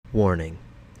Warning: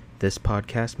 this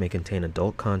podcast may contain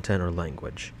adult content or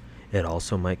language. It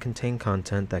also might contain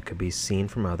content that could be seen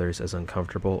from others as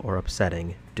uncomfortable or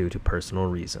upsetting due to personal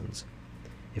reasons.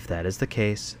 If that is the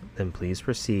case, then please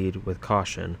proceed with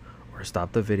caution or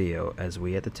stop the video, as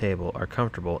we at the table are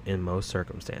comfortable in most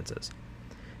circumstances.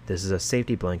 This is a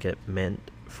safety blanket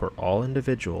meant for all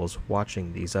individuals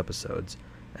watching these episodes,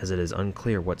 as it is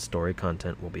unclear what story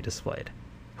content will be displayed.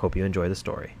 Hope you enjoy the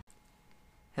story.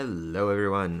 Hello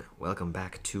everyone, welcome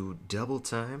back to Double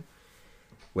Time,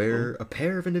 where a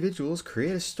pair of individuals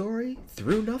create a story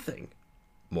through nothing,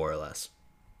 more or less.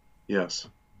 Yes,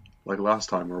 like last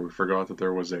time where we forgot that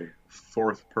there was a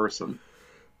fourth person.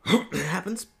 It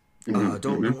happens.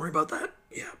 Don't worry about that.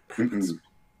 Yeah, it happens.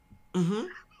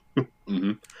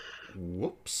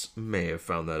 Whoops, may have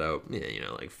found that out,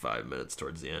 like 5 minutes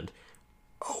towards the end.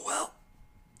 Oh well.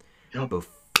 Yep.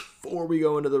 Before we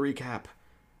go into the recap,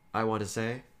 I want to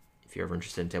say, if you're ever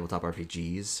interested in tabletop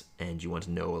RPGs and you want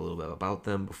to know a little bit about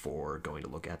them before going to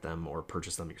look at them or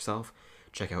purchase them yourself,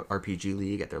 check out RPG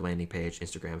League at their landing page,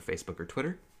 Instagram, Facebook, or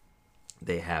Twitter.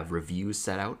 They have reviews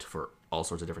set out for all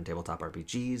sorts of different tabletop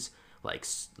RPGs, like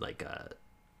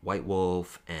White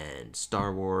Wolf and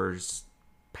Star Wars,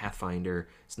 Pathfinder.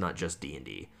 It's not just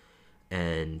D&D.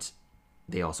 And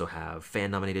they also have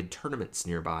fan-nominated tournaments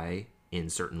nearby in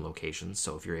certain locations,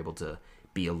 so if you're able to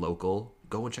be a local,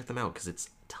 go and check them out, because it's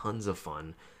tons of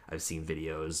fun. I've seen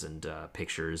videos and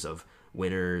pictures of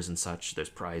winners and such. There's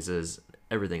prizes,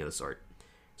 everything of the sort.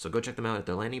 So go check them out at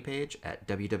their landing page at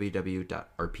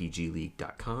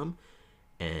www.rpgleague.com,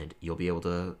 and you'll be able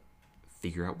to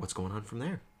figure out what's going on from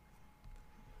there.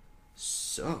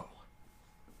 So,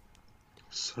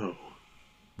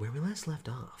 where we last left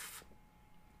off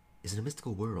is in a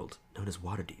mystical world known as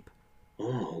Waterdeep.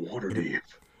 Oh, Waterdeep.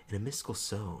 In a mystical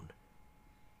zone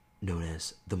known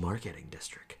as the Marketing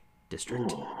District.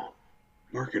 Oh,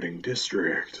 Marketing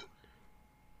District.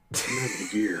 Another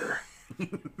gear.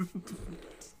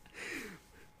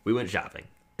 We went shopping.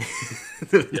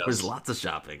 There Yes. was lots of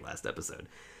shopping last episode.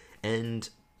 And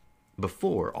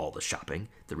before all the shopping,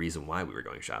 the reason why we were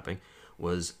going shopping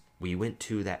was we went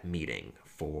to that meeting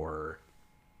for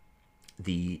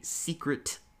the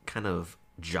secret kind of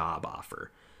job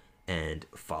offer, and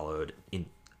followed in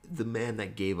the man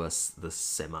that gave us the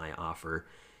semi-offer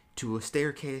to a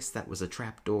staircase that was a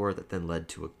trapdoor that then led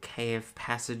to a cave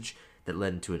passage that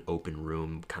led into an open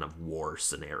room kind of war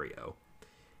scenario.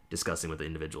 Discussing with the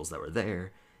individuals that were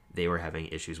there, they were having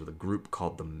issues with a group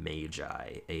called the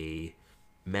Magi, a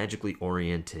magically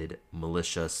oriented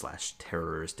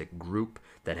militia/terroristic group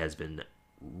that has been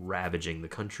ravaging the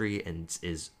country and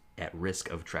is at risk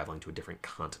of traveling to a different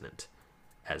continent.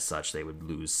 As such, they would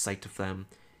lose sight of them,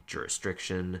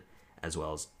 jurisdiction, as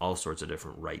well as all sorts of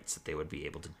different rights that they would be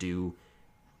able to do.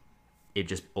 It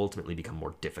just ultimately become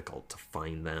more difficult to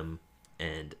find them,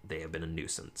 and they have been a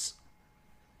nuisance,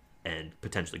 and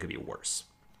potentially could be worse.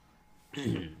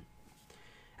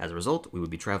 As a result, we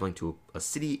would be traveling to a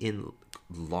city in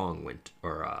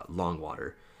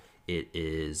Longwater. It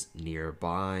is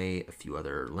nearby a few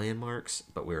other landmarks,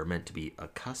 but we're meant to be a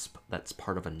cusp that's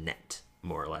part of a net,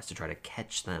 more or less, to try to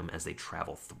catch them as they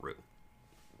travel through.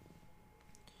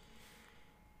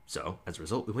 So, as a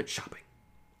result, we went shopping.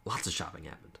 Lots of shopping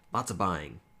happened. Lots of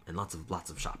buying, and lots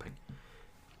of shopping.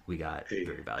 We got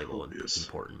very valuable and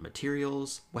important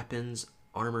materials, weapons,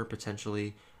 armor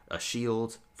potentially, a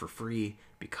shield for free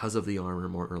because of the armor,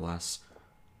 more or less.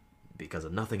 Because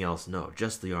of nothing else, no,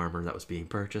 just the armor that was being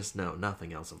purchased. No,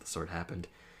 nothing else of the sort happened.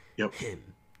 Yep.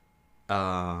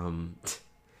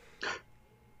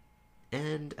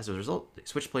 And as a result, they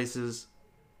switched places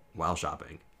while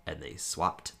shopping, and they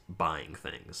swapped buying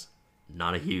things.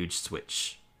 Not a huge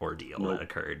switch ordeal that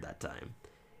occurred that time.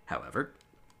 However,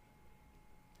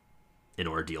 an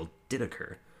ordeal did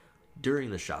occur. During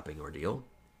the shopping ordeal,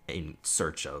 in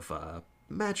search of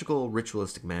magical,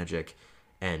 ritualistic magic,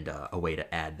 and a way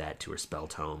to add that to her spell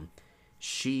tome,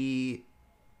 she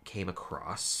came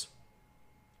across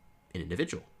an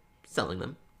individual selling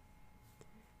them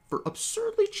for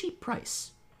absurdly cheap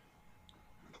price.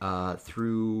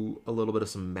 Through a little bit of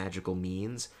some magical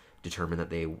means, determined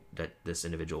that this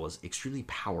individual was extremely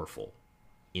powerful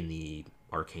in the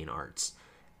arcane arts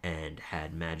and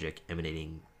had magic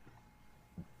emanating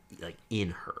like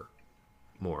in her,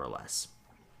 more or less.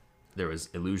 There was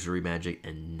illusory magic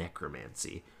and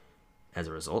necromancy. As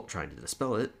a result, trying to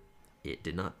dispel it, it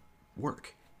did not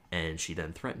work. And she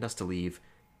then threatened us to leave,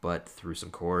 but through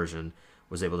some coercion,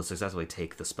 was able to successfully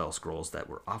take the spell scrolls that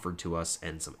were offered to us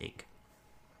and some ink.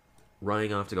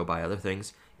 Running off to go buy other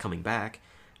things, coming back,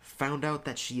 found out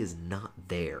that she is not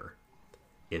there.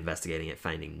 investigating it,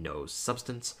 finding no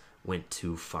substance, went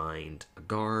to find a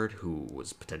guard who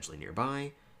was potentially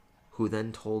nearby, who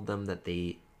then told them that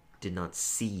they did not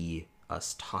see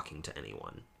us talking to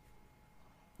anyone.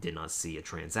 Did not see a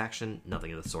transaction,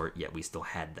 nothing of the sort, yet we still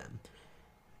had them.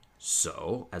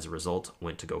 So, as a result,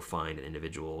 went to go find an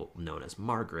individual known as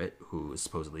Margaret, who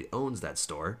supposedly owns that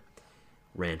store,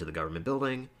 ran to the government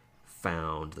building,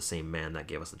 found the same man that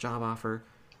gave us the job offer,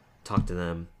 talked to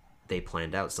them, they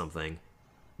planned out something,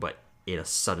 but in a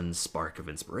sudden spark of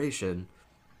inspiration,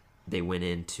 they went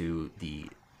into the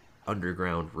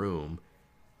underground room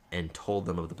and told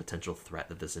them of the potential threat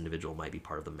that this individual might be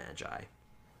part of the Magi.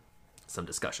 Some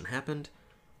discussion happened,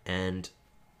 and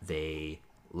they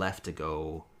left to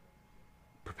go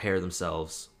prepare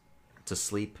themselves to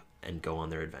sleep and go on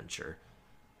their adventure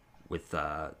with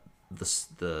the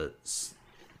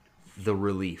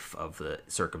relief of the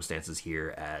circumstances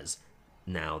here, as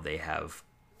now they have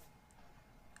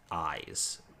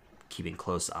eyes, keeping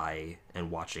close eye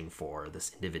and watching for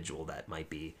this individual that might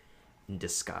be in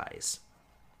disguise.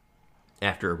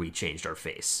 After we changed our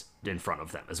face in front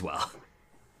of them as well.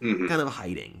 Mm-hmm. Kind of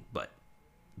hiding, but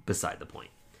beside the point.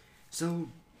 So,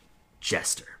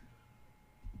 Jester.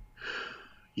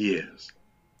 Yes.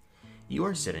 You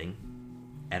are sitting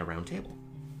at a round table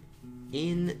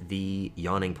in the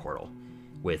yawning portal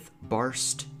with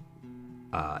Barst,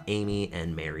 Amy,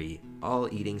 and Mary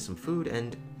all eating some food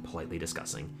and politely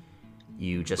discussing.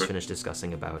 You just finished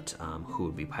discussing about who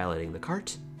would be piloting the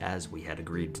cart, as we had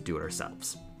agreed to do it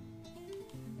ourselves.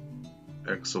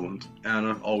 Excellent.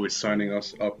 Anna always signing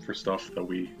us up for stuff that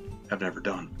we have never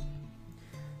done.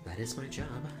 That is my job,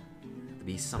 to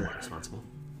be somewhat responsible.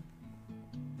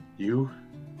 You?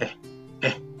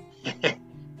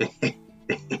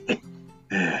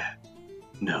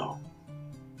 No.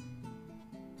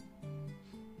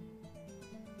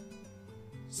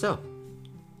 So,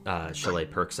 Chalet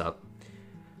perks up.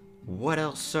 What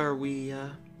else are we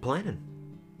planning?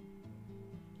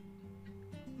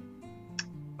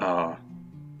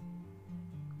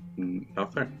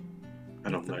 Nothing.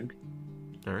 I don't think.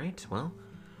 All right, well,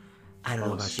 I don't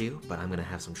know about you, but I'm going to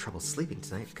have some trouble sleeping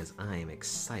tonight because I am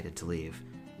excited to leave.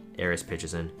 Eris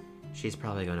pitches in. She's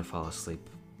probably going to fall asleep,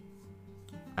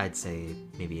 I'd say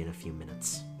maybe in a few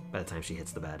minutes, by the time she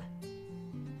hits the bed.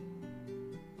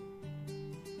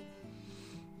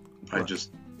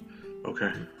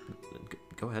 Okay.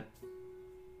 Go ahead.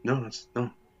 No.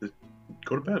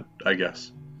 Go to bed, I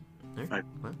guess. All right,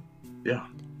 well. Yeah.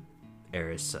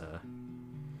 Eris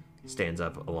stands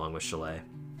up along with Chalet.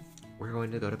 We're going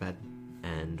to go to bed,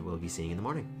 and we'll be seeing you in the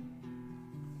morning.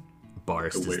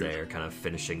 Barst is there, kind of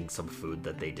finishing some food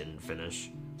that they didn't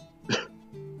finish.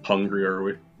 Hungry, are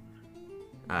we?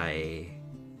 I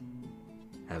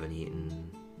haven't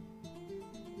eaten.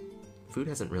 Food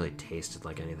hasn't really tasted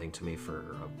like anything to me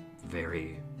for a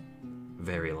very,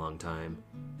 very long time.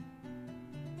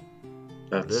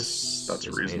 That's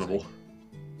reasonable.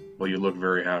 Amazing. Well, you look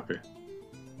very happy.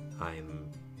 I'm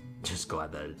just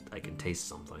glad that I can taste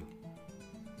something.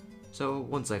 So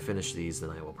once I finish these,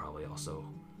 then I will probably also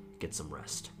get some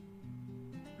rest.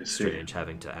 I see. Strange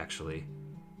having to actually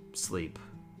sleep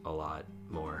a lot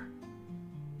more.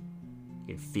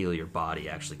 You can feel your body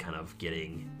actually kind of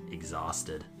getting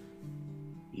exhausted.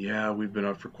 Yeah, we've been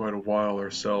up for quite a while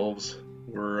ourselves.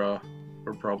 We're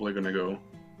probably gonna go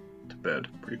to bed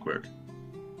pretty quick.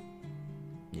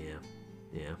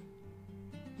 Yeah.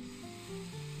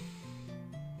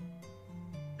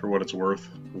 For what it's worth,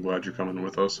 I'm glad you're coming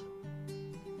with us.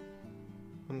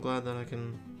 I'm glad that I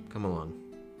can come along.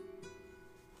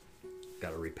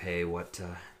 Gotta repay what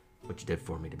you did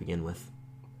for me to begin with.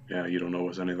 Yeah, you don't owe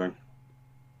us anything.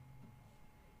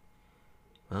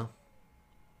 Well,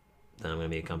 then I'm gonna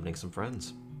be accompanying some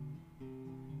friends.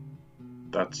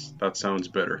 That sounds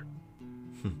better.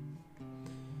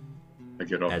 I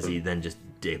get up. As he then just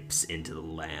dips into the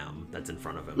lamb that's in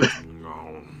front of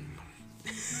him.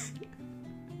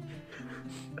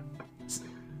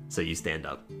 So you stand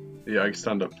up. Yeah, I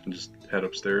stand up and just head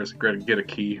upstairs. Get a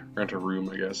key, rent a room,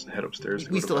 I guess, and head upstairs.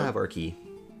 We still have our key.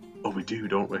 Oh, we do,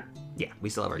 don't we? Yeah, we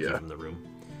still have our key from the room.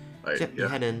 You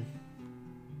head in.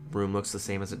 Room looks the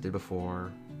same as it did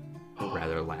before.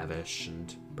 Rather lavish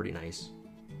and pretty nice.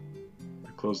 I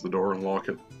close the door and lock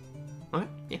it. Okay,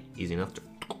 yeah, easy enough to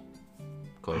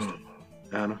close.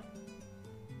 Anna,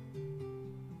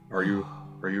 are you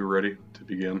ready to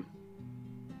begin?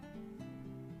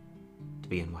 To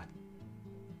begin what?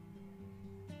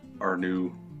 Our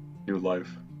new life.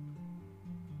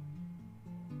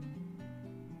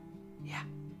 Yeah.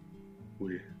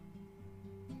 We've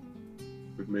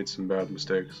made some bad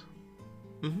mistakes.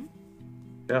 Mm-hmm.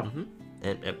 Yeah. Mm-hmm.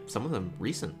 and some of them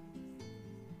recent.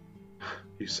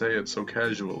 You say it so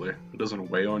casually. It doesn't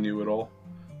weigh on you at all.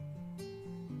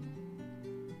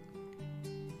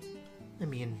 I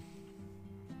mean,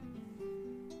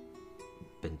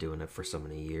 been doing it for so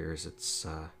many years, it's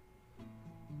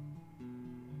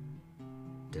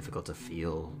difficult to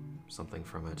feel something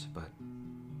from it, but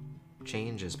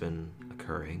change has been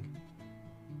occurring.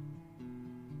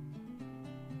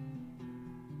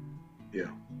 Yeah.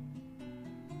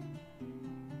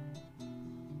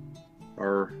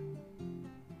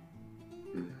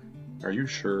 Are you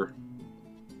sure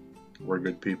we're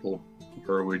good people?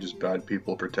 Or are we just bad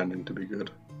people pretending to be good?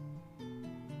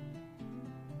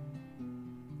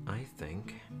 I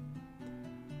think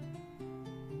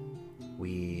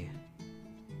we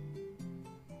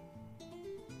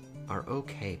are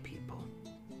okay people.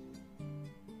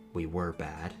 We were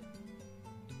bad,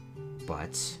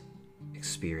 but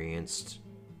experienced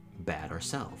bad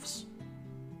ourselves,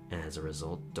 and as a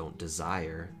result don't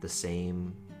desire the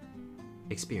same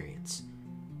experience.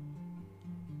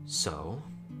 So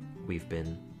we've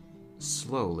been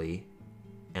slowly,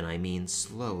 and I mean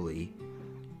slowly,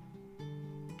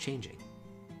 changing.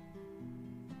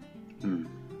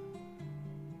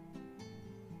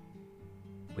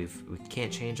 We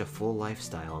can't change a full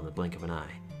lifestyle in the blink of an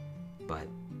eye, but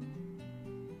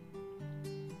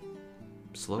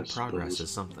slow progress is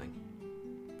something.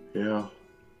 Yeah,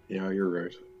 you're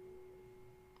right.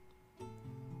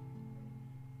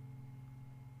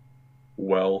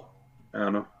 Well,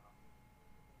 Anna,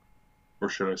 or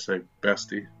should I say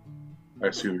bestie? I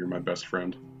assume you're my best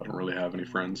friend. I don't really have any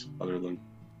friends other than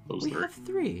those We three. have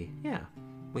 3, yeah.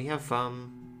 We have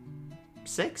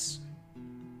 6.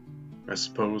 I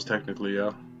suppose technically,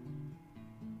 yeah.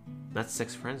 That's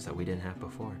 6 friends that we didn't have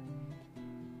before.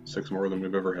 6 more than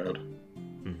we've ever had.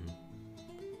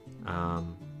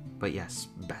 But yes,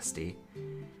 bestie.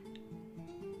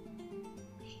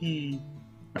 He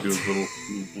do a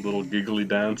little giggly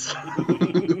dance.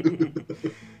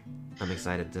 I'm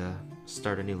excited to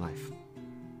start a new life.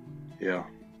 Yeah.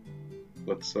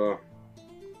 Let's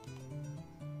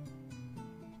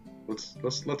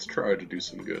try to do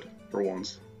some good for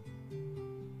once.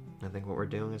 I think what we're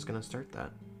doing is going to start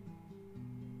that.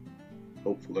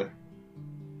 Hopefully.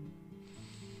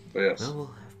 But yes. Well, we'll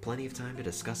have plenty of time to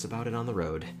discuss about it on the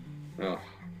road. Oh,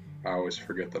 I always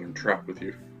forget that I'm trapped with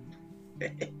you.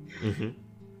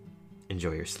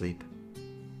 Enjoy your sleep.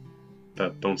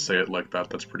 Don't say it like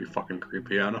that. That's pretty fucking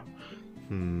creepy, Anna.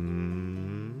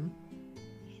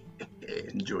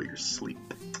 Enjoy your sleep.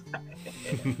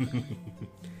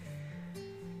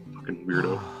 Fucking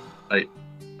weirdo. I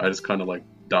just kind of like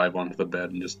dive onto the bed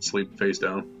and just sleep face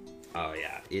down. Oh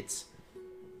yeah, it's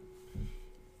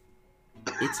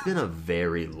been a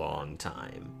very long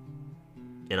time.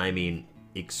 And I mean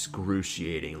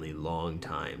excruciatingly long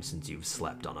time since you've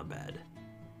slept on a bed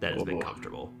that has been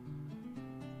comfortable.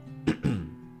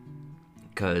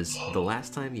 Because the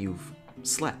last time you've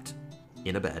slept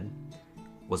in a bed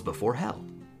was before hell.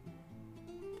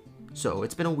 So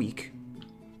it's been a week,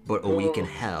 but a week in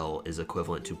hell is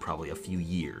equivalent to probably a few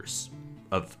years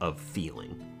of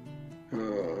feeling.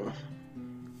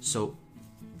 So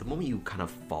the moment you kind of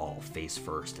fall face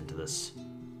first into this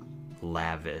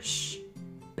lavish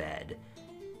bed,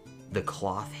 the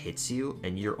cloth hits you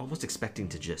and you're almost expecting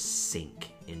to just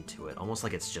sink into it, almost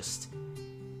like it's just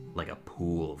like a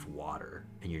pool of water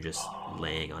and you're just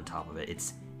laying on top of it.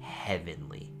 It's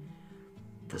heavenly.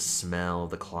 The smell of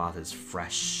the cloth is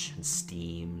fresh and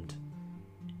steamed.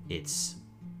 It's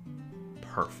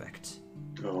perfect.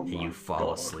 Oh my and you fall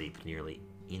God. asleep nearly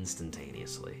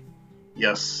instantaneously.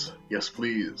 Yes,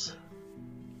 please.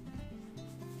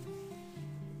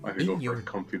 I could go for a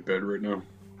comfy bed right now.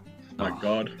 My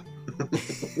God. I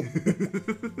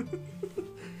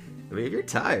mean, if you're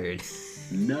tired.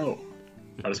 No.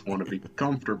 I just want to be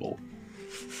comfortable.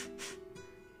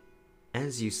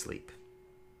 As you sleep,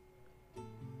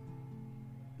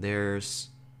 there's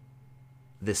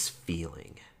this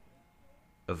feeling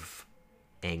of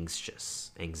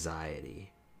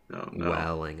anxiety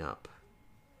welling up.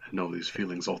 I know these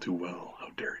feelings all too well. How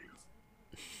dare you?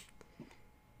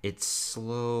 It's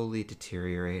slowly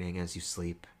deteriorating as you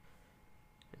sleep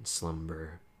and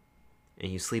slumber,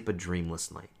 and you sleep a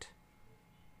dreamless night.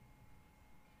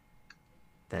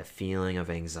 That feeling of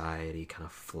anxiety kind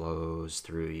of flows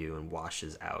through you and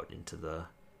washes out into the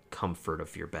comfort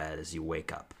of your bed as you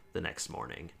wake up the next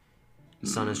morning. The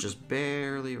sun is just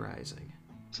barely rising.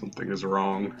 Something is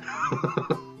wrong.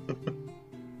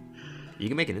 You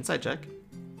can make an insight check.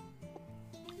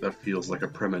 That feels like a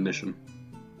premonition.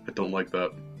 I don't like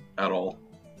that at all.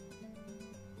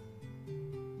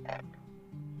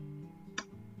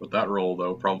 With that roll,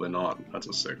 though, probably not. That's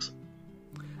a 6.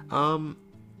 Um,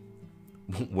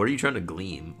 what are you trying to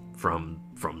glean from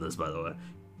this, by the way?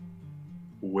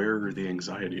 Where the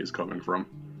anxiety is coming from.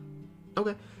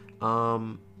 Okay.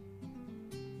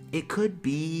 It could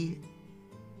be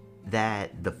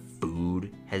that the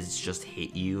food has just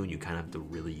hit you and you kind of have to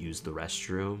really use the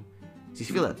restroom. So you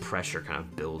feel that pressure kind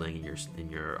of building in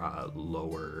your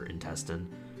lower intestine.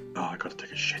 Oh, I gotta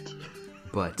take a shit.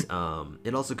 But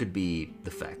it also could be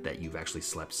the fact that you've actually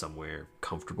slept somewhere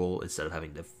comfortable instead of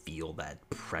having to feel that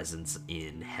presence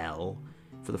in hell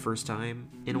for the first time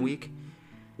in a week.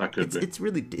 That could be. It's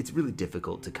really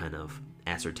difficult to kind of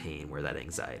ascertain where that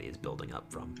anxiety is building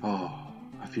up from. Oh,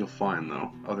 I feel fine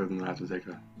though. Other than I have to take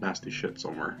a nasty shit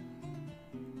somewhere.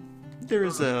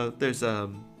 There's a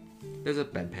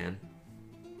bedpan.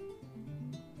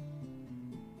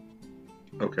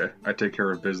 Okay, I take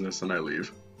care of business and I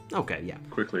leave Okay, yeah.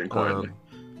 quickly and quietly.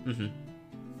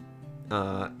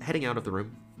 Heading out of the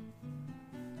room,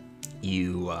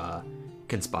 you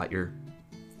can spot your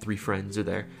 3 friends are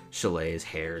there. Chalet's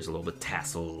hair is a little bit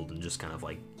tasseled and just kind of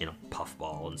like in a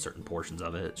puffball in certain portions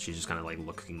of it. She's just kind of like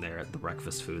looking there at the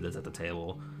breakfast food that's at the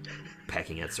table,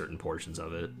 pecking at certain portions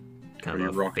of it. Are Kind you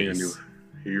of rocking a new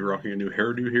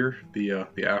hairdo here? The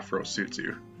afro suits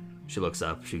you. She looks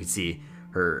up. She can see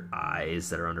her eyes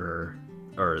that are under her,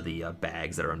 or the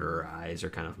bags that are under her eyes are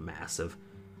kind of massive.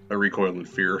 I recoil in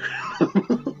fear. I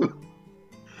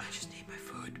just need my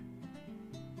food.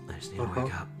 I just need to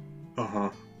wake up. Uh-huh.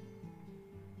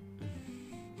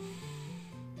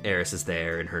 Eris is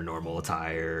there in her normal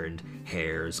attire, and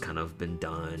hair's kind of been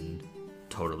done.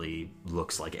 Totally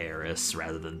looks like Eris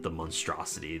rather than the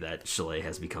monstrosity that Chalet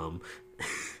has become.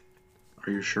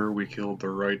 Are you sure we killed the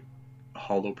right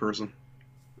hollow person?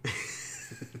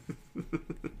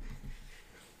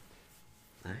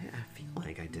 I feel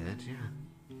like I did, yeah.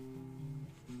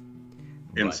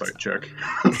 Insight check.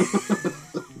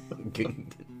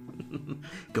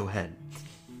 Go ahead.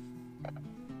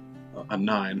 A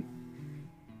 9.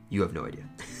 You have no idea.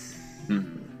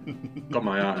 Got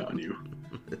my eye on you.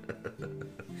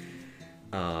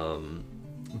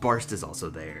 Barst is also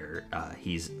there.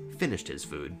 He's finished his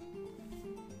food.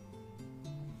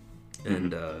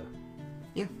 And,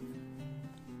 yeah.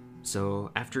 So,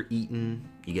 after eating,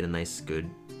 you get a nice, good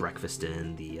breakfast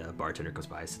in. The bartender comes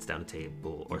by, sits down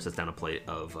a plate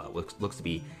of what looks to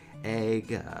be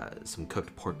egg, some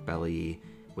cooked pork belly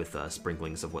with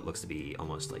sprinklings of what looks to be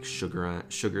almost like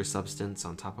sugar substance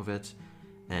on top of it,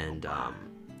 and a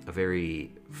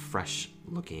very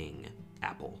fresh-looking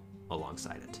apple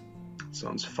alongside it.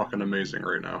 Sounds fucking amazing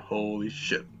right now. Holy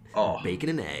shit. Oh, Bacon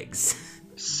and eggs.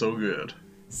 so good.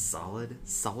 Solid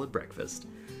breakfast.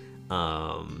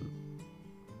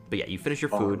 But yeah, you finish your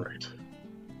food. All right.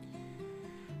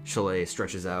 Chalet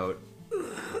stretches out.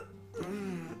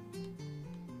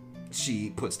 She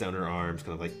puts down her arms,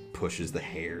 kind of like pushes the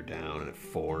hair down, and it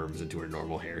forms into her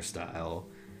normal hairstyle.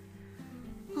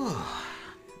 Oh,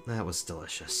 that was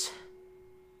delicious.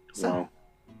 So, Wow.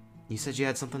 you said you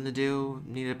had something to do,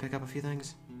 needed to pick up a few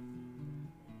things?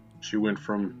 She went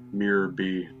from Mirror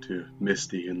B to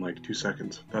Misty in like 2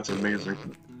 seconds. That's amazing.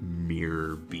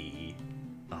 Mirror B.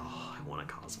 Oh, I want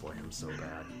to cosplay him so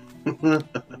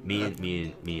bad.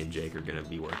 me and Jake are gonna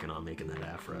be working on making that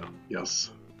afro.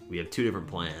 Yes. We have 2 different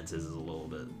plans. His is a little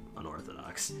bit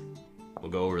unorthodox.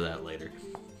 We'll go over that later.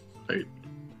 Right.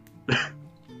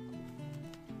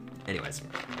 Anyways,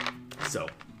 so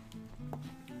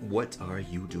what are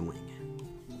you doing?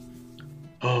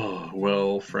 Oh,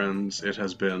 well, friends, it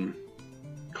has been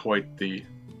quite the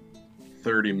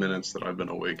 30 minutes that I've been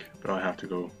awake, but I have to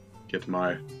go get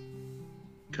my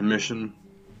commission,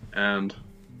 and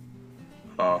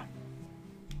I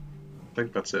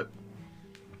think that's it.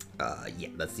 Yeah,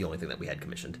 that's the only thing that we had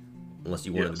commissioned. Unless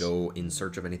you wanted Yes. to go in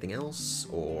search of anything else,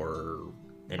 or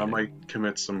anything. I might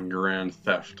commit some grand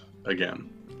theft again.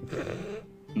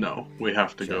 No, we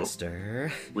have to go.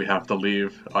 Jester. We have to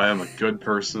leave. I am a good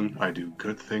person. I do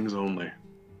good things only.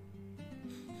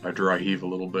 I dry heave a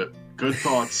little bit. Good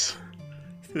thoughts.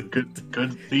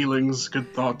 Good feelings.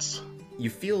 Good thoughts. You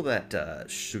feel that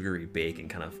sugary bacon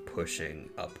kind of pushing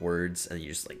upwards, and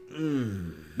you're just like,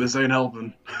 This ain't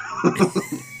helping.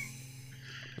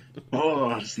 Oh,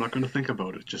 I'm just not gonna think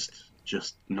about it.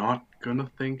 Just not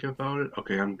gonna think about it.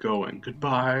 Okay, I'm going.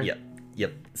 Goodbye.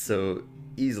 Yep. So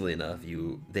easily enough,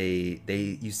 you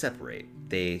separate.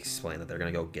 They explain that they're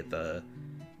gonna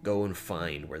go and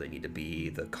find where they need to be,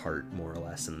 the cart more or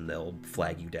less, and they'll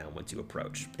flag you down once you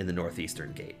approach in the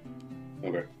northeastern gate.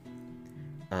 Okay.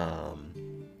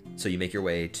 So you make your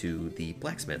way to the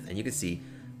blacksmith, and you can see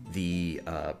the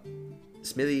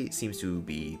smithy seems to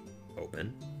be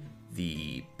open.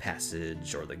 The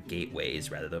passage, or the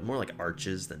gateways rather, they're more like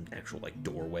arches than actual like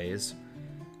doorways.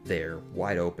 They're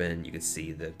wide open. You can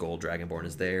see the gold dragonborn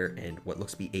is there, and what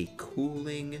looks to be a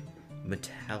cooling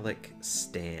metallic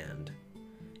stand.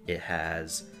 It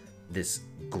has this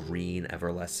green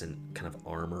everlescent kind of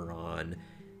armor on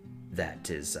that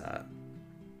is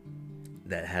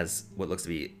that has what looks to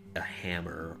be a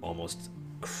hammer almost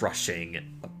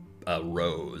crushing a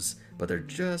rose, but they're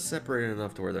just separated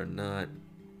enough to where they're not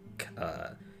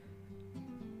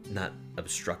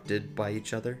obstructed by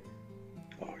each other.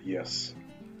 Oh yes,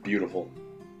 beautiful.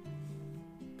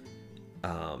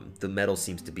 The metal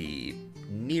seems to be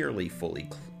nearly fully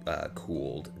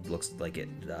cooled. It looks like it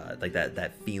like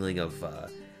that feeling of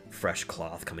fresh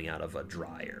cloth coming out of a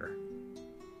dryer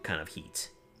kind of heat.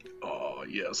 Oh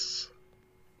yes.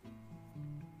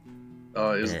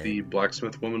 Is the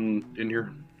blacksmith woman in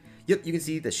here? Yep, you can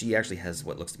see that she actually has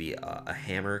what looks to be a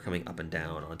hammer coming up and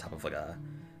down on top of like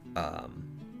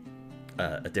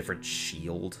a different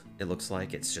shield. It looks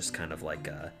like it's just kind of like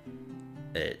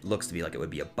it looks to be like it would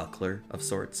be a buckler of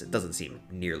sorts. It doesn't seem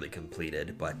nearly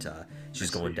completed, but she's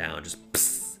going down just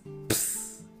pss,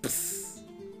 pss, pss.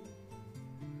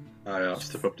 I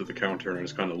step up to the counter and I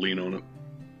just kind of lean on it.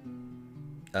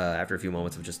 After a few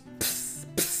moments of just pss,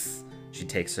 pss, she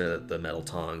takes the metal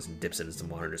tongs and dips it in some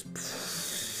water and just pss.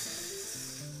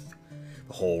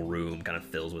 The whole room kind of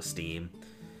fills with steam.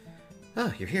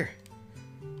 Oh, you're here.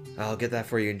 I'll get that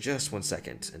for you in just 1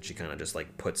 second. And she kind of just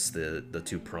like puts the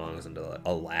two prongs into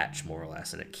a latch, more or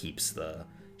less, and it keeps the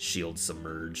shield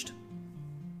submerged.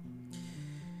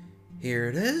 Here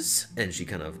it is. And she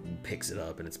kind of picks it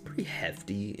up, and it's pretty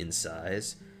hefty in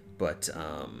size, but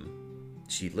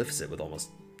she lifts it with almost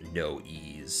no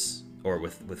ease, or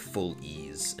with full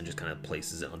ease, and just kind of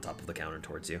places it on top of the counter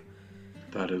towards you.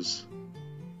 That is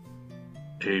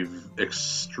a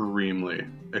extremely,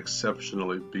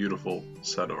 exceptionally beautiful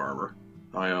set of armor.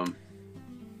 I am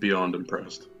beyond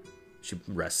impressed. She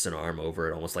rests an arm over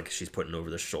it, almost like she's putting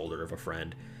over the shoulder of a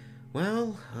friend.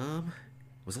 Well, it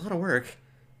was a lot of work,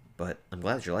 but I'm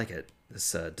glad you like it.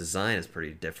 This design is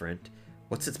pretty different.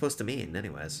 What's it supposed to mean,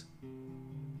 anyways?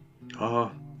 I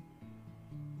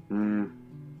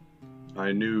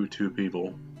knew two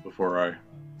people before I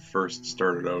first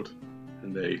started out,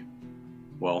 and they,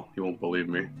 well, you won't believe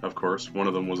me, of course. One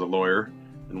of them was a lawyer,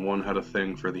 and one had a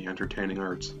thing for the entertaining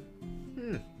arts.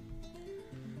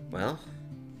 Well,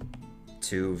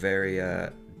 two very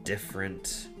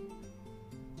different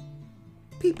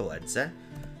people, I'd say.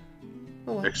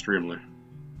 Oh, well. Extremely.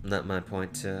 Not my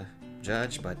point to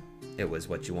judge, but it was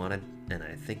what you wanted, and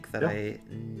I think that I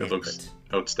nailed It looks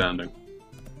outstanding.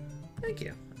 Thank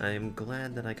you. I'm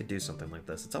glad that I could do something like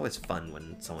this. It's always fun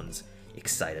when someone's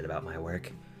excited about my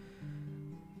work.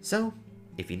 So,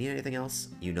 if you need anything else,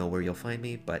 you know where you'll find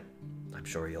me, but I'm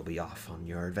sure you'll be off on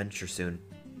your adventure soon.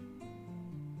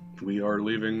 We are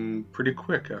leaving pretty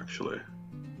quick, actually.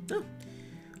 Oh.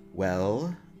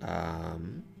 Well,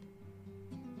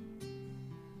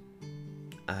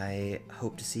 I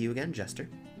hope to see you again, Jester.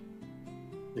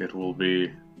 It will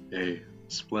be a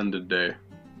splendid day.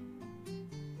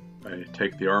 I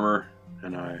take the armor,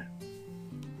 and I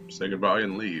say goodbye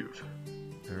and leave.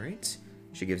 Alright.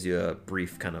 She gives you a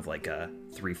brief kind of like a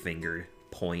 3-fingered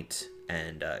point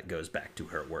and goes back to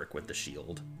her work with the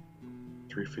shield.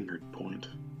 3-fingered point.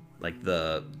 Like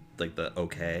the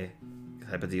okay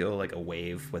type of deal, like a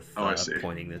wave with I see.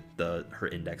 pointing her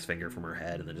index finger from her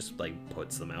head and then just like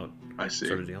puts them out. I see.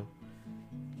 Sort of deal.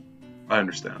 I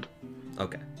understand.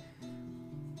 Okay.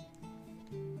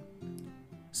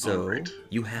 So, Alright.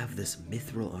 you have this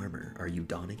mithril armor. Are you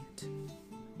donning it?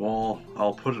 Well,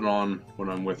 I'll put it on when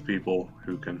I'm with people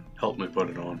who can help me put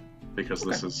it on, because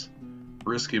this is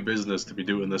risky business to be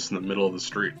doing this in the middle of the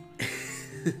street.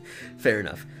 Fair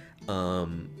enough.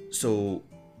 So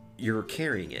you're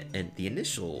carrying it, and the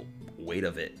initial weight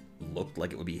of it looked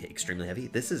like it would be extremely heavy.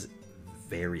 This is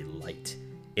very light.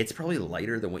 It's probably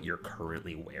lighter than what you're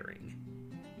currently wearing,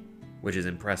 which is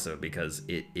impressive because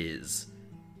it is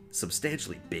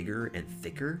substantially bigger and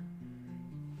thicker,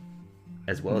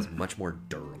 as well as much more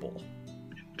durable.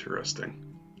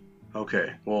 Interesting.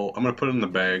 Okay, well, I'm going to put it in the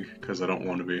bag because I don't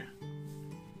want to be...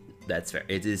 That's fair.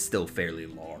 It is still fairly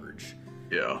large.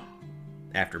 Yeah.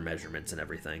 After measurements and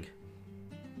everything.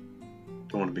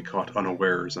 Don't want to be caught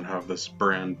unawares and have this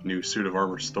brand new suit of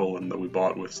armor stolen that we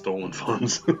bought with stolen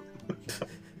funds.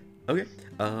 Okay.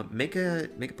 Make a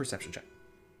perception check.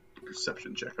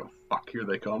 Perception check. Oh, fuck, here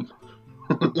they come.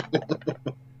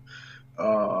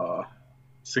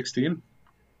 16?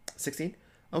 16?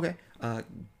 Okay.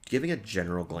 Giving a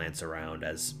general glance around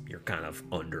as you're kind of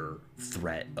under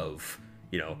threat of,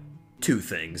 two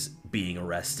things: being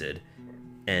arrested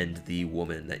and the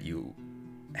woman that you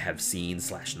have seen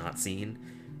 / not seen.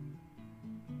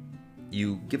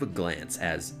 You give a glance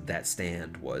as that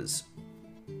stand was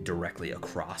directly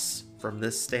across from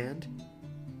this stand.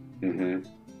 Mm-hmm.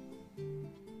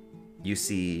 You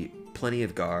see plenty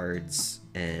of guards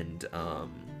and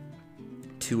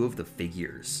two of the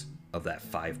figures of that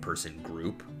 5-person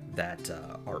group that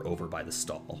are over by the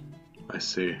stall. I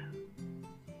see.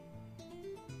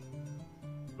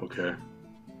 Okay.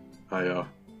 I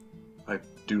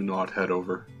do not head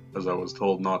over, as I was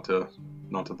told not to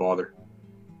bother.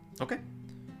 Okay.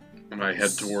 And I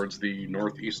head towards the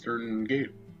northeastern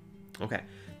gate. Okay.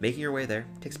 Making your way there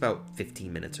takes about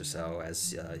 15 minutes or so,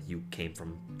 as you came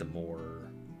from the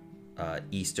more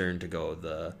eastern to go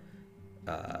the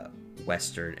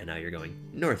western, and now you're going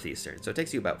northeastern. So it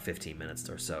takes you about 15 minutes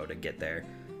or so to get there.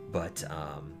 But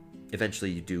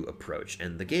eventually you do approach,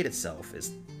 and the gate itself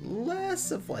is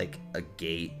less of like a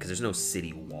gate, because there's no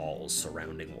city walls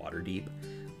surrounding Waterdeep,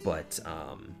 but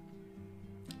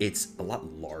it's a lot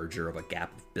larger of a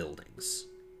gap of buildings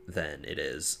than it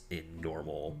is in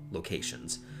normal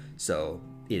locations. So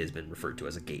it has been referred to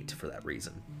as a gate for that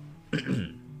reason.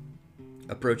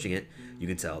 Approaching it, you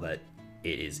can tell that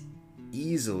it is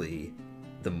easily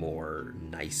the more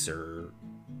nicer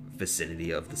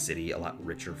vicinity of the city. A lot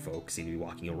richer folk seem to be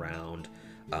walking around.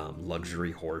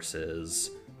 Luxury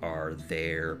horses are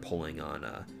there pulling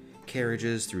on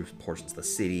carriages through portions of the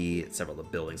city. Several of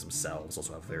the buildings themselves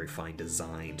also have very fine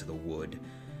design to the wood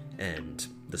and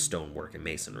the stonework and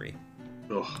masonry.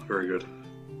 Oh, very good.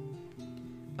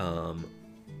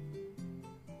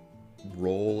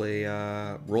 Roll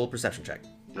a perception check.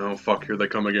 Oh, fuck, here they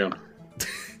come again.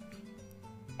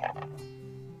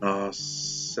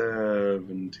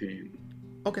 17.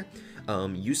 Okay.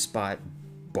 You spot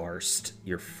Barst,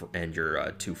 your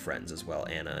two friends as well,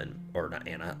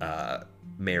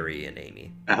 Mary and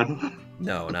Amy. Anna?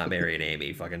 No, not Mary and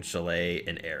Amy. Fucking Chalet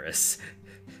and Eris.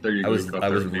 There you go.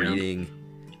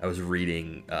 I was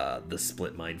reading the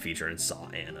Split Mind feature and saw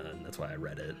Anna, and that's why I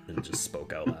read it and just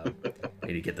spoke out loud. I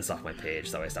need to get this off my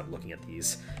page, so I stopped looking at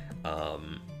these. Oh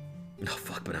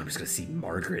fuck! But I'm just gonna see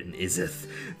Margaret and Izith.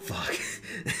 Fuck.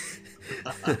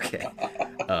 Okay.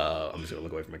 I'm just gonna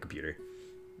look away from my computer.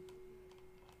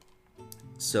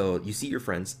 So you see your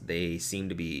friends. They seem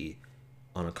to be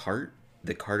on a cart.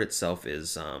 The cart itself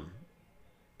is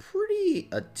pretty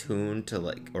attuned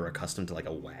to or accustomed to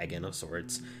a wagon of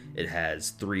sorts. It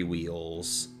has 3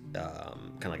 wheels,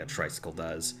 kind of like a tricycle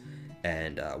does,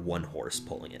 and 1 horse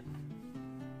pulling it.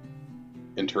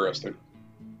 Interesting.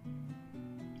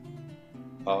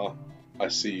 I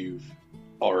see you've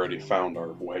already found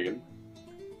our wagon.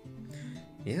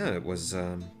 Yeah, it was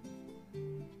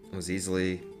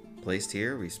easily placed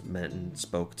here. We met and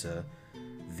spoke to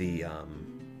the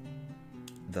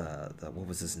what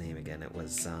was his name again? It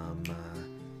was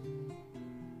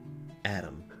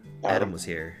Adam. Adam was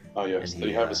here. Oh yes, did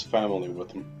he have his family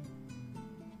with him?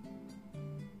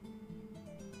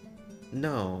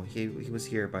 No, he was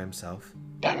here by himself.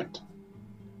 Damn it.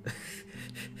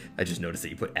 I just noticed that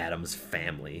you put Adam's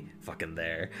family fucking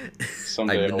there.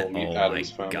 Someday I'll meet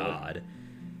Adam's family. Oh my god.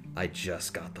 I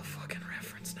just got the fucking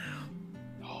reference now.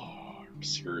 Oh,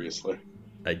 seriously?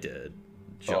 I did.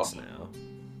 Just now.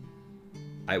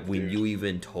 When you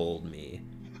even told me,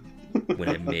 when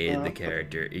I made the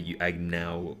character,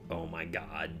 oh my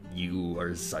god, you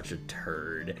are such a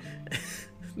turd.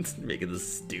 Making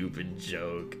this stupid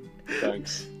joke.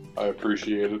 Thanks. I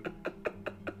appreciate it.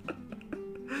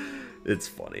 It's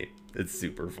funny. It's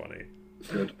super funny.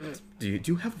 Good. Do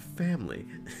you have a family?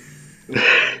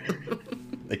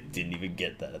 I didn't even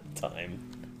get that at the time.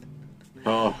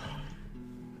 Oh.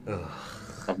 Ugh.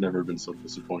 I've never been so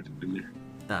disappointed in you.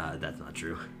 That's not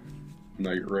true.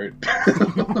 No, you're right.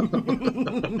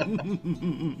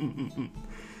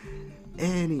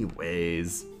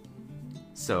 Anyways,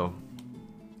 so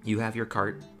you have your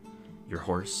cart, your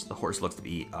horse. The horse looks to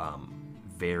be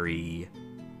very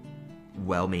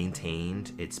well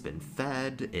maintained. It's been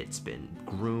fed, it's been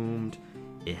groomed,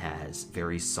 it has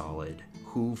very solid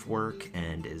hoof work,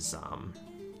 and is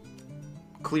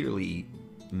clearly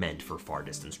meant for far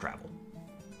distance travel,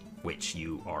 which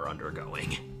you are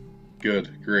undergoing.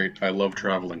 Good, great. I love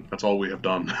traveling. That's all we have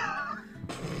done.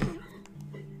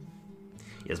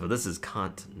 Yes, but this is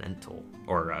continental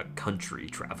or country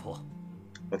travel.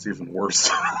 That's even worse.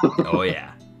 Oh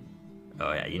yeah.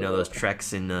 Oh yeah, you know those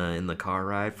treks in the car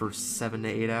ride for 7 to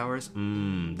 8 hours?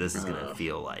 This is gonna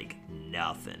feel like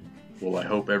nothing. Well, I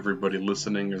hope everybody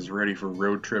listening is ready for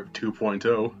Road Trip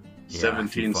 2.0. Yeah,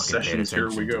 17 sessions, here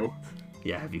we go.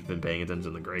 Yeah, have you been paying attention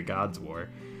to the Great Gods War?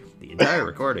 The entire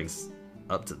recording's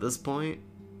up to this point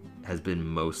has been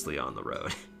mostly on the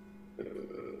road.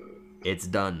 It's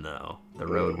done, though. The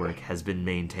road work has been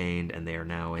maintained, and they are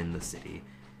now in the city.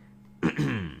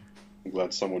 I'm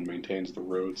glad someone maintains the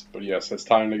roads. But yes, it's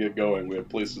time to get going. We have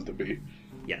places to be.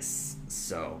 Yes.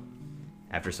 So,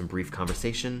 after some brief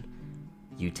conversation,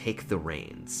 you take the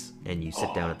reins, and you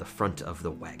sit down at the front of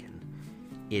the wagon.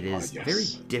 It is yes. very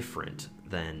different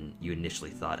than you initially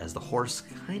thought, as the horse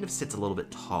kind of sits a little bit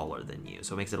taller than you,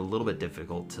 so it makes it a little bit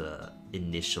difficult to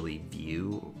initially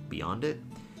view beyond it.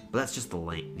 But that's just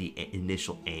the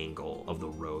initial angle of the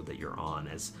road that you're on,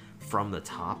 as from the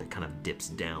top it kind of dips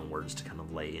downwards to kind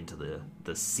of lay into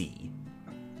the sea.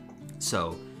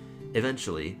 So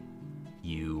eventually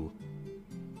you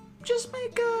just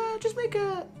make a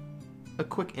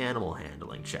quick animal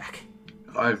handling check.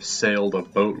 I've sailed a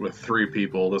boat with 3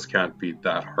 people. This can't be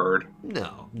that hard.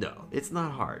 No, it's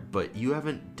not hard, but you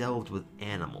haven't delved with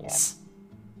animals.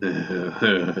 That's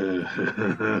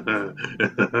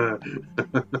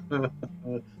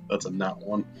a nat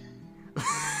one.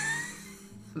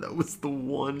 That was the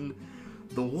one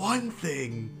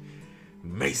thing,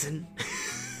 Mason.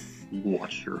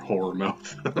 Watch your whore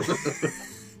mouth.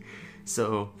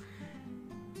 So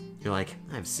you're like,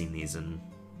 I've seen these in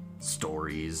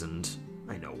stories, and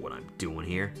I know what I'm doing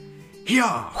here.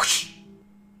 Yeah. Whoosh!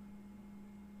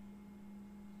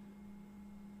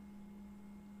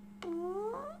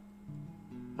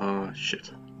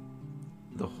 Shit.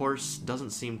 The horse doesn't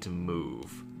seem to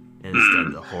move. And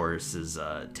instead, the horse's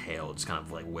tail just kind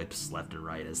of like whips left and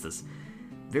right as this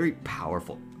very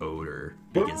powerful odor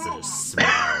begins to just smell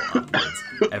upwards.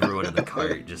 Everyone in the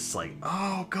cart just like,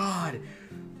 oh god.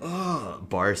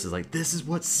 Boris is like, this is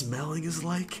what smelling is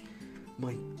like?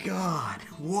 My god,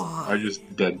 why? I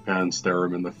just deadpan stare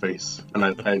him in the face,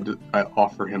 and I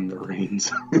offer him the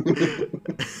reins.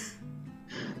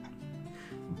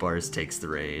 Boris takes the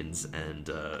reins and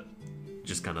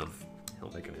just kind of, he'll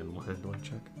make an animal handling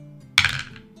check.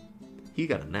 He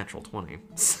got a natural 20.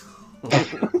 So.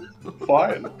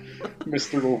 Fine,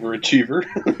 Mr. Overachiever.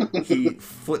 He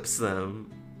flips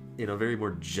them in a very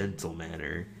more gentle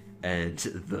manner, and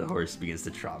the horse begins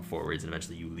to trot forwards, and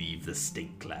eventually you leave the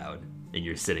stink cloud, and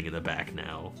you're sitting in the back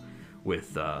now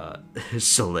with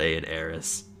Chalet and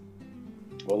Eris.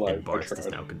 Well, and Boris is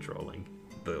now controlling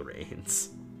the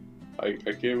reins. I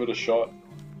gave it a shot,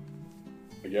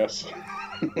 I guess.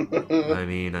 I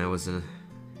mean, I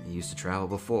used to travel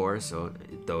before, so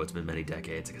though it's been many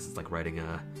decades, I guess it's like riding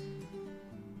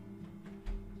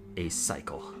a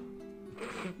cycle.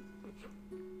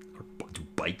 Do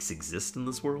bikes exist in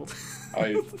this world?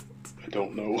 I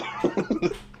don't know.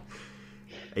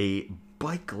 A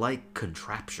bike-like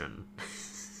contraption.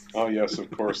 Oh yes,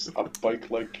 of course, a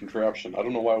bike-like contraption. I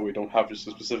don't know why we don't have just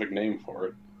a specific name for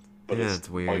it. But Yeah, it's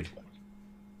weird.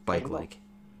 Bike-like. Bike-like.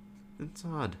 It's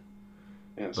odd.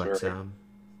 Yeah, it's But very...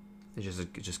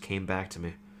 it just came back to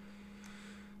me.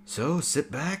 So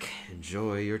sit back,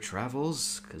 enjoy your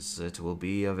travels, because it will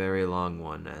be a very long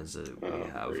one, as we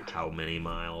have great. how many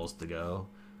miles to go?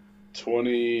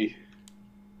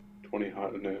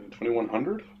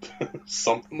 2100?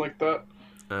 Something like that.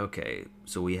 Okay,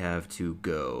 so we have to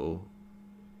go.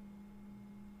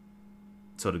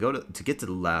 So to get to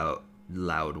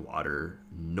Loudwater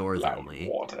northernly.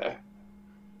 Loudwater.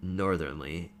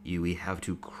 We have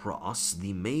to cross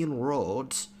the main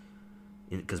road,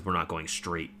 because we're not going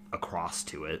straight across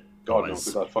to it. God no, because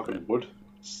that fucking wood.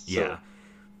 Yeah.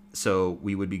 So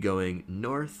we would be going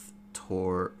north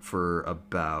for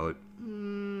about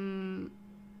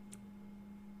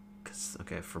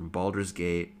from Baldur's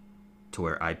Gate to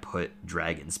where I put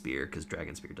Dragonspear, because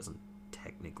Dragonspear doesn't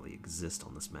technically exist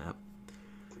on this map.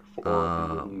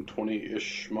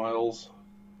 420-ish miles.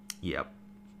 Yep.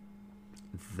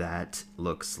 That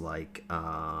looks like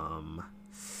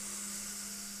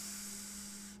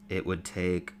it would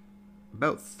take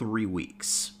about 3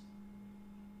 weeks.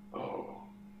 Oh.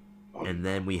 And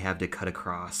then we have to cut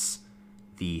across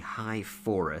the high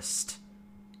forest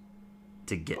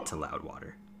to get to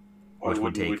Loudwater. Why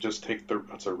wouldn't we just take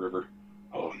that's a river.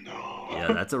 Oh no.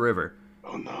 Yeah, that's a river.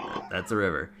 Oh no. That's a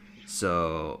river.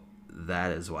 So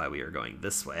that is why we are going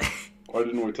this way. Why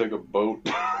didn't we take a boat?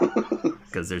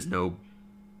 Because there's no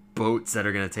boats that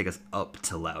are going to take us up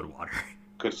to Loudwater.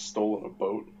 Could have stolen a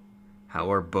boat.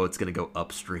 How are boats going to go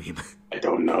upstream? I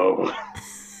don't know.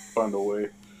 Find a way.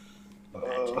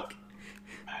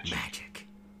 Magic.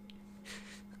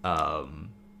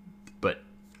 But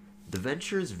the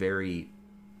venture is very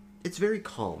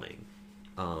calming.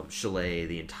 Chalet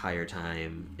the entire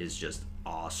time is just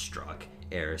awestruck.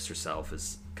 Eris herself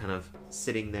is kind of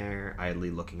sitting there, idly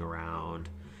looking around,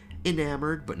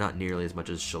 enamored, but not nearly as much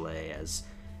as Chalet, as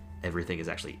everything is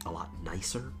actually a lot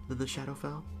nicer than the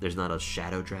Shadowfell. There's not a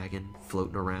shadow dragon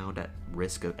floating around at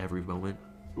risk of every moment.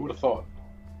 Who would have thought?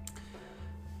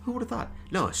 Who would have thought?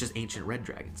 No, it's just ancient red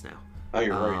dragons now. Oh,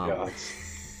 you're right. Yeah, it's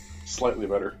slightly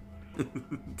better.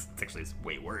 Actually, it's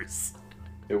way worse.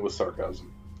 It was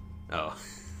sarcasm. Oh,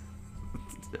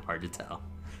 it's hard to tell.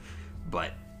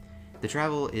 But the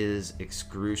travel is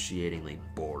excruciatingly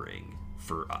boring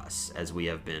for us, as we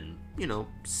have been,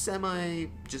 semi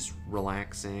just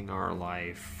relaxing our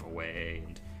life away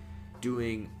and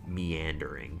doing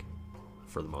meandering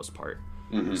for the most part.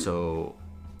 Mm-hmm. So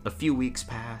a few weeks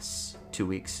pass, 2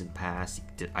 weeks pass,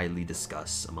 you idly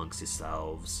discuss amongst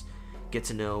yourselves, get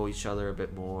to know each other a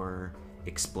bit more,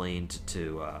 explained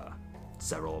to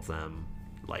several of them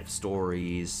life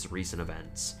stories, recent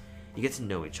events. You get to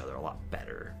know each other a lot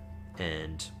better.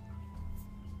 And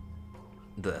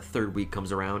the third week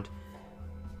comes around,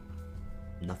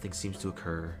 nothing seems to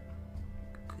occur.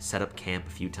 Set up camp a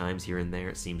few times here and there.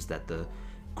 It seems that the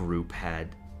group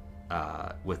had,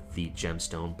 with the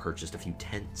gemstone, purchased a few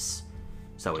tents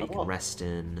so that you can rest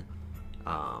in,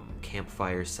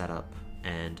 campfires set up,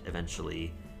 and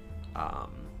eventually,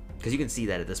 because you can see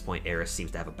that at this point, Eris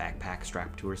seems to have a backpack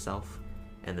strapped to herself,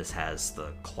 and this has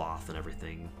the cloth and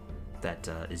everything that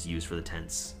is used for the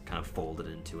tents kind of folded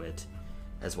into it,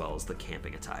 as well as the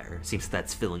camping attire. It seems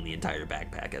that's filling the entire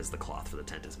backpack, as the cloth for the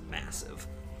tent is massive.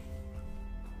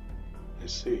 I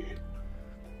see.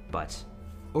 But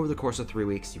over the course of 3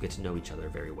 weeks, you get to know each other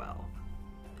very well.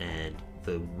 And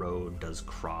the road does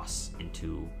cross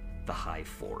into the high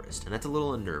forest. And that's a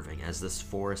little unnerving, as this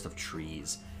forest of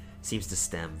trees seems to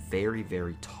stem very,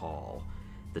 very tall.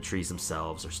 The trees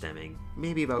themselves are stemming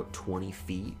maybe about 20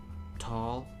 feet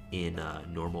tall in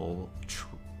normal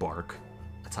bark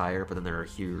attire, but then there are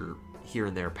here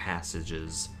and there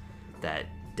passages that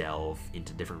delve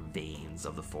into different veins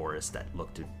of the forest that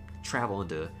look to travel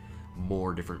into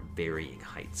more different varying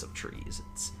heights of trees.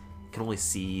 You can only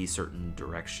see certain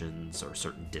directions or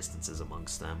certain distances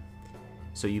amongst them.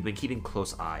 So you've been keeping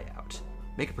close eye out.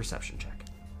 Make a perception check.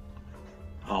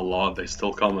 Oh Lord, they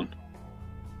still coming.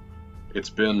 It's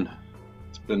been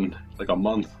like a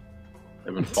month.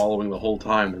 They've been following the whole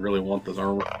time. They really want this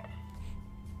armor.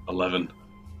 11.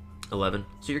 11.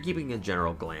 So you're keeping a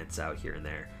general glance out here and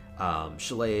there.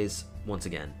 Chalet's, once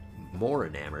again, more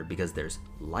enamored because there's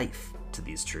life to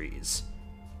these trees,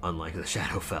 unlike the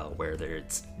Shadowfell, where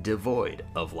it's devoid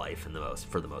of life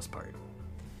for the most part.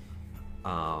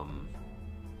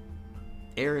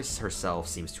 Eris herself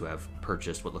seems to have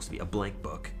purchased what looks to be a blank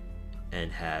book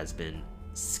and has been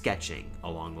sketching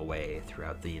along the way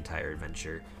throughout the entire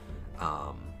adventure.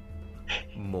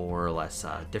 More or less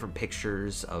different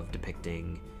pictures of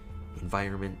depicting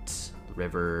environment,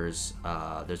 rivers.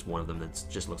 There's one of them that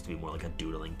just looks to be more like a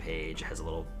doodling page. It has a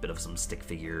little bit of some stick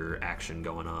figure action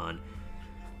going on.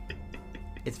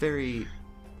 It's very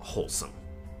wholesome.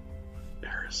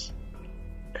 Eris.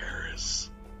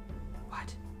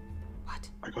 What?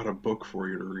 I got a book for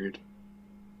you to read.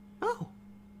 Oh,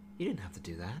 you didn't have to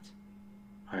do that.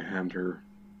 I hand her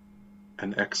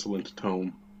an excellent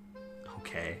tome.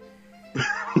 Okay.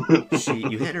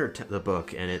 You hand her the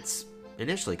book, and it's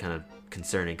initially kind of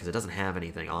concerning because it doesn't have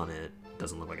anything on it. It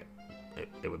doesn't look like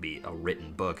it would be a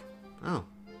written book. Oh,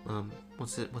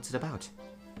 what's it about?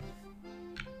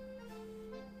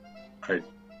 I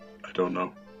don't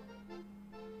know.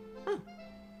 Oh.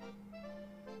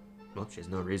 Well, she has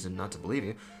no reason not to believe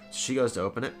you. So she goes to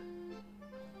open it.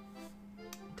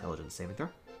 Intelligence saving throw.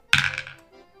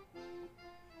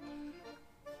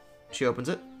 She opens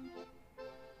it.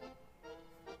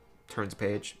 Turns a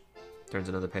page. Turns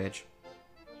another page.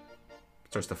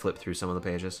 Starts to flip through some of the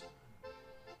pages.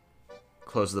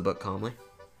 Closes the book calmly.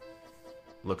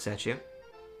 Looks at you.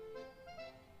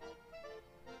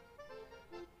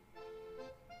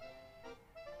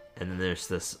 And then there's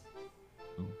this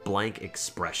blank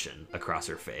expression across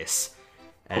her face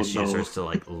as she starts to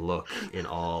look in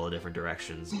all the different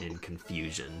directions in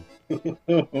confusion.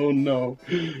 Oh no.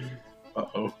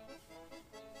 Uh-oh.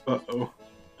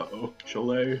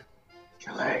 Chalet.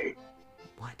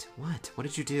 What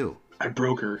did you do? I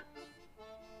broke her.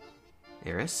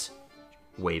 Eris?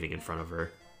 Waving in front of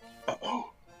her.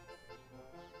 Uh-oh.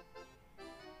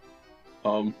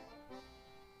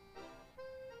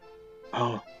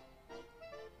 Anna.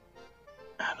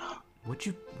 What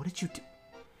did you do?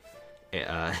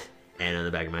 Anna in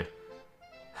the back of my mind.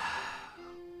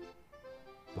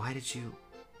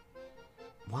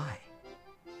 Why?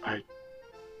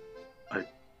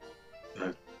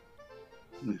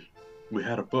 We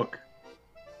had a book.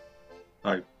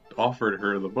 I offered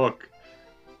her the book.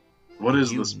 What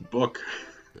is this book?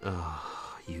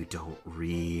 You don't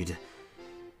read.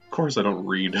 Of course I don't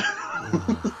read.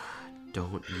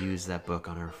 Don't use that book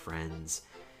on our friends.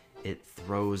 It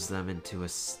throws them into a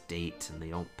state and they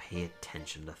don't pay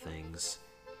attention to things.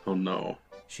 Oh no.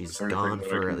 She's gone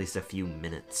for at least a few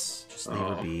minutes. Just leave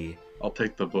her be. I'll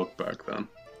take the book back then.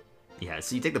 Yeah,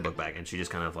 so you take the book back and she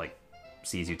just kind of like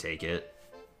sees you take it.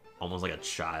 Almost like a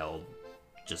child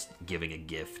just giving a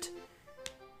gift.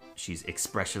 She's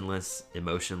expressionless,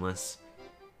 emotionless,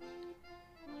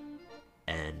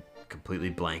 and completely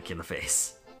blank in the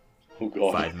face. Oh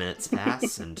god. 5 minutes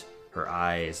pass and her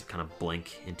eyes kind of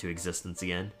blink into existence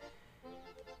again.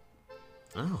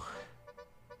 Oh.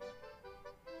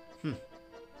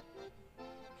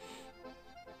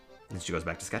 And she goes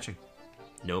back to sketching.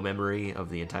 No memory of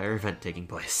the entire event taking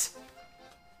place.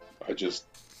 I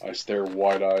stare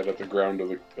wide-eyed at the ground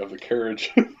of the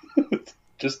carriage,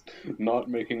 just not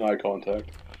making eye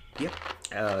contact. Yep.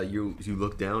 You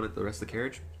look down at the rest of the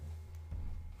carriage,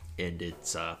 and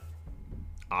it's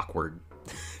awkward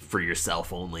for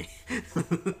yourself only.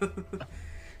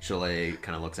 Chalet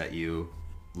kind of looks at you,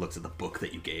 looks at the book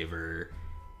that you gave her,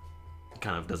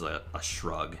 kind of does a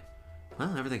shrug.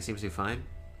 Well, everything seems to be fine.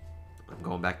 I'm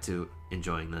going back to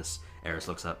enjoying this. Eris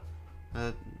looks up.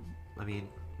 I mean,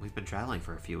 we've been traveling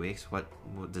for a few weeks. What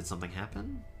did something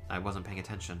happen? I wasn't paying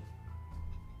attention.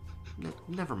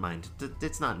 Never mind.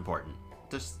 It's not important.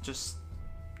 Just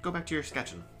go back to your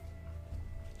sketching.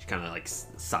 She kind of like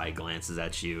side glances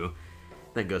at you,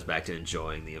 then goes back to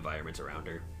enjoying the environment around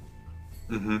her.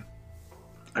 Mm-hmm.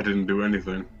 I didn't do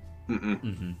anything.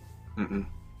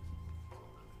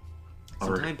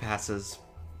 Some time passes.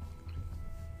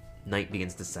 Night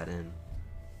begins to set in.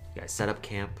 You guys set up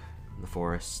camp in the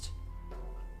forest.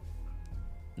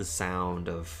 The sound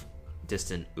of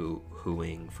distant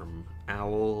hooing from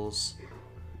owls,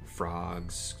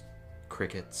 frogs,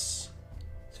 crickets.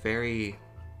 It's very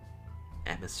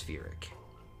atmospheric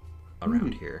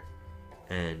around here.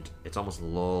 And it's almost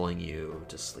lulling you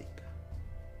to sleep.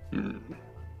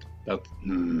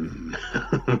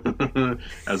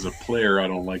 As a player, I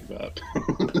don't like that.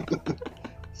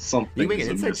 Something. You can make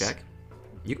an insight check.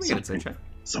 You can make an insight check.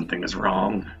 Something is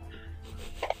wrong.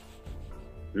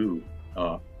 Ooh,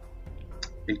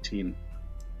 18.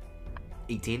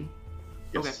 18?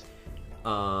 Yes.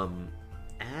 Okay.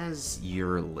 As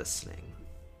you're listening,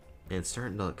 and it's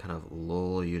starting to kind of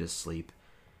lull you to sleep,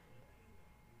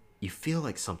 you feel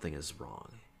like something is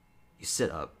wrong. You sit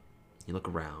up, you look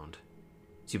around.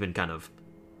 So you've been kind of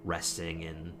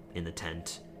resting in the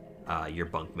tent. Your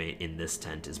bunkmate in this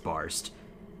tent is Barst,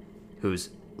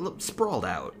 who's sprawled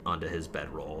out onto his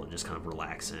bedroll and just kind of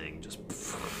relaxing, just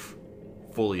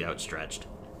fully outstretched.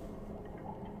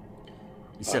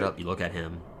 You sit up, you look at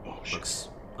him, looks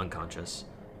unconscious.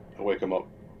 I wake him up.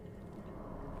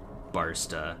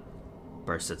 Barst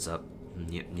sits up.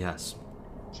 Yes.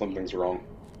 Something's wrong.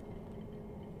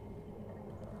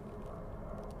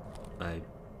 I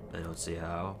don't see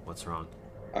how. What's wrong?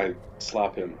 I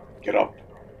slap him. Get up.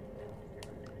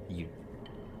 You...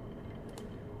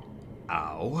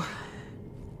 Ow.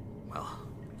 Well...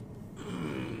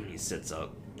 He sits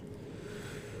up.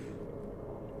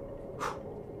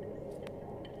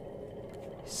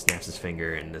 He snaps his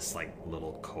finger and this, like,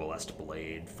 little coalesced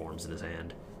blade forms in his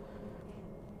hand.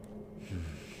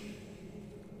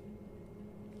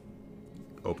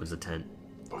 Opens the tent.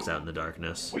 Looks out in the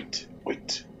darkness. Wait.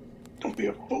 Don't be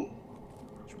a fool.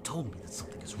 You told me that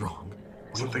something is wrong.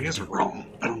 Something is wrong.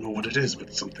 I don't know what it is,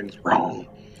 but something's wrong.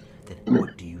 Then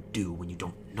what do you do when you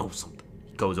don't know something?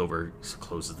 He goes over,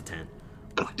 closes the tent.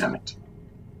 God damn it.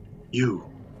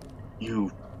 You.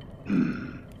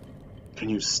 Can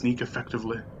you sneak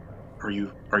effectively? Are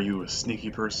you a sneaky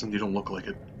person? You don't look like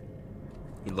it.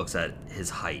 He looks at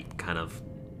his height, kind of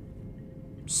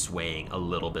swaying a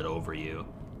little bit over you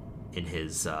in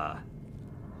his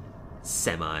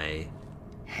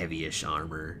semi-heavyish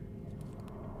armor.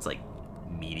 It's like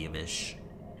medium-ish.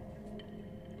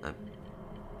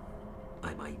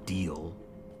 I'm ideal.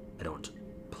 I don't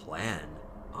plan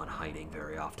on hiding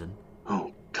very often.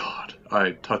 Oh, God.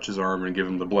 I touch his arm and give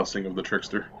him the blessing of the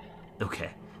trickster.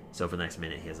 Okay, so for the next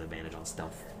minute, he has advantage on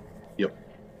stealth. Yep.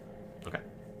 Okay.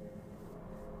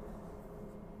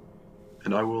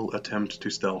 And I will attempt to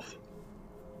stealth.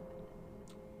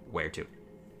 Where to?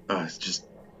 It's just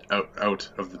out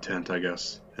of the tent, I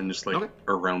guess. And just, like, Okay.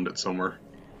 around it somewhere.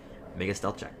 Make a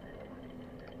stealth check.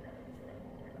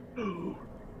 Ooh.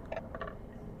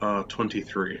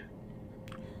 23.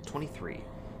 23.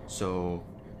 So,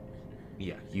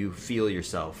 yeah, you feel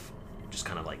yourself just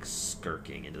kind of like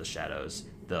skirking into the shadows.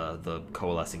 The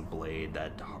coalescing blade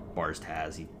that Barst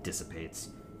has, he dissipates.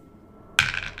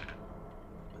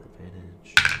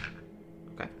 Advantage.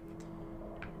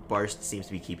 Barst seems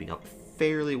to be keeping up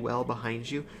fairly well behind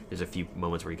you. There's a few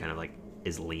moments where he kind of like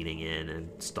is leaning in and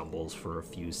stumbles for a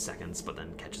few seconds, but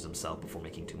then catches himself before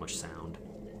making too much sound.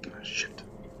 Shit.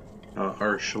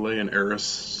 Are Chalet and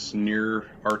Eris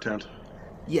near our tent?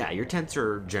 Yeah, your tents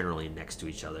are generally next to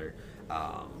each other.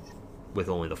 With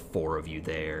only the four of you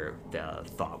there, the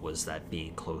thought was that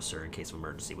being closer in case of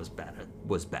emergency was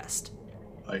best.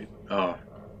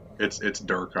 It's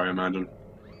dark, I imagine.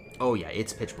 Oh yeah,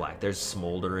 it's pitch black. There's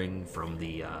smoldering from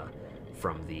the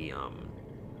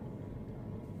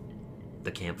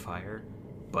campfire,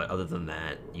 but other than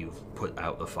that, you've put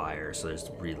out the fire, so there's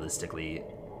realistically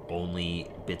only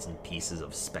bits and pieces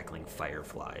of speckling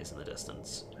fireflies in the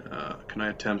distance. Can I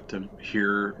attempt to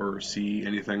hear or see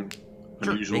anything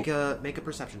unusual? Sure. Make a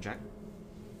perception check.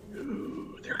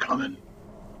 Ooh, they're coming.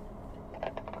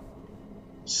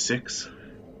 6.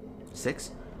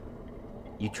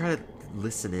 You try to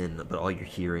listen in, but all you're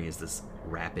hearing is this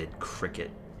rapid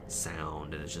cricket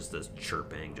sound, and it's just this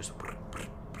chirping, just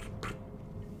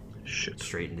Shit.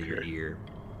 straight into your ear.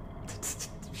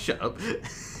 Shut up.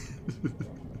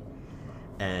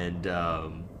 And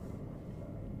other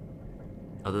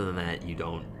than that, you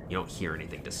don't hear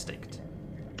anything distinct.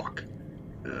 Fuck.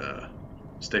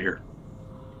 Stay here.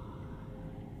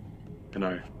 And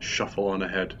I shuffle on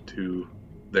ahead to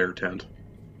their tent.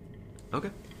 Okay.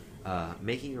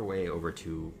 Making your way over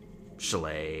to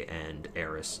Chalet and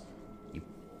Eris, you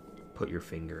put your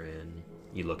finger in.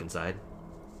 You look inside.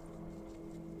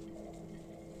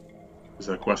 Is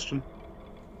that a question?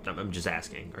 I'm just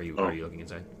asking. Are you looking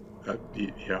inside?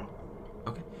 Yeah.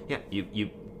 Okay. Yeah.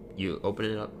 You open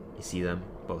it up. You see them.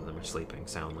 Both of them are sleeping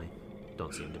soundly.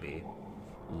 Don't seem to be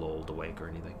lulled awake or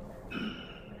anything.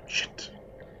 Shit.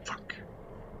 Fuck.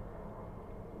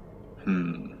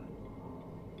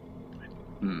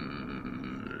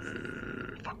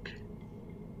 Fuck.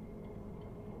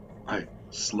 I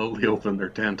slowly open their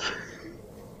tent.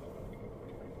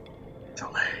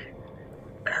 Delay.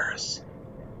 Eris.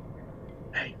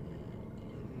 Hey.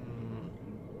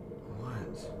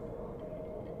 What?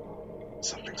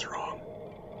 Something's wrong.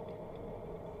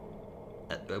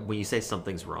 When you say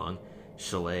something's wrong,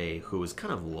 Chalet, who is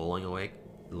kind of lolling awake,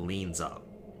 leans up.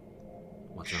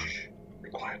 What's wrong? Shh. Be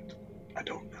quiet. I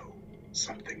don't know.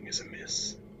 Something is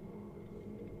amiss.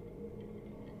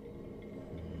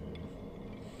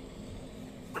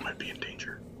 We might be in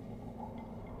danger.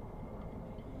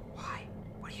 Why?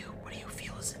 What do you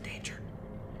feel is in danger?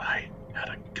 I had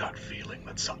a gut feeling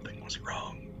that something was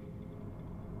wrong.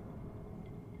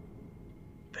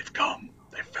 They've come.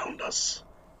 They found us.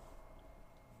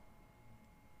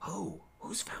 Who?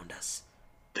 Who's found us?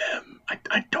 Them.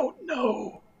 I don't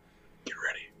know. Get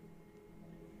ready.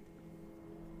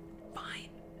 Fine.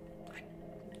 I'm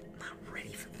not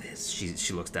ready for this.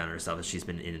 She looks down at herself as she's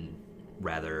been in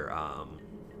rather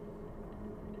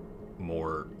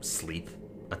more sleep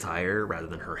attire rather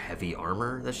than her heavy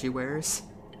armor that she wears.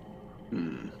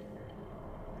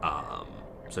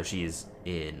 So she's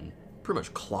in pretty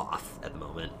much cloth at the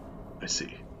moment. I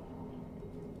see.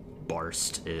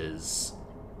 Barst is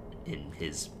in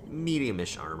his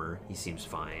medium-ish armor. He seems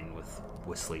fine with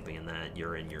sleeping in that.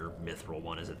 You're in your mithril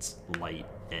one as it's light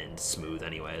and smooth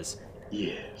anyways.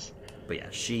 Yes. But yeah,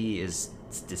 she is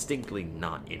distinctly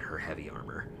not in her heavy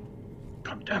armor.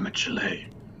 God damn it, Chalet.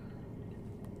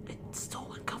 It's so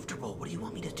uncomfortable. What do you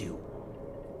want me to do?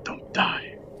 Don't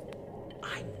die.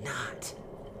 I'm not.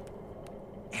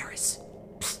 Eris.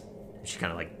 Psst. She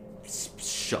kind of like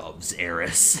shoves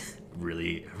Eris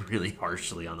really, really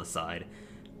harshly on the side.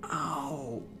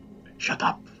 Oh. Shut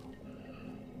up.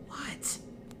 What?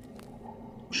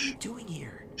 What are you doing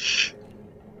here? Shh.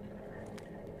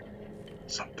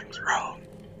 Something's wrong.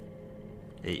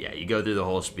 Yeah, you go through the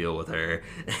whole spiel with her,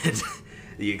 and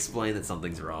you explain that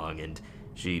something's wrong, and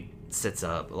she sits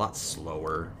up a lot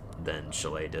slower than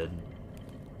Chalet did.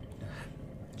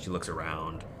 She looks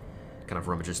around, kind of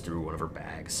rummages through one of her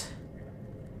bags.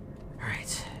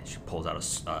 Alright, she pulls out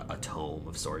a tome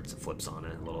of sorts and flips on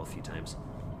it a few times.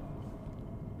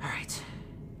 Alright.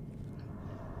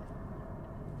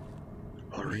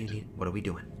 Alright. What are we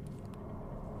doing?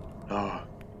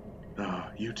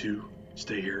 You two,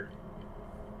 stay here.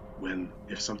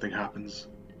 If something happens,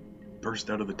 burst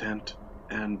out of the tent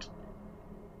and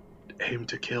aim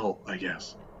to kill, I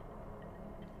guess.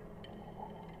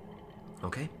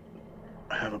 Okay.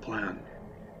 I have a plan.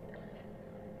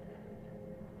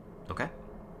 Okay.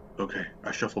 Okay,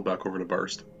 I shuffle back over to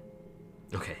Barst.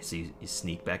 Okay, so you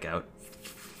sneak back out,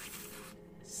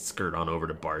 skirt on over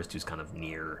to Barst, who's kind of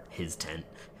near his tent.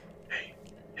 Hey,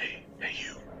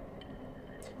 you.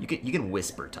 You can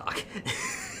whisper talk.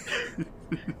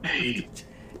 Hey,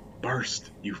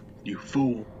 Barst, you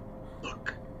fool.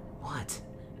 Look, What?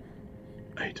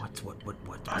 wait.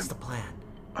 What's the plan?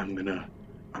 I'm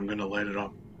gonna light it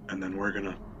up, and then we're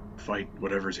gonna fight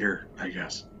whatever's here, I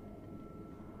guess.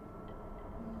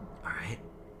 All right.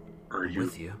 Are I'm you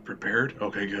with you. prepared?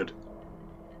 Okay, good.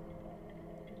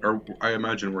 Or I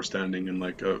imagine we're standing in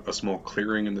like a small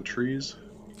clearing in the trees.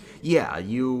 Yeah,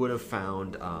 you would have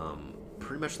found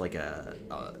pretty much like a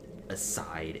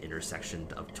side intersection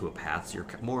up to a path. So you're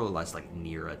more or less like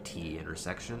near a T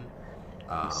intersection.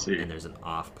 Let's see. And there's an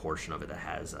off portion of it that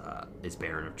has is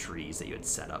barren of trees that you had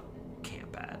set up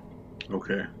camp at.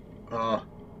 Okay.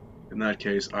 In that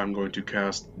case, I'm going to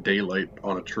cast daylight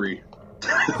on a tree.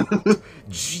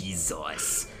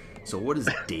 Jesus. So what is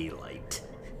daylight?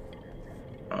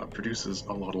 Produces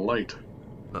a lot of light.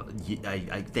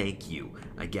 I thank you.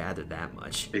 I gathered that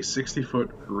much. A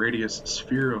 60-foot radius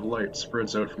sphere of light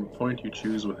spreads out from a point you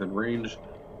choose within range.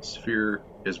 Sphere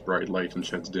is bright light and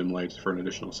sheds dim light for an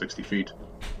additional 60 feet.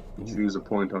 You choose a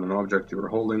point on an object you are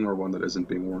holding or one that isn't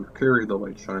being worn or carried. The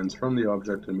light shines from the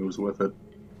object and moves with it.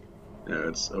 Yeah,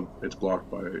 it's blocked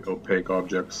by opaque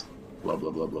objects. Blah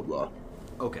blah blah blah blah.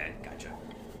 Okay, gotcha.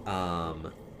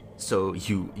 So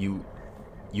you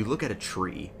look at a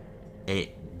tree, and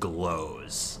it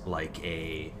glows like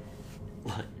a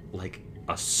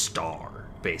star,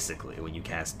 basically, when you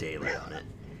cast daylight on it,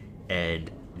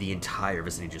 and the entire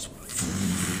vicinity just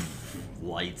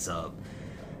lights up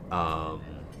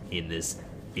in this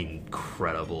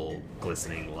incredible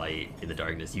glistening light in the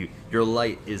darkness. Your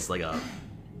light is like a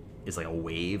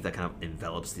wave that kind of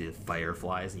envelops the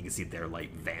fireflies, and you can see their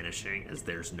light vanishing as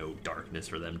there's no darkness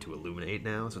for them to illuminate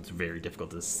now, so it's very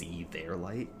difficult to see their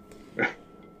light.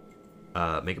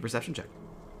 Make a perception check.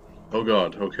 Oh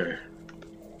god, okay.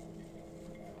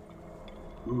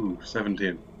 Ooh,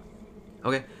 17.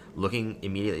 Okay, looking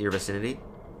immediately at your vicinity.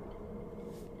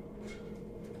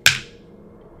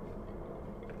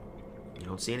 You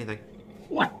don't see anything.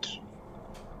 What?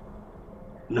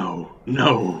 No,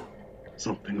 no.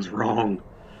 Something's wrong.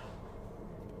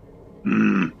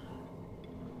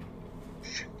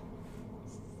 Shit.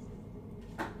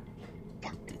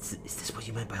 Fuck. Is this what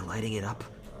you meant by lighting it up?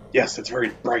 Yes, it's very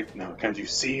bright now. Can't you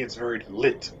see? It's very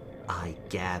lit. I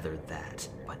gathered that,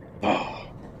 but Oh.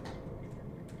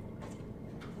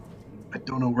 I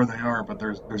don't know where they are, but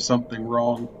there's something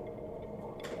wrong.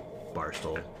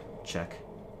 Barstool, check.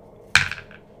 I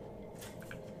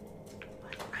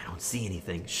don't see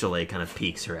anything. Chalet kind of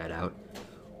peeks her head out.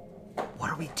 What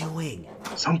are we doing?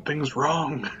 Something's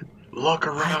wrong. Look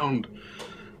around.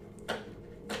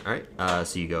 Alright,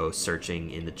 so you go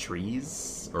searching in the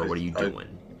trees? Or what are you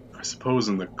doing? I suppose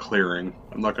in the clearing.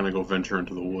 I'm not gonna go venture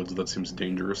into the woods. That seems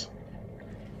dangerous.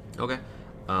 Okay.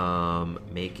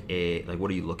 Make a... Like,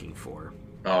 what are you looking for?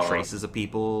 Uh, Traces of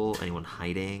people? Anyone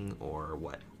hiding? Or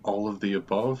what? All of the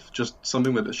above. Just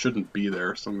something that shouldn't be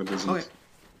there. Something that isn't. Okay.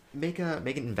 Make an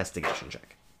investigation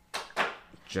check.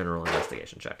 General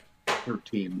investigation check.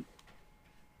 13.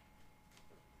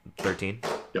 13?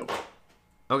 Yep.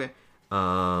 Okay.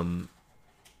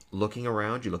 Looking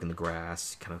around, you look in the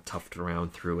grass, kind of tuft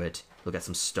around through it. Look at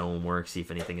some stonework, see if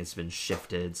anything has been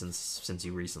shifted since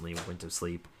you recently went to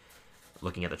sleep.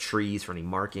 Looking at the trees for any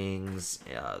markings,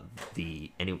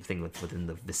 anything within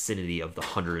the vicinity of the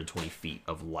 120 feet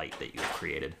of light that you have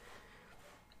created.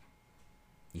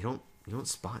 You don't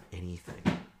spot anything.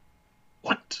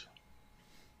 What?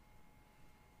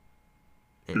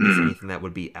 And is anything that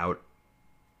would be out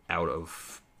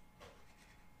of,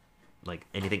 like,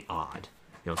 anything odd.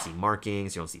 You don't see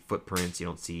markings, you don't see footprints, you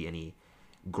don't see any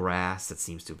grass that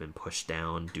seems to have been pushed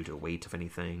down due to weight of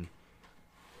anything.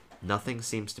 Nothing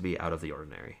seems to be out of the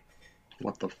ordinary.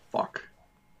 What the fuck?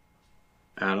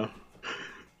 Anna?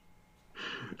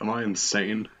 Am I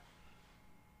insane?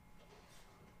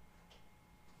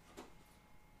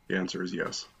 The answer is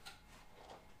yes.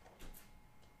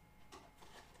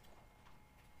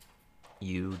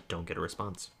 You don't get a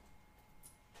response.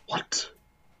 What?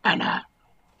 Anna?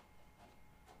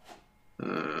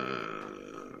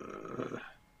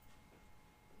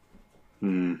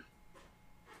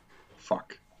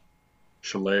 Fuck.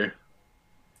 Chalet.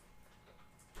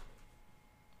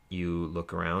 You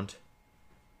look around.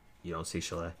 You don't see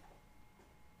Chalet.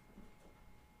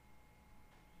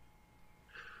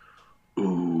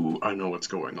 Ooh, I know what's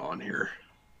going on here.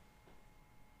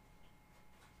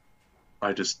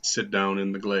 I just sit down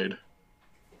in the glade.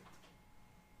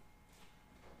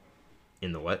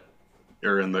 In the what?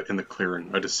 Or in the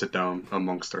clearing. I just sit down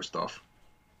amongst our stuff.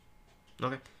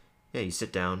 Okay. Yeah, you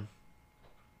sit down.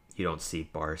 You don't see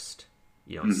Barst.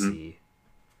 You don't see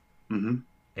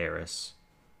Eris.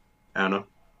 Anna,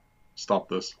 stop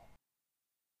this.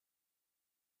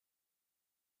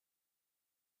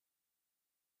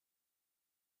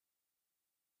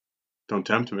 Don't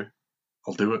tempt me.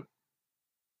 I'll do it.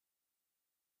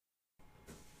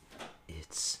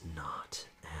 It's not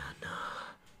Anna.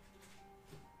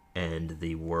 And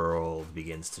the world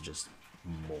begins to just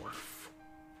morph.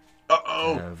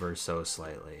 Uh-oh. Ever so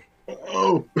slightly.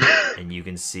 Uh-oh. And you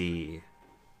can see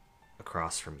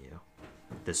across from you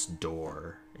this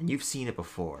door. And you've seen it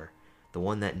before. The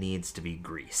one that needs to be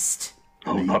greased.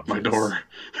 Oh, not my door.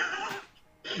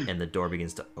 And the door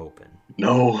begins to open.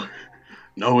 No.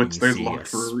 No, it You stays see locked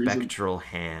for a reason. spectral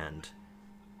hand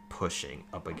pushing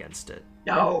up against it.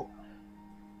 No.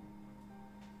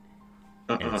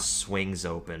 And it swings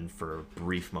open for a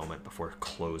brief moment before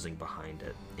closing behind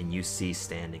it. And you see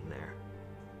standing there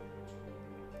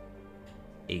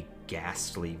a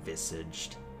ghastly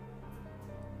visaged,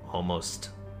 almost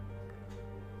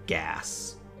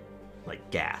gassed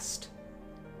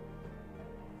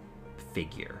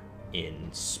figure in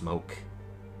smoke,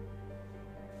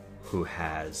 who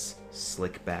has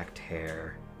slick backed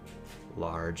hair,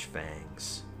 large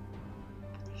fangs.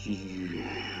 You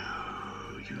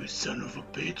son of a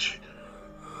bitch.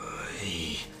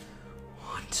 I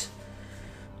want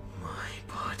my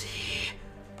body.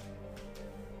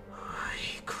 I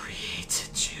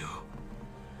created you.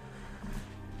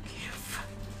 Give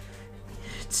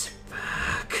it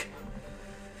back.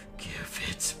 Give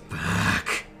it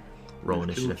back. Roll I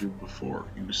killed initiative. you before,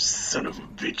 you son of a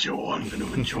bitch. Oh, I'm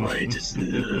gonna enjoy this.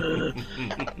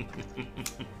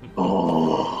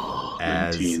 Oh,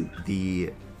 As 19.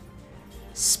 the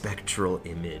spectral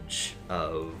image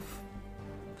of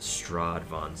Strahd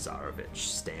von Zarovich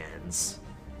stands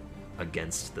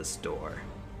against this door.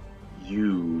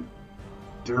 You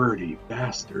dirty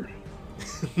bastard.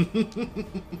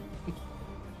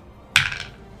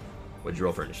 What'd you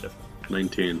roll for initiative?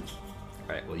 19.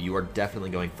 Alright, well, you are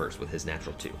definitely going first with his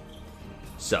natural 2.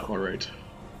 So, Alright.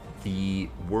 the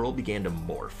world began to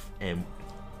morph, and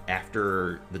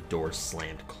after the door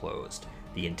slammed closed,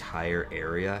 the entire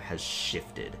area has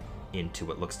shifted into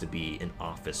what looks to be an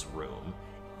office room.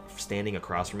 Standing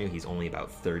across from you, he's only about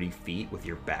 30 feet with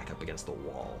your back up against the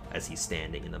wall as he's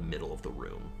standing in the middle of the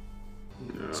room.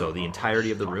 So the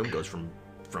entirety of the room goes from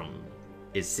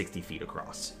is 60 feet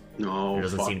across. No, There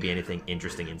doesn't fuck. seem to be anything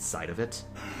interesting inside of it.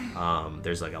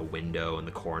 There's like a window in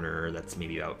the corner that's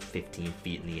maybe about 15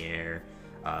 feet in the air.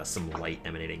 Some light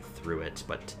emanating through it,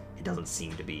 but it doesn't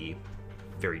seem to be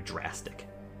very drastic.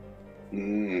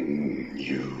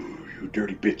 You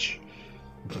dirty bitch.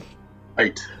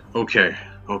 Right. Okay.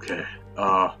 Okay.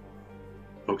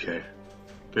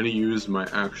 Gonna use my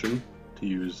action to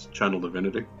use Channel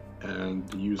Divinity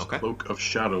and use Okay. Cloak of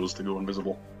Shadows to go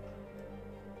invisible.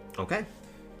 Okay.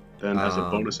 Then, as a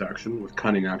bonus action, with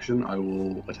Cunning action, I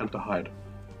will attempt to hide.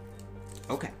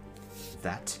 Okay.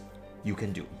 That you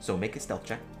can do. So make a stealth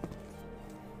check.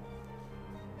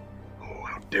 Oh,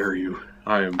 how dare you!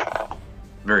 I am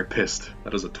very pissed.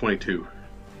 That is a 22.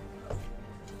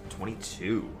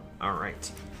 22. All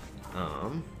right.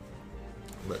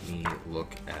 Let me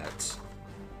look at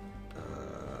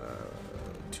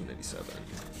 297.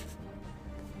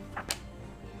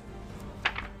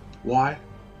 Why?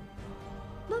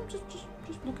 No, just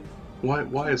looking.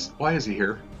 Why is he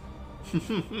here?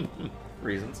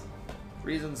 Reasons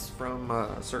from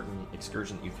a certain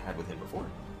excursion that you've had with him before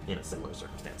in a similar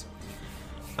circumstance.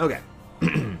 Okay.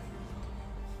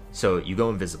 So you go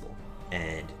invisible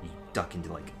and you duck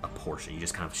into like a portion. You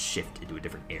just kind of shift into a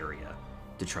different area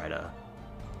to try to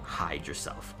hide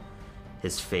yourself.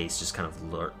 His face just kind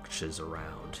of lurches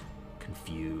around,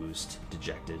 confused,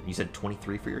 dejected. You said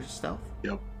 23 for your stealth?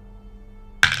 Yep.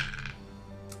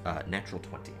 Natural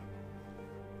 20.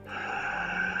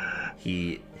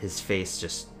 His face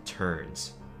just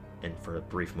turns, and for a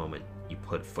brief moment, you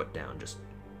put foot down, just...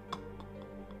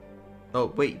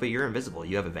 Oh, wait, but you're invisible.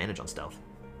 You have advantage on stealth.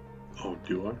 Oh,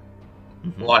 do I?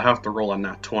 Mm-hmm. Well, I have to roll a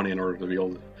nat 20 in order to be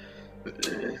able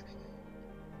to...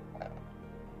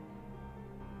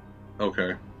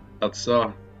 Okay. That's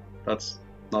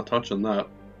not touching that.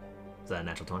 Is that a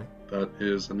natural 20? That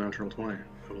is a natural 20.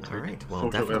 I will take Alright, well,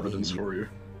 photo definitely evidence for you.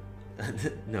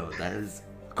 No, that is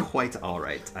quite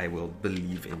alright. I will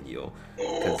believe in you.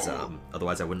 Because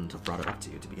otherwise I wouldn't have brought it up to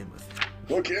you to begin with.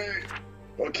 Okay.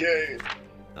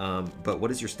 But what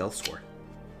is your stealth score?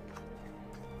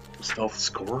 Stealth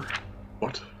score?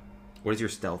 What? What is your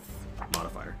stealth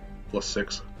modifier?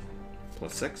 +6.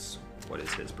 +6. What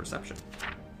is his perception?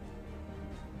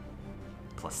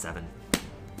 +7.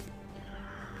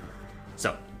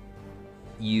 So,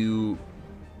 you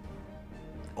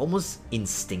almost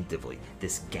instinctively,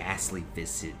 this ghastly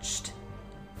visaged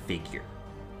figure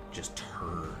just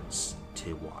turns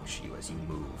to watch you as you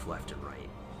move left and right.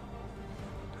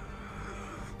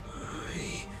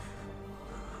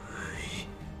 I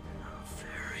have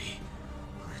very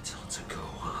little to go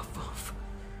off of,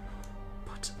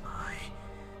 but I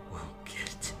will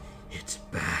get it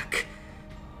back.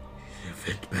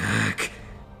 Give it back.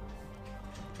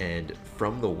 And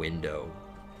from the window,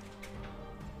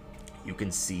 you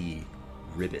can see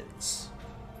ribbons.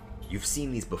 You've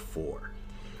seen these before.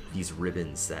 These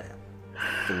ribbons that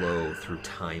flow through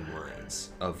timelines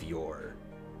of your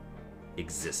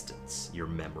existence, your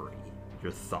memory,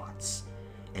 your thoughts.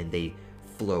 And they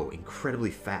flow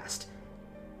incredibly fast.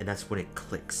 And that's when it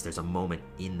clicks. There's a moment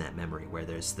in that memory where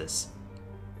there's this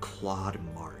clawed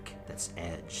mark that's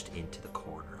edged into the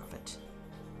corner of it.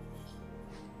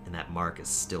 And that mark is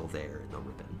still there in the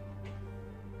ribbon.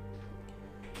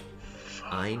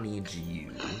 I need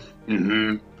you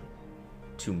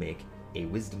to make a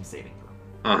wisdom saving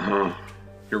throw.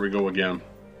 Here we go again.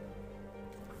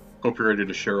 Hope you're ready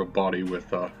to share a body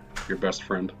with your best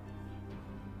friend.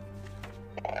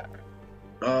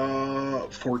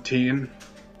 14.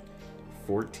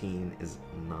 14 is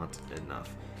not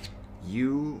enough.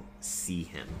 You see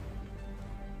him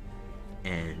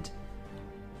and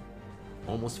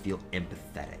almost feel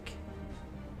empathetic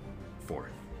for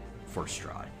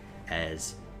Strahd,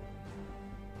 as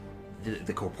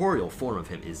the corporeal form of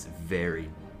him is very,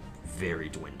 very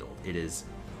dwindled. It is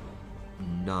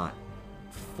not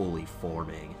fully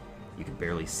forming. You can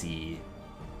barely see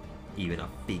even a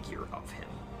figure of him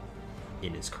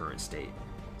in his current state.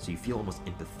 So you feel almost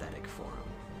empathetic for him.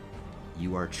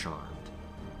 You are charmed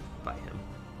by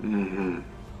him.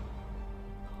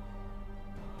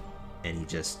 And he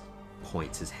just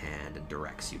points his hand and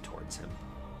directs you towards him.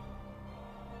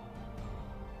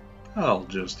 I'll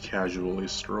just casually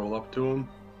stroll up to him.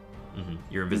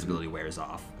 Your invisibility wears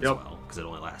off as well, because it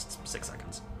only lasts 6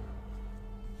 seconds.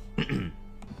 Give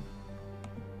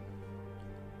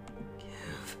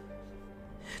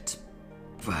it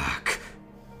back.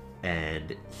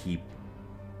 And he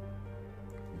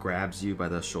grabs you by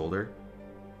the shoulder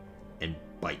and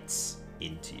bites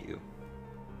into you.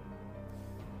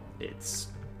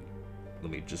 Let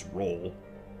me just roll.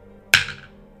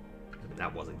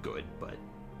 That wasn't good, but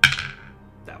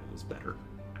that one was better.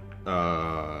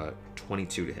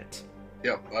 22 to hit.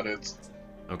 Yep, that is.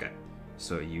 Okay,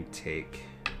 so you take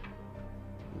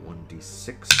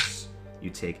 1d6.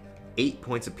 You take 8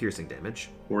 points of piercing damage.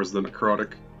 Where's the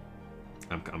necrotic?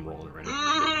 I'm rolling it right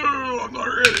now. I'm not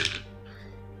ready.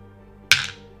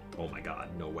 Oh my god,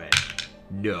 no way.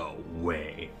 No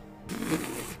way.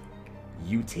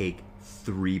 You take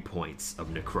 3 points of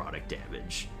necrotic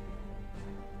damage.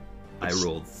 I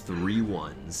rolled 3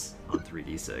 ones on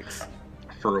 3d6.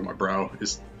 Furrow my brow.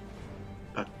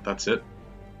 That's it?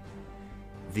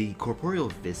 The corporeal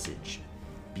visage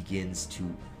begins to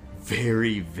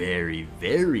very, very,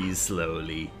 very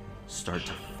slowly start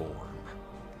to form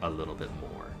a little bit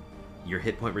more. Your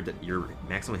your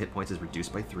maximum hit points is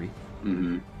reduced by 3.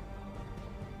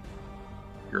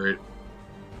 Great.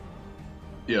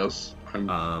 Yes,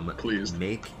 I'm pleased.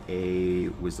 Make a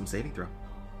wisdom saving throw.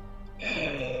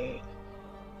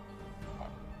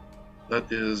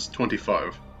 That is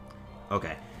 25.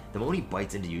 Okay. The moment he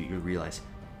bites into you, you realize,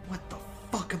 what the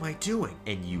fuck am I doing?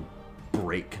 And you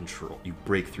break control. You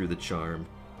break through the charm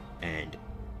and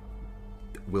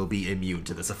will be immune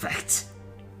to this effect.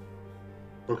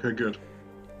 Okay, good.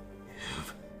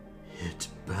 Give it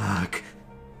back.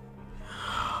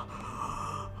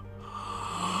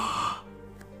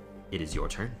 It is your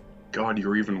turn. God,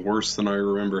 you're even worse than I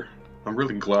remember. I'm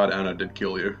really glad Anna did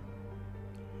kill you.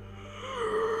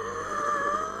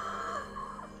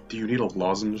 Do you need a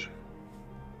lozenge?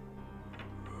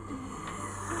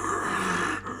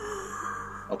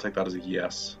 I'll take that as a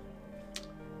yes.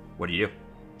 What do you do?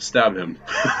 Stab him.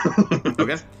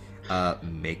 Okay.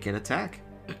 Make an attack.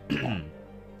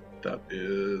 That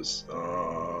is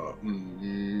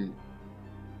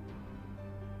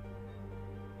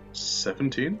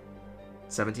 17.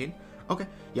 17? Okay.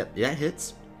 Yep, that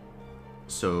hits.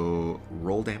 So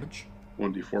roll damage.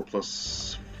 1d4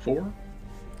 plus 4?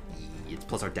 It's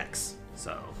plus our dex,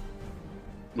 so...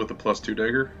 With a plus 2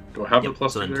 dagger? Do I have the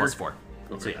plus 2 so then dagger? plus 4.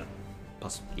 Okay. So yeah.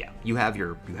 Plus, yeah. You have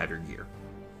your gear.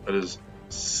 That is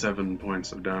 7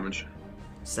 points of damage.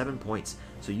 7 points.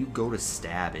 So you go to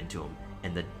stab into him,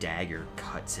 and the dagger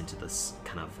cuts into this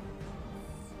kind of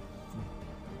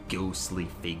ghostly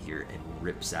figure and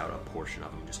rips out a portion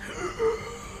of him. Just...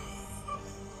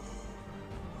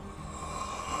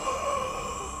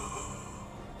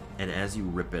 And as you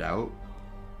rip it out,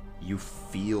 you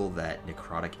feel that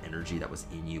necrotic energy that was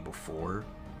in you before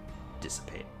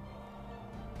dissipate.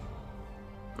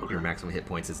 Okay. Your maximum hit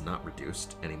points is not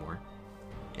reduced anymore.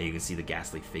 And you can see the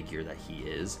ghastly figure that he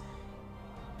is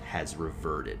has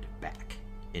reverted back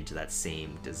into that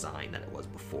same design that it was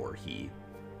before he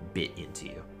bit into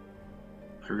you.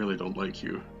 I really don't like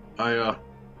you. I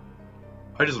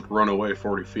just run away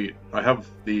 40 feet. I have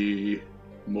the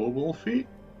mobile feet.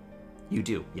 You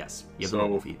do, yes. You have So the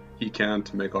mobile feet. he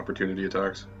can't make opportunity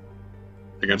attacks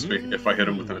against me if I hit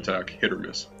him with an attack, hit or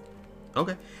miss.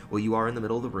 Okay. Well, you are in the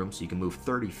middle of the room, so you can move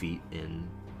 30 feet in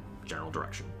general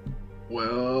direction.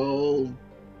 Well,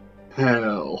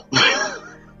 hell.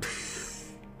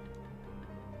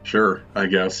 Sure, I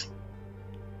guess.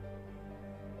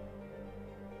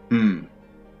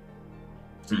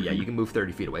 So yeah, you can move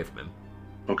 30 feet away from him.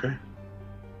 Okay,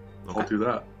 Okay. I'll do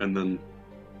that. And then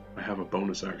I have a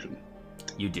bonus action.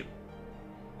 You do.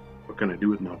 What can I do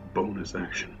with my bonus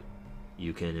action?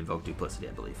 You can invoke duplicity,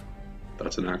 I believe.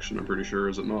 That's an action, I'm pretty sure,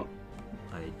 is it not?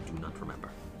 I do not remember.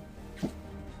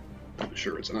 I'm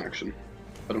sure it's an action.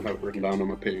 I don't have it written down on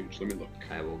my page. Let me look.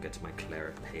 I will get my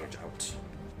cleric page out.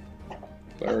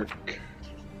 Cleric.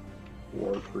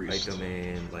 War Life Priest.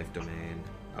 domain, life domain.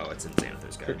 Oh, it's in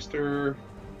Xanathar's guide. Trickster.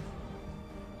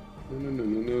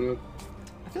 No.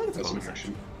 I feel like it's a That's an bonus action.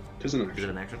 action. It is an Is it action.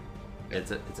 an action?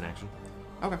 It's an action.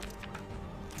 Okay.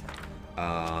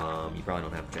 You probably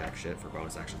don't have jack shit for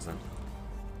bonus actions then.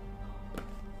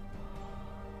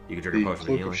 You can trigger The potion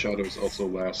Cloak healing. of Shadows also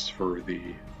lasts for the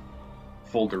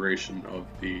full duration of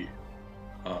the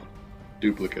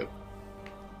duplicate.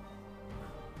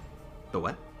 The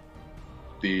what?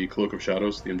 The Cloak of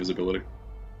Shadows, the invisibility,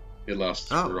 it lasts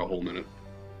for a whole minute.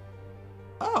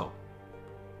 Oh.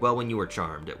 Well, when you were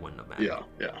charmed, it wouldn't have mattered.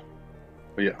 Yeah.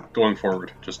 But yeah, going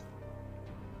forward, just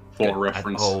for Good.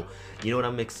 reference. You know what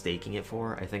I'm mistaking it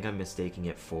for? I think I'm mistaking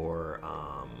it for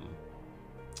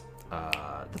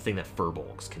the thing that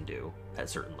Furbolgs can do at a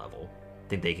certain level. I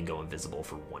think they can go invisible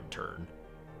for 1 turn.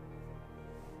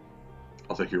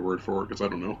 I'll take your word for it because I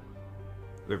don't know.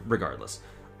 Regardless,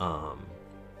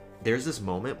 there's this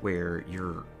moment where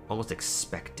you're almost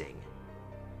expecting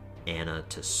Anna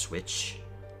to switch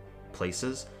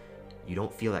places. You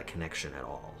don't feel that connection at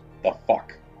all The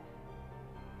fuck?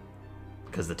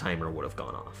 because the timer would have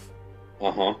gone off.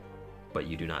 Uh-huh. But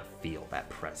you do not feel that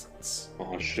presence.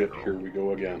 Oh in shit, general. here we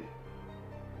go again.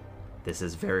 This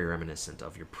is very reminiscent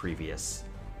of your previous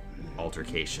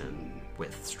altercation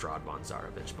with Strahd von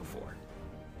Zarovich before.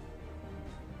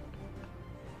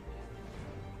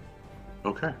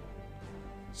 Okay.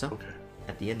 So, Okay.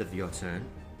 at the end of your turn,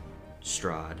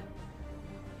 Strahd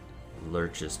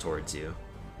lurches towards you.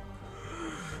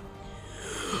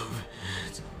 Give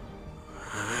it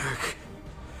back.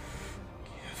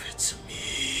 Give it to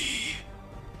me.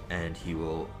 And he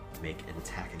will make an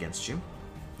attack against you.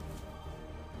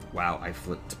 Wow, I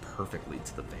flipped perfectly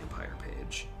to the vampire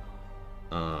page.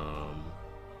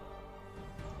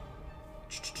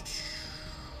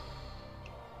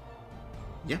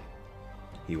 Yeah.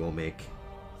 He will make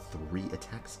 3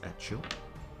 attacks at you.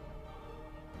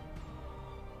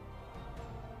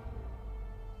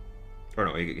 Or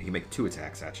no, he can make 2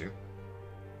 attacks at you.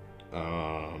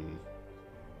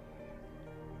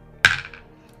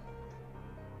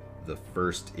 The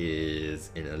first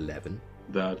is an 11.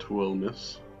 That will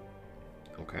miss.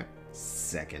 Okay.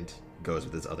 Second goes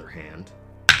with his other hand.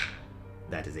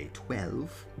 That is a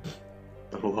 12.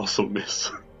 That will also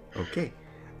miss. Okay.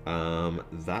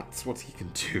 That's what he can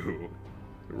do.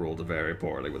 He rolled very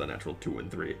poorly with a natural 2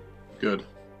 and 3. Good.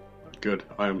 Good.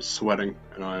 I am sweating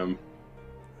and I am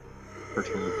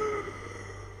hurting.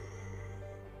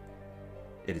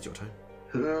 It is your turn.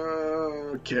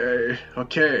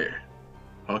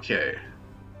 Okay.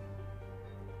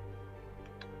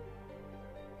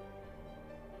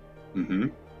 Mm-hmm.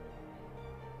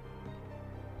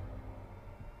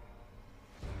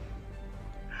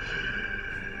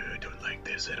 I don't like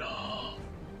this at all.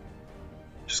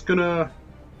 Just gonna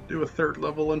do a 3rd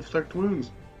level inflict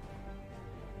wounds.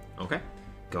 Okay.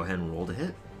 Go ahead and roll to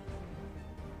hit.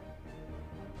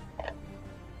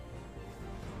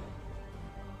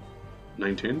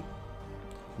 $19.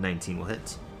 19 will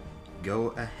hit. Go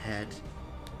ahead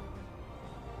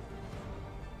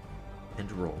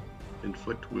and roll.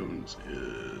 Inflict wounds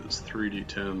is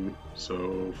 3d10,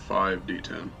 so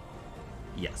 5d10.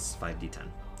 Yes, 5d10.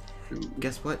 Ooh.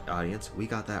 Guess what, audience? We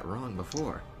got that wrong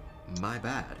before. My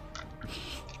bad.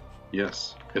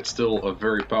 Yes, it's still a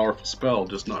very powerful spell,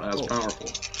 just not as Oh. powerful.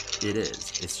 It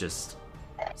is. It's just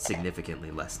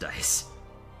significantly less dice.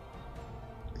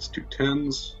 It's 2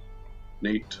 10s,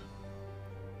 Nate,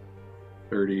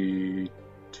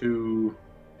 32,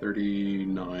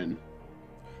 39.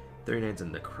 39's a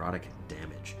necrotic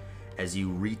damage. as you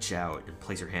reach out and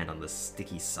place your hand on this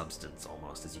sticky substance,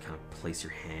 almost as you kind of place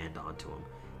your hand onto him,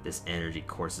 this energy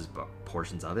courses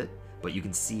portions of it, but you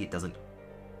can see it doesn't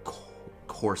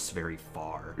course very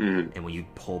far. And when you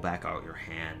pull back out your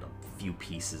hand, a few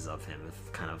pieces of him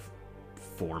have kind of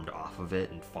formed off of it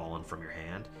and fallen from your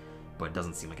hand, but it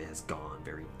doesn't seem like it has gone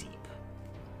very deep.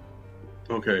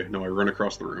 Okay, now I run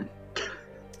across the room.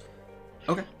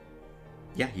 Okay.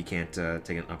 Yeah, you can't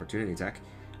take an opportunity attack.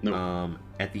 No.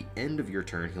 At the end of your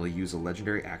turn, he'll use a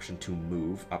legendary action to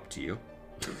move up to you.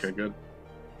 Okay, good.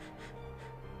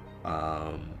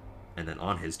 And then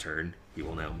on his turn, he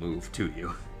will now move to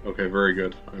you. Okay, very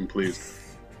good. I'm pleased.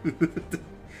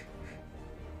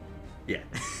 Yeah.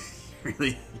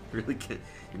 Really can,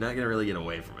 you're not gonna really get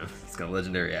away from him. He's got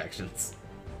legendary actions.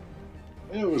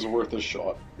 It was worth a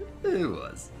shot. It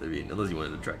was. I mean, unless you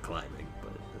wanted to try climbing,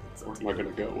 but it's Where up am I to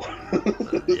gonna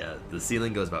go? you. Yeah, the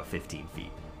ceiling goes about 15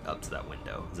 feet up to that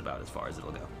window. Is about as far as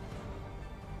it'll go.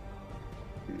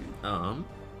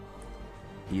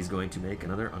 He's going to make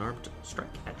another unarmed strike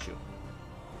at you.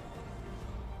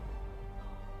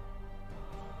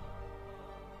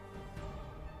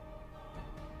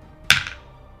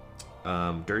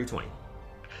 Dirty 20.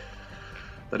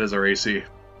 That is our AC.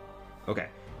 Okay,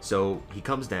 so he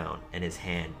comes down and his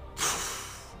hand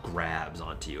grabs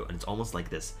onto you, and it's almost like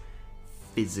this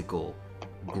physical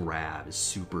grab is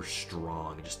super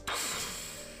strong and just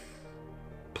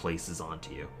places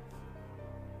onto you.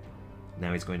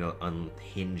 Now he's going to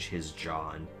unhinge his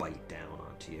jaw and bite down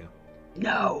onto you.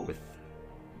 No.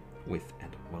 With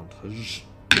advantage.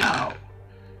 No.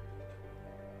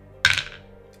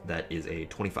 That is a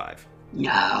 25. No.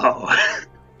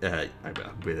 I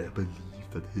believe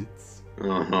that hits.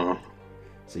 Uh-huh.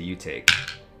 So you take,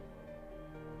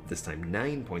 this time,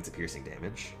 9 points of piercing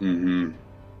damage. Mm-hmm.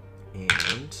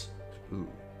 And,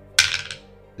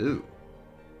 ooh.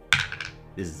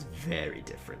 This is very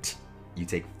different. You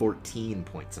take 14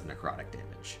 points of necrotic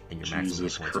damage, and your maximum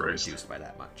hit points are reduced by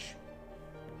that much.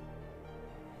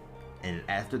 And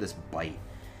after this bite,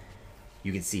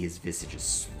 you can see his visage is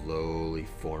slowly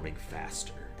forming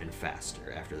faster and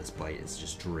faster. After this bite, it's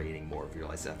just draining more of your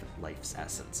life's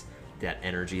essence. That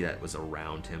energy that was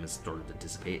around him has started to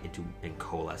dissipate into and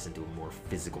coalesce into a more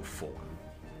physical form.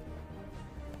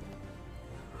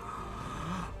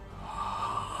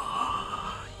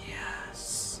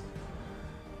 Yes.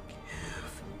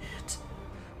 Give it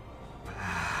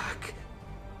back.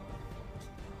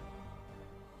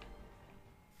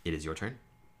 It is your turn.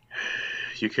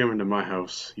 You came into my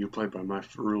house. You played by my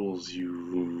rules,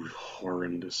 you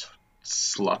horrendous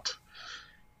slut.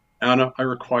 Anna, I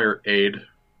require aid.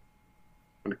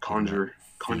 I'm gonna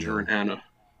conjure an Anna.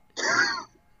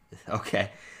 Okay.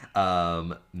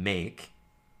 Make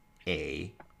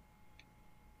a...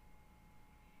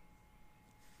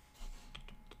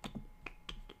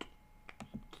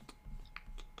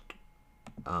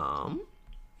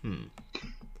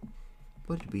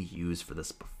 What did we use for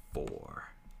this before?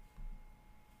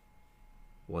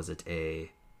 Was it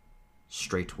a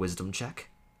straight wisdom check?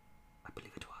 I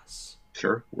believe it was.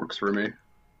 Sure, works for me.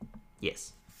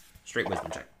 Yes. Straight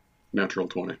wisdom check. Natural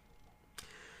 20.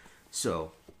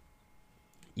 So,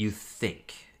 you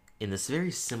think, in this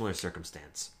very similar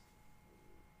circumstance,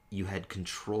 you had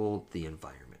controlled the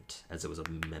environment as it was a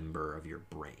member of your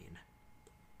brain.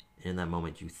 And in that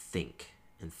moment, you think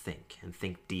and think and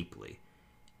think deeply.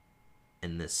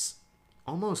 And this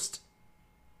almost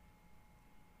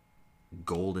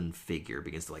golden figure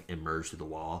begins to emerge through the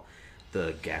wall.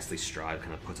 The ghastly Strahd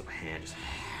kind of puts up a hand, just,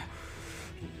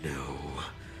 no,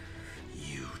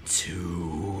 you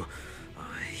too.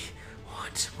 I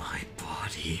want my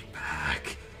body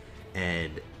back.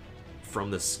 And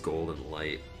from this golden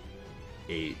light,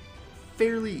 a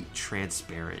fairly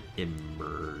transparent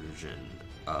immersion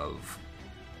of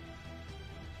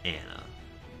Anna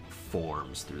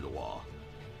forms through the wall.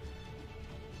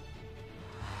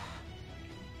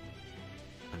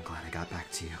 I'm glad I got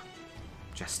back to you,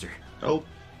 Jester. Help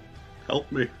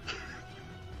me.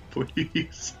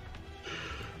 Please.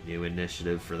 New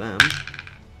initiative for them.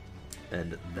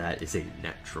 And that is a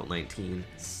natural 19.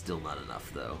 Still not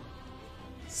enough, though.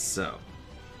 So,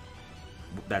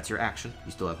 that's your action.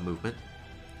 You still have movement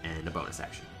and a bonus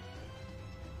action.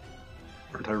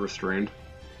 Aren't I restrained?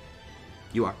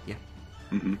 You are, yeah.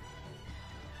 Mm-hmm.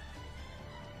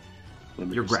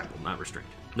 You're grappled, not restrained.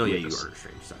 No, yeah, you are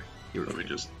restrained. Sorry. Let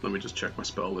me just check my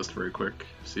spell list very quick.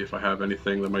 See if I have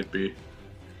anything that might be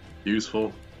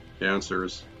useful. The answer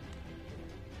is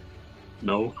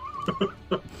no.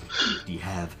 Do you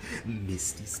have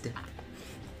Misty Step?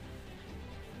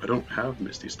 I don't have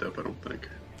Misty Step, I don't think.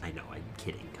 I know, I'm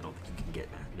kidding. I don't think you can get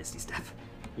Misty Step.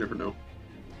 You never know.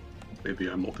 Maybe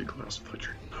I'm multi-class without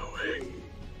your knowing.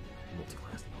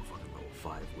 Multi-class, no fucking level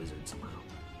 5 wizard somehow.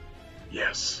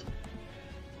 Yes.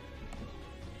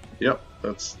 Yep,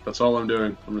 that's all I'm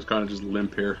doing. I'm just kind of just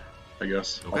limp here, I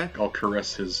guess. Okay. I'll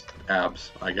caress his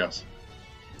abs, I guess.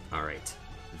 Alright.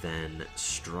 Then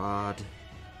Strahd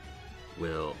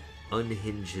will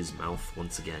unhinge his mouth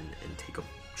once again and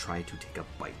try to take a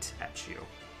bite at you.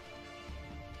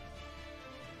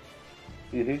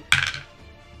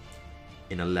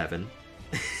 In 11.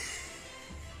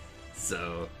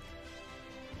 So,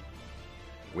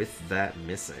 with that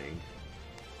missing,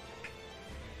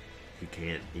 he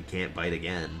can't bite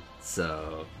again.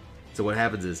 So what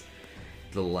happens is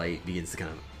the light begins to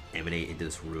kind of emanate into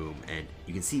this room, and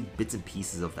you can see bits and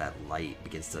pieces of that light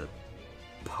begins to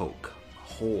poke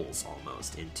holes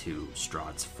almost into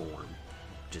Strahd's form.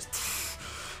 Just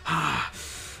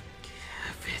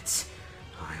give it.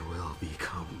 I will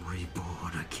become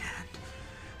reborn again,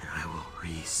 and I will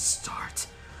restart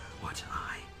what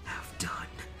I have done.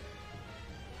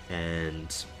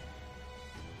 And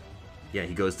yeah,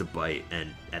 he goes to bite,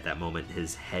 and at that moment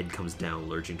his head comes down,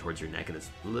 lurching towards your neck, and this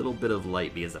little bit of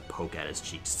light begins to poke at his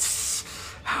cheeks.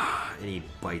 And he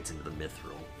bites into the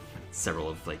mithril, several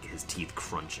of like his teeth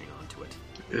crunching onto it.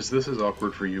 Is this as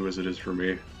awkward for you as it is for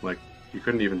me? Like, you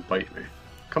couldn't even bite me.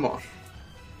 Come on.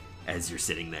 As you're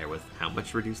sitting there with how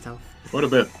much reduced health? What a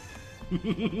bit.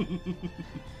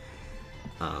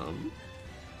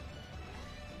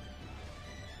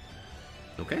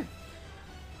 Okay.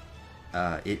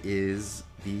 It is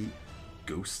the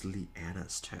ghostly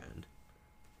Anna's turn.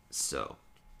 So,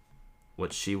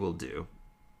 what she will do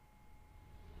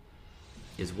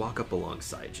is walk up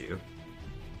alongside you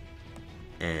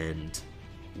and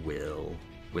will,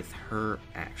 with her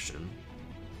action,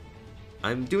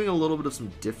 I'm doing a little bit of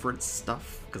some different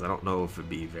stuff because I don't know if it'd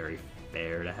be very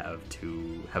fair to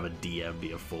have a DM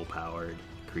be a full-powered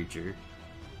creature.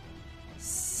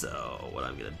 So what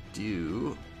I'm gonna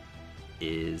do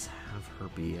is have her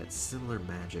be at similar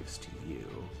magics to you.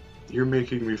 You're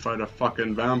making me fight a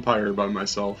fucking vampire by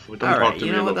myself. Don't All talk right, to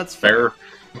you me know what? about That's fair.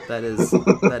 That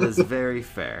is very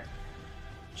fair.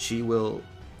 She will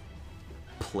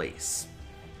place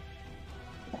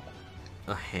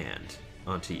a hand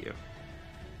onto you,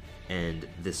 and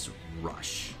this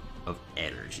rush of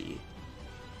energy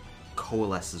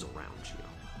coalesces around you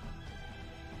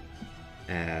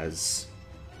as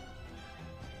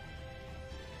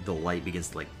the light begins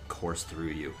to like course through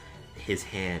you. His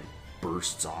hand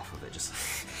bursts off of it, just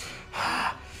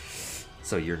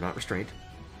so you're not restrained.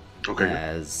 Okay.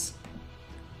 As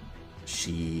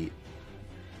she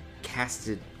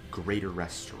casted Greater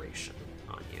Restoration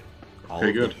on you. All Okay,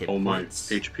 of the good. hit All my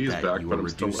points HP is that back, you but were I'm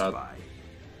still reduced at by.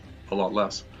 a lot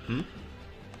less.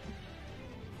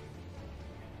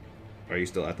 Are you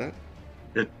still at that?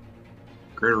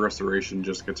 Greater Restoration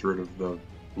just gets rid of the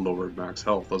lowered max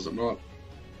health, does it not?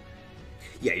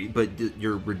 Yeah, but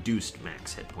your reduced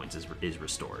max hit points is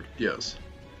restored. Yes.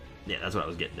 Yeah, that's what I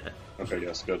was getting at. Okay,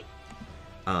 yes, good.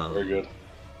 Very good.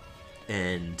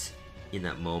 And in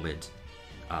that moment,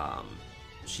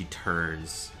 she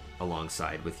turns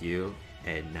alongside with you,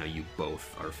 and now you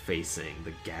both are facing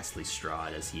the ghastly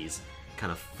Strahd as he's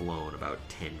kind of flown about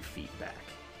 10 feet back.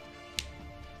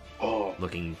 Oh.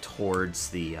 Looking towards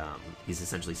the, he's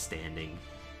essentially standing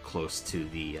close to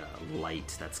the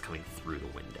light that's coming through the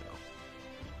window.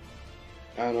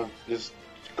 Anna, just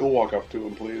go walk up to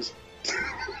him, please.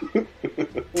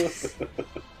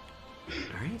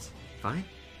 Alright, fine.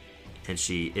 And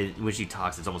when she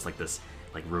talks, it's almost like this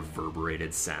like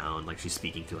reverberated sound, like she's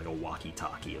speaking through like a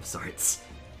walkie-talkie of sorts.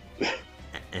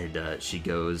 And she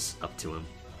goes up to him.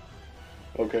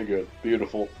 Okay, good.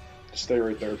 Beautiful. Stay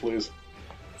right there, please.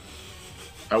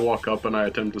 I walk up and I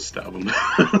attempt to stab him.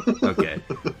 Okay.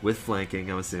 With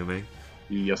flanking, I'm assuming.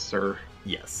 Yes, sir.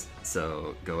 Yes.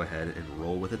 So go ahead and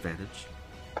roll with advantage.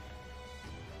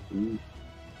 Ooh.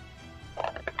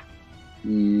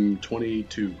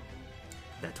 22.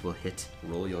 That will hit.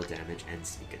 Roll your damage and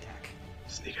sneak attack.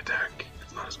 Sneak attack.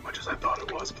 It's not as much as I thought it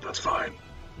was, but that's fine.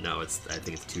 No, I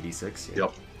think it's 2d6. Yeah.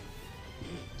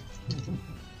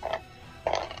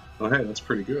 Yep. Oh, hey, that's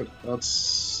pretty good.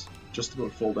 That's just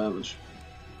about full damage.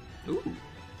 Ooh.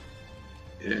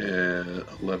 Yeah,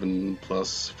 11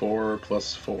 plus 4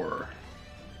 plus 4.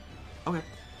 Okay.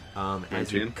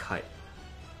 As you 19? cut,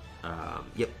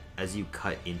 as you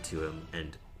cut into him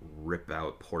and rip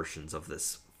out portions of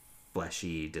this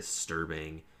fleshy,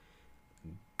 disturbing,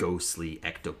 ghostly,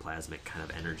 ectoplasmic kind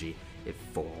of energy, it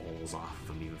falls off of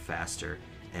him even faster,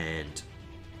 and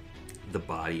the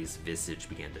body's visage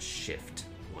began to shift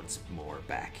once more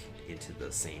back into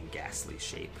the same ghastly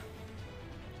shape.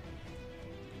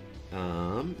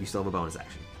 You still have a bonus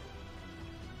action.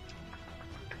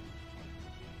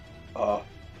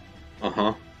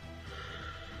 Uh-huh.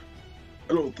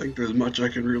 I don't think there's much I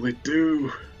can really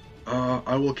do.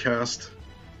 I will cast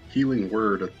Healing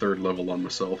Word at 3rd level on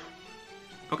myself.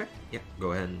 Okay, yeah,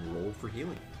 go ahead and roll for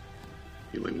healing.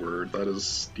 Healing Word, that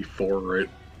is D4, right?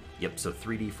 Yep, so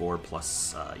 3d4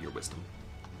 plus your wisdom.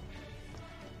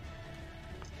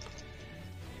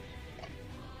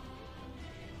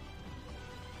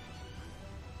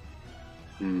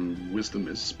 Wisdom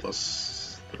is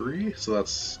plus 3, so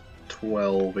that's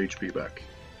 12 HP back.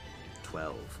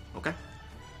 12. Okay.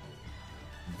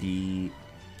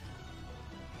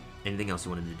 Anything else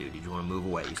you wanted to do? Did you want to move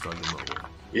away? You still have your mobile.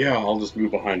 Yeah, I'll just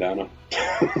move behind Anna.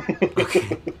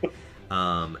 Okay.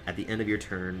 At the end of your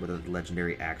turn, with a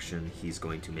legendary action, he's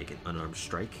going to make an unarmed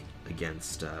strike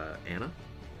against Anna.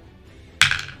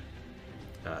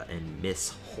 And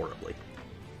miss horribly.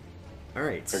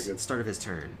 Alright, start of his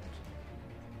turn.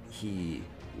 He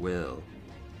will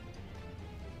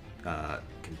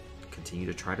continue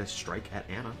to try to strike at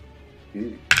Anna.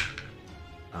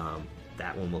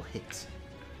 That one will hit.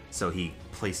 So he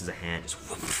places a hand just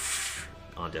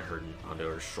onto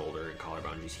her shoulder and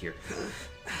collarbone, and he's here.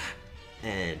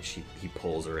 And he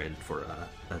pulls her in for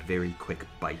a very quick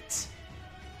bite,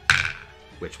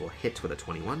 which will hit with a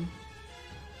 21.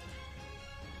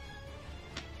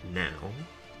 Now,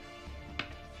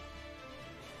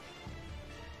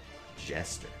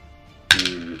 Jester.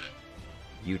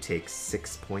 You take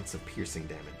 6 points of piercing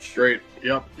damage. Great.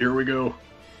 Yep, here we go.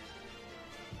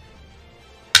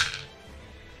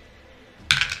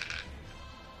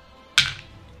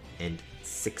 And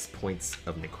 6 points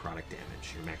of necrotic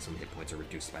damage. Your maximum hit points are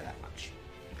reduced by that much.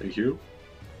 Thank you.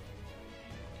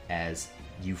 As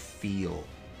you feel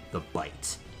the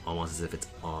bite, almost as if it's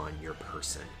on your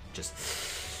person,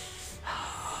 just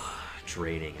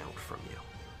draining out from you.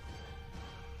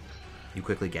 You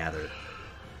quickly gather,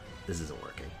 this isn't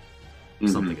working.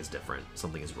 Something is different.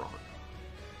 Something is wrong.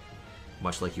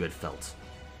 Much like you had felt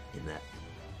in that,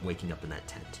 waking up in that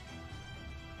tent.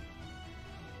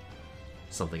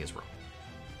 Something is wrong.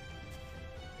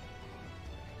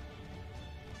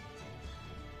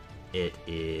 It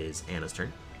is Anna's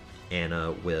turn.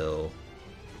 Anna will...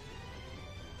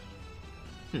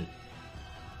 In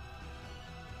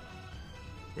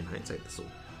hindsight, this will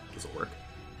work.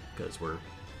 Because we're,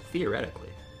 theoretically,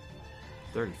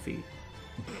 30 feet.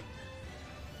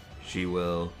 She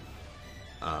will...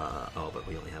 oh, but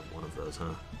we only have one of those,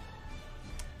 huh?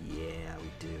 Yeah, we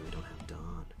do. We don't have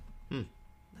Dawn.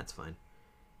 That's fine.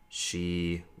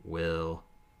 She will...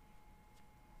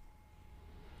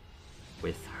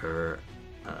 With her...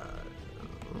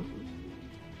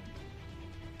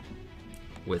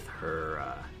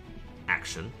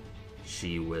 action,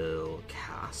 she will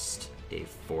cast a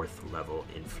 4th level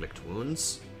Inflict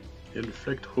Wounds.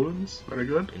 Inflict Wounds? Very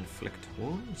good. Inflict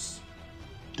Wounds.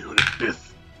 Do it at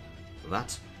 5th.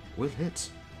 That will hit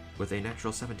with a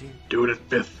natural 17. Do it at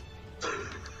 5th.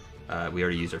 We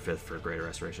already used our 5th for Greater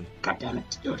Restoration. God damn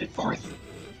it. Do it at 4th.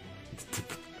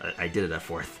 I did it at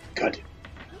 4th. Good.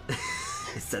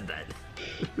 I said that.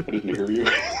 I didn't hear you.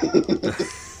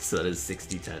 So that is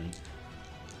 60-10.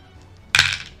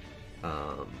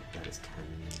 That is 10.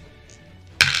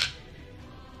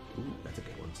 Ooh, that's a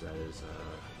good one. So that is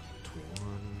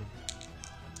 21.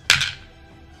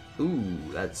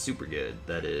 Ooh, that's super good.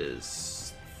 That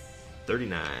is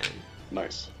 39.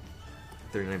 Nice.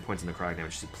 39 points of necrotic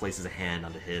damage. She places a hand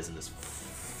onto his, and this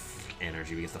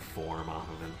energy begins to form off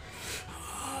of him.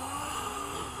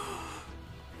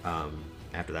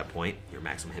 After that point, your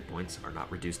maximum hit points are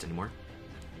not reduced anymore.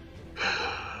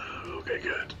 Okay,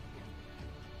 good.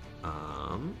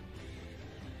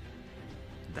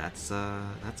 That's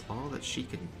all that she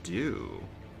can do.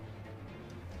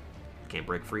 Can't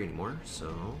break free anymore,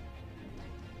 so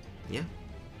yeah,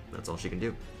 that's all she can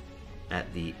do.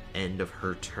 At the end of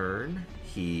her turn,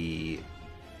 he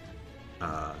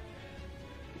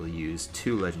will use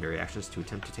 2 legendary actions to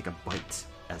attempt to take a bite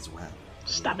as well.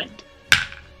 Stop it.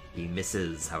 He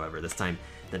misses, however. This time,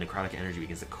 the necrotic energy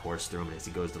begins to course through him, and as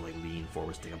he goes to lean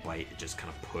forwards to take a bite, it just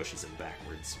kind of pushes him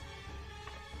backwards.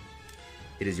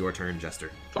 It is your turn,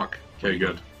 Jester. Fuck. Okay,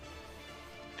 good.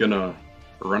 Gonna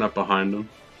run up behind him.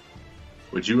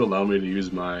 Would you allow me to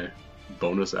use my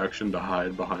bonus action to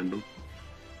hide behind him?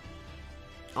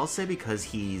 I'll say because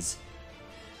he's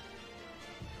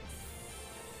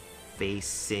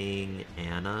facing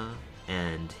Anna,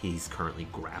 and he's currently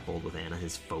grappled with Anna.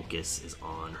 His focus is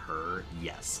on her.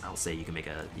 Yes, I'll say you can make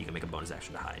a bonus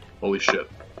action to hide. Holy shit!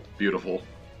 Beautiful.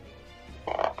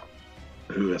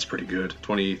 Ooh, that's pretty good.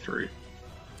 23.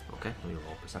 Okay, let me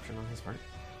roll perception on his part.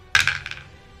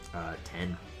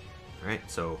 10. All right,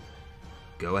 so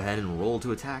go ahead and roll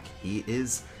to attack. He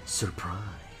is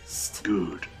surprised.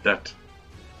 Good. That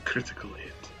critical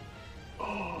hit.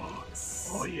 Oh,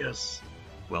 oh yes.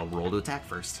 Well, roll to attack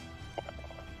first.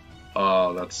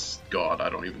 That's God. I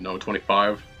don't even know.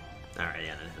 25. All right,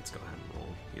 yeah. Let's go ahead and roll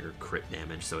your crit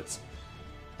damage. So it's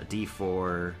a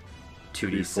D4,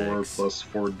 2d6 2d4 plus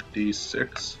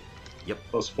 4d6. Yep.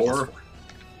 Plus 4. Plus 4.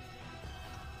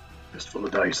 Fistful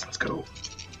of dice. Let's go.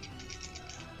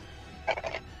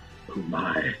 Oh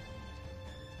my.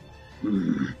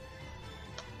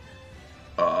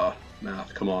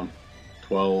 Math. Come on.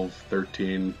 12,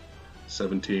 13,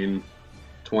 17,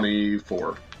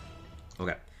 24.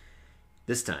 Okay.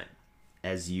 This time,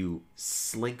 as you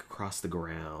slink across the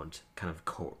ground, kind of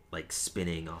like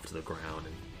spinning off to the ground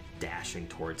and dashing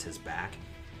towards his back,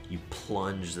 you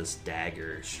plunge this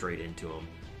dagger straight into him.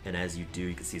 And as you do,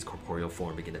 you can see his corporeal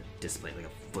form begin to dissipate like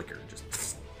a flicker.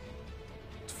 Just...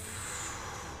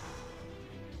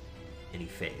 and he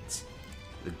fades.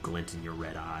 The glint in your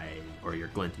red eye, or your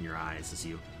glint in your eyes as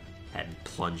you had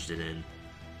plunged it in.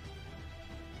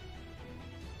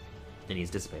 And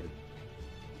he's dissipated.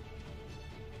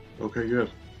 Okay, good.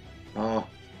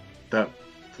 The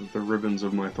ribbons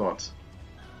of my thoughts.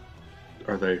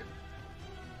 Are they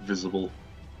visible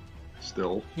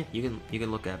still? Yeah, you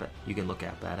can look at it. You can look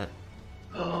up at it.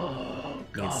 Oh,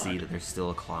 God. You can see that there's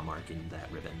still a claw mark in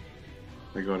that ribbon.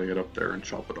 I gotta get up there and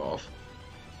chop it off.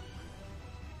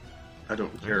 I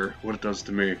don't care what it does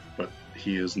to me, but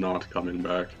he is not coming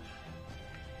back.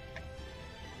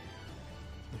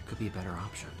 There could be a better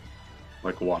option.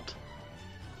 Like what?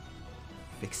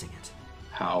 Fixing it.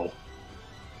 How?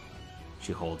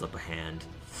 She holds up a hand.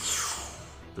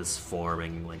 This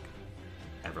forming, like,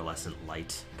 everlascent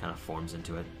light kind of forms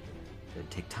into it. It'd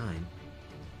take time,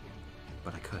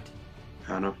 but I could.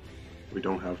 Hannah, we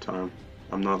don't have time.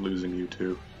 I'm not losing you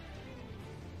too.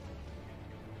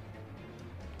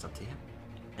 It's up to you.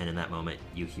 And in that moment,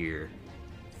 you hear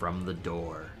from the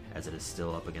door, as it is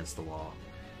still up against the wall,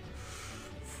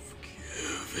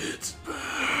 "Give it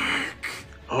back."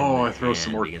 Oh, I throw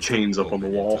some more chains up on the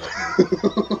wall.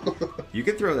 You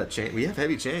can throw that chain. We have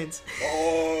heavy chains.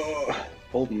 Oh,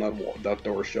 holding that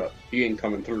door shut. He ain't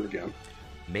coming through again.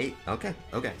 Okay.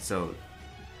 So,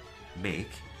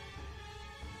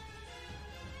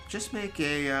 just make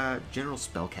a general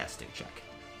spellcasting check.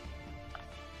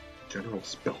 General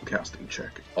spellcasting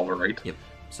check. All right. Yep.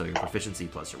 So your proficiency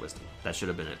plus your wisdom. That should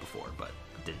have been it before, but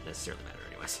it didn't necessarily matter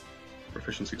anyways.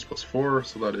 Proficiency is plus 4,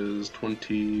 so that is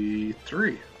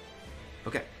 23.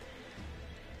 Okay.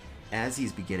 As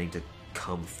he's beginning to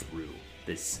come through,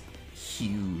 this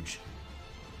huge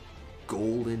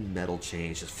golden metal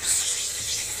chains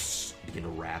just begin to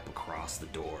wrap across the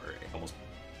door, almost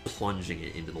plunging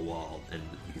it into the wall, and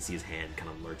you can see his hand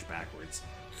kind of lurch backwards.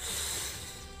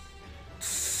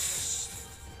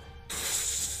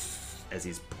 As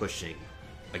he's pushing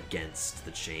against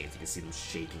the chains, you can see them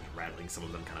shaking and rattling, some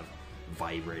of them kind of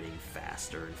vibrating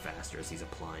faster and faster as he's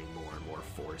applying more and more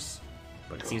force.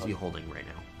 But it seems to be holding right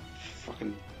now.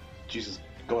 Fucking Jesus,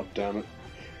 God damn it.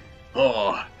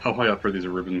 Oh, how high up are these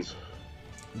ribbons?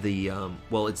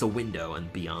 Well, it's a window,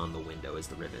 and beyond the window is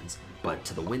the ribbons, but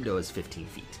to the window is 15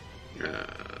 feet.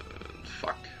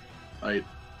 Fuck.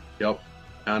 Yep.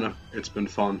 Anna, it's been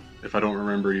fun. If I don't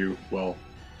remember you, well,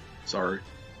 sorry.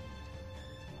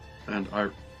 And I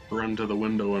run to the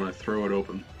window and I throw it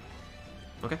open.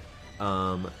 Okay.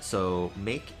 So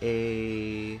make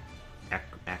a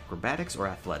acrobatics or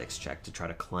athletics check to try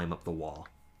to climb up the wall.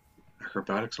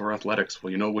 Acrobatics or athletics?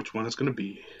 Well, you know which one it's going to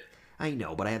be. I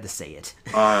know, but I had to say it.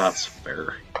 That's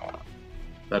fair.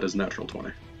 That is natural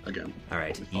 20. Again. All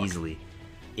right, easily.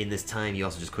 In this time, you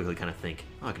also just quickly kind of think,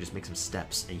 oh, I could just make some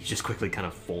steps, and you just quickly kind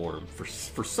of form,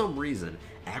 for some reason,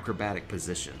 acrobatic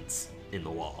positions in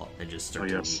the wall, and just start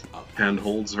to leap up.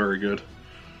 Handholds, very good.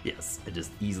 Yes, and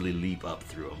just easily leap up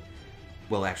through them.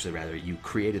 Well, actually, rather, you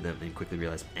created them and quickly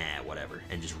realized, whatever,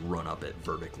 and just run up it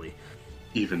vertically.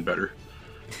 Even better.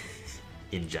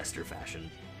 In jester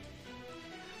fashion.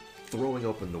 Throwing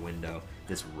open the window,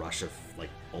 this rush of, like,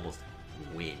 almost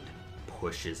wind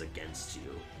pushes against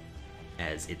you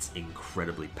as it's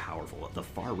incredibly powerful. The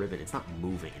far ribbon, it's not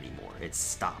moving anymore. It's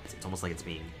stopped. It's almost like it's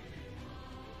being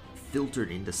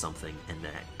filtered into something, and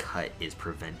that cut is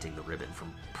preventing the ribbon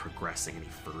from progressing any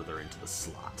further into the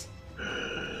slot.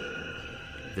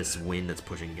 This wind that's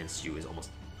pushing against you is almost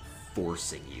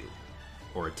forcing you,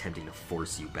 or attempting to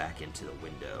force you back into the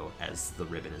window, as the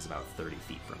ribbon is about 30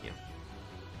 feet from you.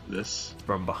 This?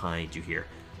 From behind, you hear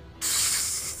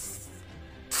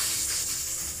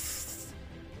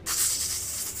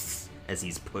as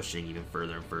he's pushing even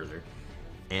further and further.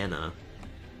 Anna,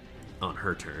 on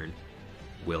her turn,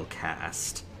 will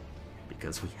cast,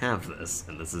 because we have this,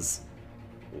 and this is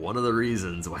one of the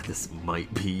reasons why this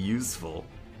might be useful.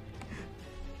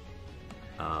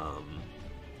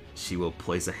 She will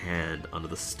place a hand onto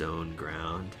the stone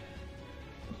ground,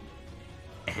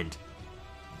 and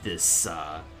this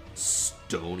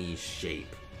stony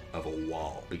shape of a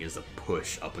wall begins to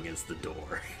push up against the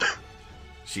door.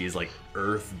 She is like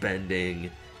earth bending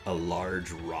a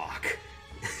large rock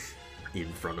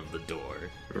in front of the door.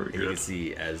 Very and good. you can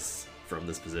see as from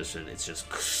this position, it's just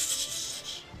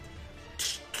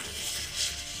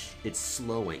it's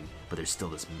slowing, but there's still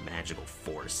this magical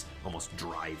force almost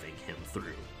driving him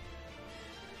through.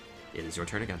 It is your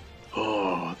turn again.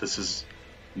 Oh, this is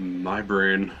my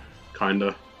brain,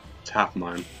 kinda. It's half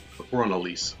mine, but we're on a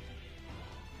lease.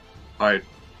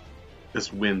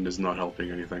 This wind is not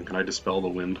helping anything. Can I dispel the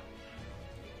wind?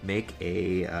 Make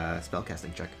a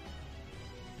spellcasting check.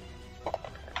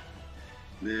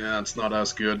 Yeah, it's not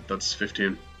as good. That's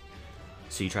 15.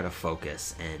 So you try to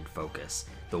focus and focus.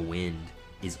 The wind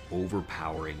is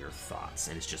overpowering your thoughts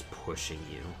and it's just pushing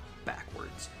you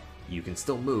backwards. You can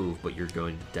still move, but you're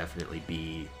going to definitely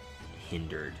be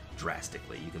hindered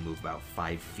drastically. You can move about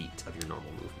 5 feet of your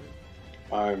normal movement.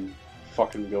 I'm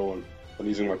fucking going. I'm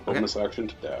using my bonus action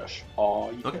to dash.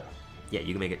 Aw, yeah. Okay. Yeah,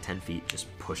 you can make it 10 feet, just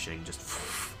pushing, just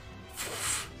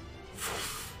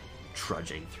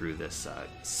trudging through this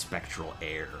spectral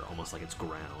air, almost like it's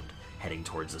ground, heading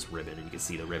towards this ribbon. And you can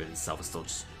see the ribbon itself is still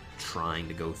just trying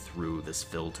to go through this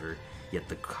filter, yet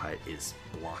the cut is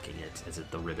blocking it, as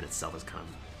if the ribbon itself is kind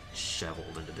of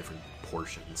shoveled into different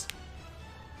portions.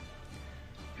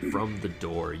 From the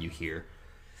door, you hear,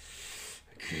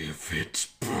 "Give it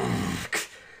back."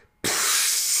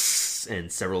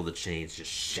 And several of the chains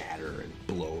just shatter and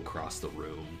blow across the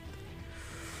room.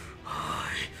 I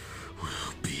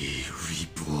will be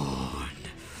reborn.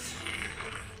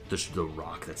 The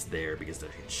rock that's there begins to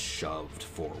get shoved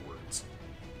forwards.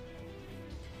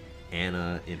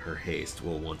 Anna, in her haste,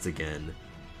 will once again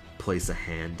place a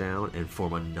hand down and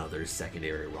form another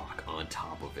secondary rock on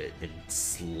top of it and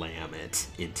slam it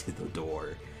into the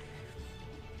door.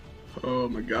 Oh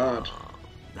my god.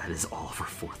 That is all of her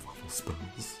 4th level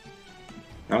spells.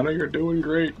 Anna, you're doing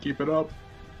great. Keep it up.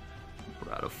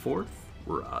 We're out of 4th.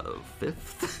 We're out of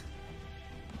 5th.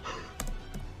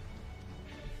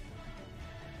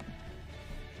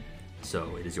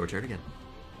 So it is your turn again.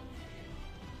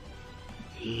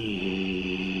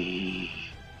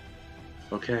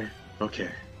 Okay.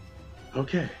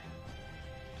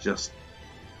 Just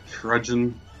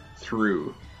trudging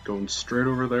through. Going straight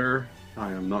over there.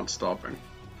 I am not stopping.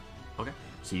 Okay.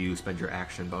 So you spend your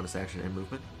action, bonus action, and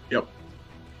movement? Yep.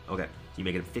 Okay. So you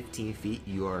make it 15 feet.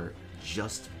 You are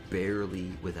just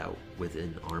barely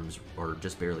within arms, or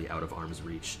just barely out of arm's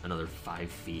reach. Another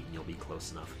 5 feet and you'll be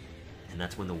close enough. And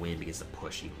that's when the wind begins to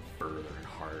push even further and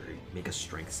harder. Make a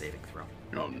strength saving throw.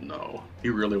 Oh no.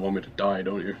 You really want me to die,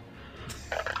 don't you?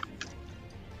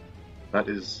 That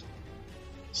is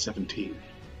 17.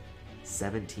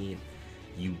 17.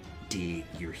 You dig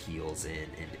your heels in,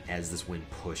 and as this wind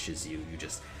pushes you, you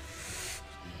just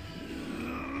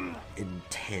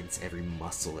intense every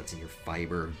muscle that's in your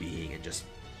fiber of being and just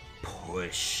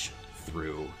push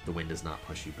through. The wind does not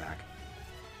push you back.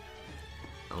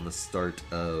 On the start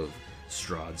of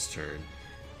Strahd's turn,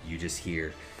 you just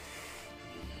hear,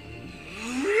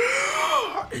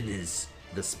 and as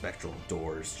the spectral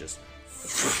doors just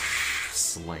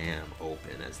slam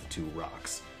open as the 2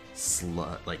 rocks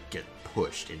get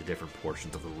pushed into different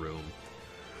portions of the room.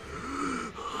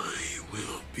 I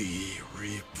will be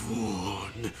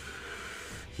reborn.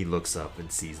 He looks up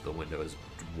and sees the window is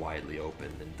widely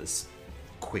open, and this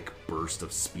quick burst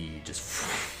of speed just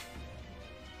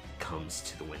comes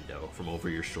to the window. From over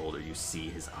your shoulder, you see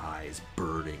his eyes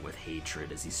burning with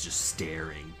hatred as he's just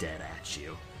staring dead at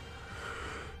you.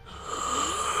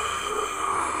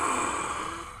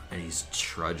 And he's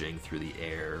trudging through the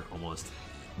air almost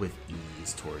with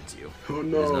ease towards you. Oh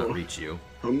He does no. not reach you.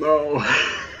 Oh no.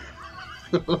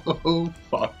 Oh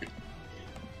fuck.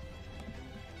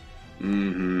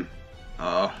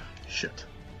 Shit.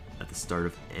 At the start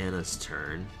of Anna's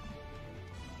turn,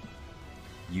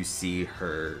 you see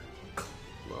her.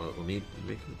 Let me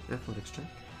make an athletics check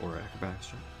or acrobatics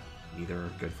check. Neither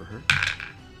are good for her.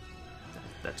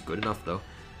 That's good enough, though.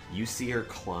 You see her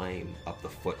climb up the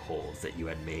footholds that you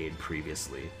had made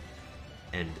previously,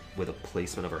 and with a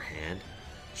placement of her hand,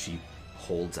 she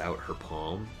holds out her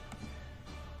palm,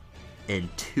 and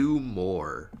 2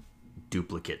 more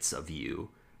duplicates of you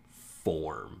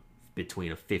form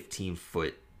between a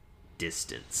 15-foot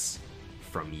distance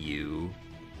from you,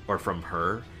 or from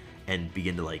her, and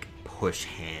begin to like push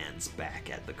hands back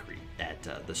at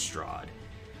the Strahd.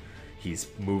 He's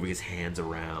moving his hands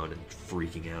around and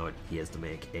freaking out. He has to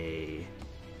make a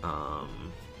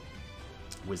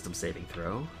wisdom saving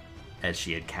throw, as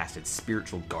she had casted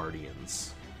Spiritual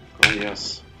Guardians. Oh,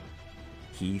 yes.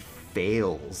 He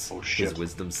fails his shit.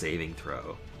 wisdom saving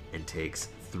throw and takes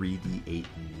 3d8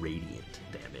 radiant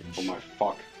damage. Oh, my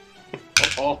fuck.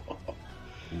 Oh.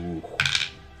 Ooh.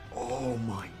 Oh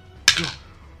my god.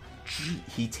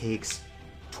 He takes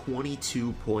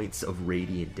 22 points of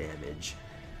radiant damage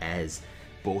as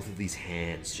both of these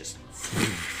hands just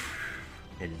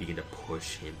and begin to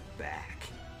push him back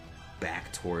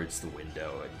towards the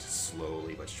window, and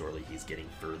slowly but surely he's getting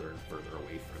further and further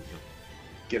away from you.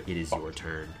 It is your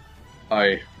turn.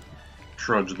 I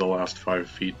trudge the last 5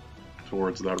 feet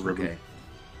towards that ribbon. Okay.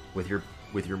 With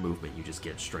your movement, you just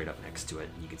get straight up next to it,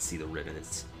 and you can see the ribbon.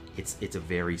 It's a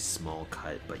very small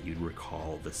cut, but you'd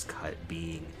recall this cut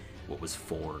being what was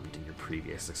formed in your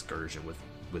previous excursion with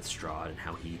Strahd, and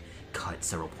how he cut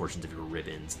several portions of your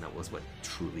ribbons, and that was what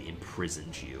truly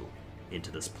imprisoned you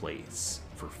into this place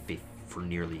for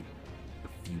nearly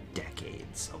a few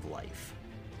decades of life.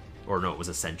 Or no, it was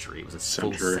a century. It was a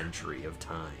full century of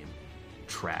time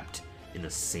trapped in the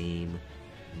same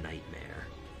nightmare.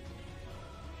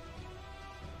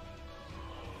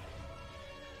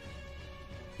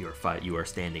 You are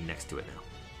standing next to it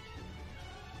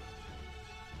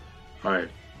now.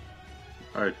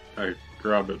 I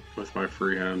grab it with my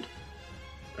free hand,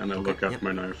 and I look at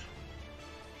my knife.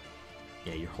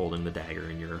 Yeah, you're holding the dagger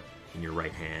in your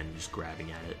right hand, just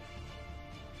grabbing at it.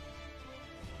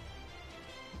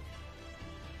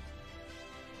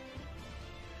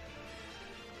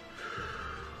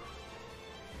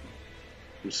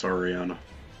 I'm sorry, Anna.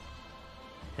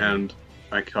 And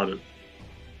I cut it.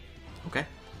 Okay.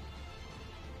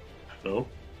 Hello?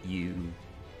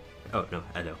 Oh, no,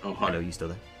 I know. Oh, hi. I know, you still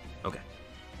there? Okay.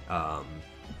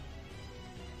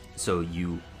 So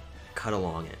you cut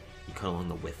along it. You cut along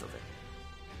the width of it.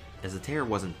 As the tear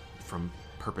wasn't from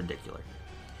perpendicular,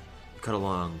 you cut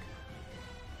along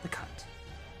the cut.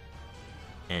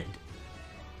 And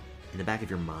in the back of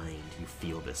your mind, you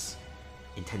feel this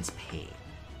intense pain.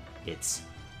 It's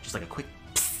just like a quick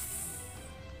psst,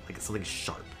 like something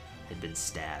sharp had been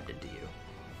stabbed into you.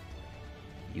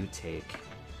 You take...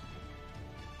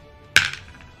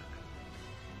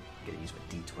 I'm gonna use my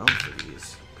D12 for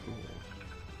these. Cool.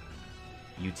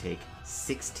 You take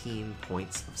 16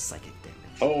 points of psychic damage.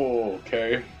 Oh,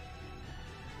 okay.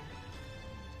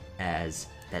 As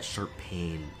that sharp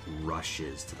pain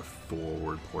rushes to the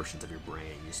forward portions of your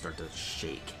brain, you start to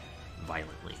shake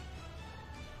violently.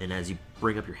 And as you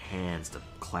bring up your hands to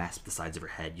clasp the sides of your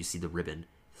head, you see the ribbon.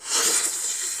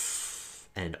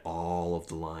 And all of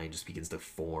the line just begins to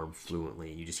form fluently,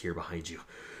 and you just hear behind you.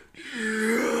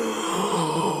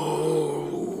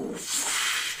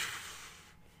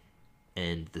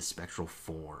 And the spectral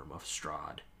form of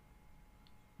Strahd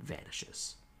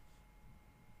vanishes.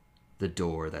 The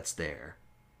door that's there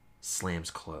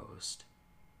slams closed.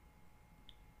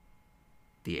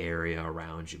 The area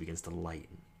around you begins to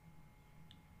lighten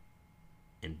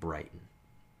and brighten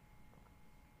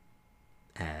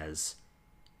as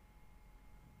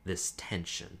this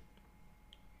tension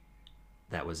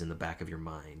that was in the back of your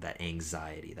mind, that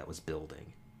anxiety that was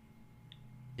building,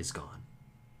 is gone.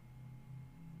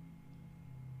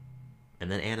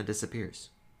 And then Anna disappears,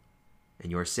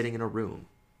 and you are sitting in a room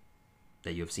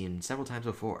that you have seen several times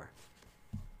before.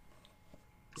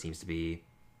 It seems to be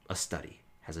a study.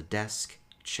 It has a desk,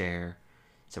 chair,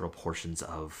 several portions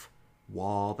of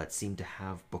wall that seem to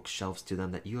have bookshelves to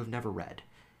them that you have never read.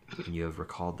 And you have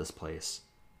recalled this place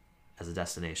as a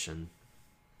destination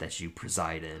that you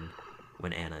preside in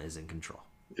when Anna is in control.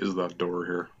 Is that door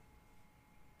here?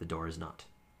 The door is not.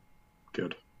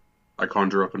 Good. I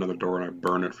conjure up another door and I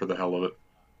burn it for the hell of it.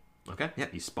 Okay, yeah,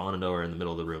 you spawn a door in the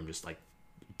middle of the room, just like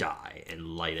die and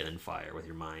light it on fire with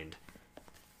your mind.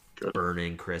 Good.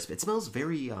 Burning crisp. It smells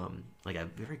very, like a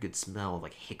very good smell of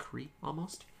like hickory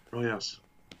almost. Oh, yes.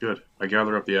 Good. I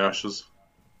gather up the ashes,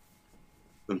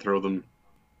 then throw them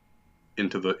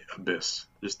into the abyss.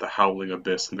 Just the howling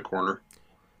abyss in the corner.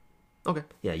 Okay.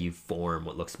 Yeah, you form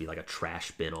what looks to be like a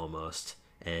trash bin almost.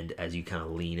 And as you kind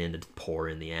of lean in to pour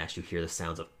in the ash, you hear the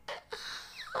sounds of...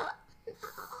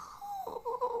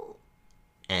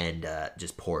 And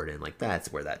just pour it in. Like,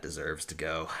 that's where that deserves to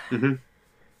go. Mm-hmm.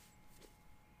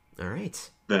 All right.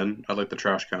 Then I light the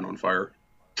trash can on fire.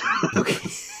 Okay.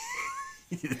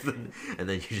 And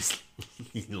then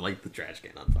you light the trash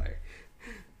can on fire.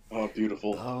 Oh,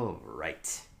 beautiful. All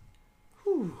right.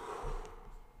 Whew.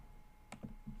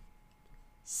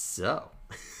 So,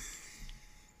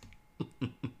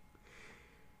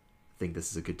 Think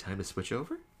this is a good time to switch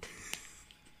over?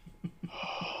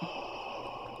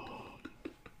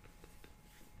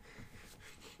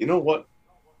 You know what?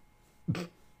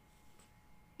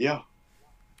 Yeah.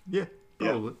 Yeah,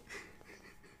 Yeah. probably.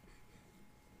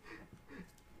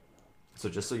 So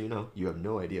just so you know, you have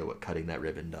no idea what cutting that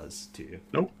ribbon does to you.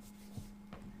 Nope.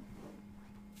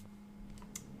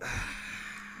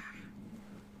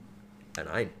 And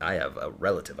I have a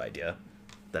relative idea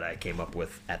that I came up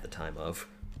with at the time of.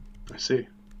 I see.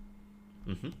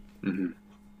 Mm-hmm. Mm-hmm.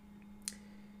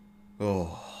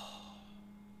 Oh.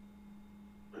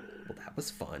 Well, that was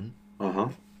fun. Uh-huh.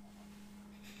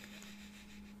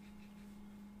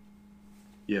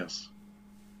 Yes.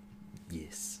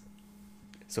 Yes.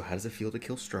 So how does it feel to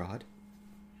kill Strahd?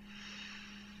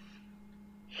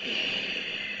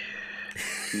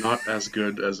 Not as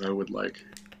good as I would like.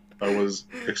 I was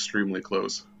extremely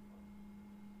close.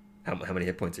 How many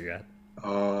hit points are you at?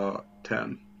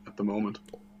 10 at the moment.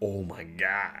 Oh my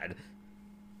god.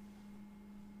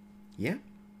 Yeah?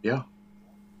 Yeah,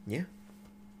 Yeah.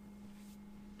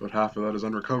 but half of that is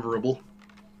unrecoverable.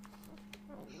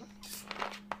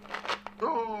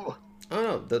 Oh!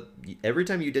 Oh no, every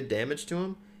time you did damage to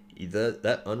him,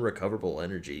 that unrecoverable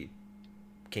energy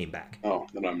came back. Oh,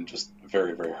 then I'm just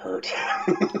very, very hurt.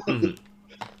 Mhm.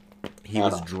 He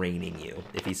was draining you.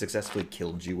 If he successfully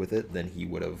killed you with it, then he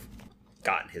would have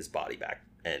gotten his body back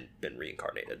and been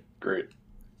reincarnated. Great.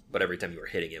 But every time you were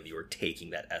hitting him, you were taking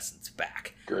that essence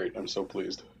back. Great, I'm so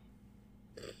pleased.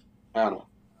 Anna,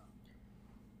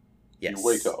 Yes. you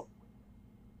wake up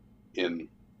in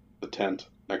the tent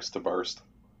next to Barst.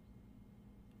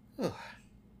 Ugh.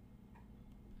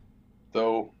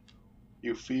 Though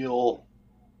you feel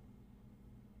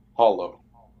hollow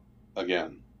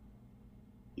again.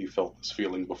 You felt this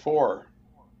feeling before,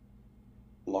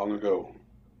 long ago,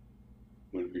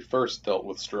 when we first dealt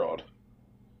with Strahd.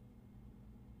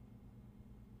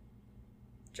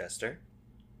 Jester?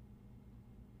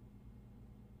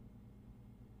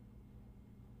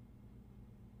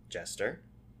 Jester?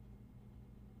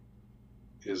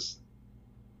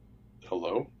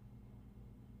 Hello?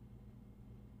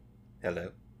 Hello?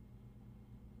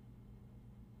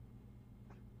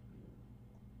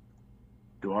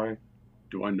 Do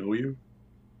I know you?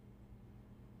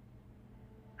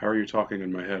 How are you talking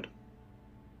in my head?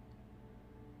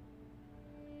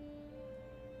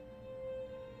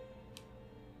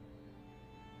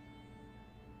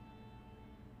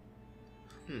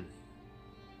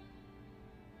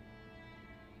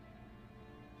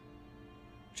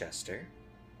 Jester?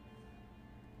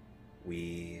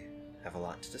 We have a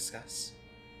lot to discuss.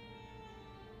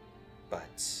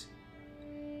 But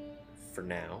for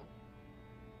now,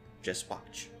 just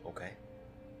watch, okay?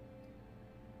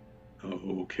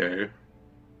 Okay.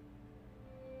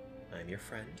 I'm your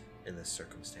friend in this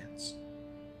circumstance.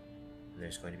 And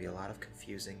there's going to be a lot of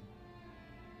confusing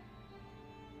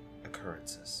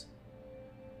occurrences.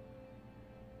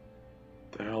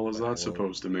 The hell is that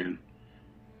supposed to mean?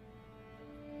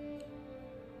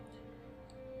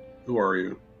 Who are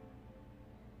you?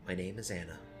 My name is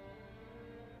Anna.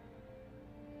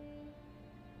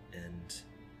 And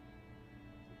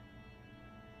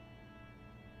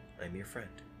I'm your friend.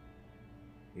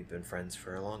 We've been friends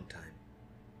for a long time.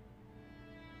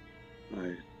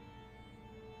 I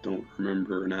don't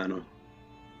remember an Anna.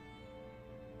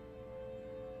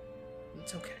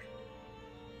 It's okay.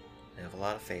 I have a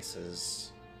lot of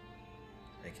faces.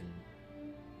 I can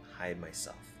hide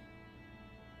myself.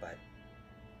 But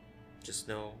just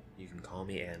know you can call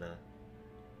me Anna,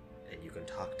 and you can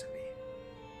talk to me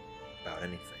about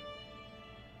anything.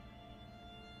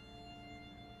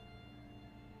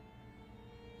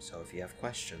 So if you have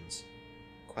questions,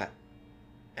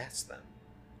 ask them,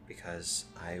 because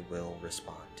I will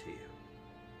respond to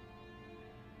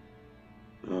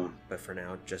you. But for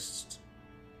now, just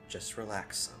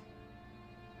relax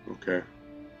some. Okay.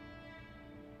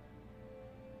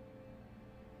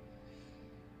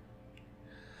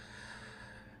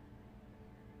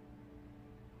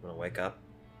 I'm gonna wake up,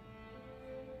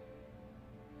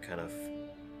 kind of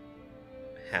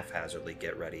haphazardly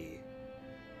get ready.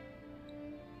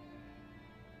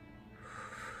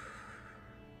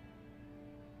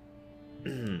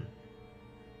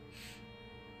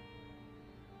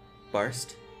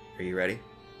 Barst, are you ready?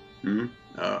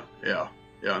 Yeah,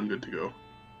 I'm good to go.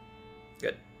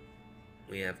 Good.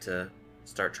 We have to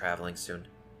start traveling soon.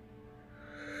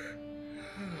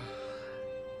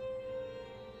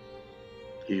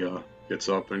 He, gets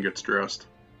up and gets dressed.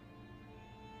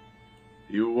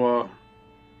 You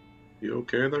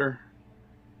okay there?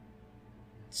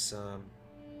 It's,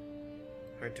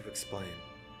 hard to explain.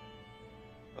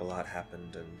 a lot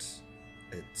happened, and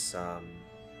it's it's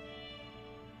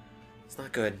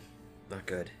not good. Not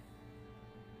good.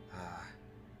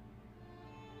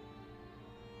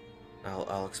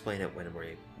 I'll explain it when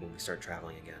we start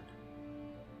traveling again.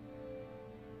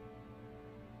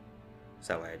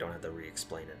 So that way I don't have to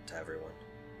re-explain it to everyone.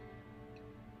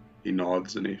 He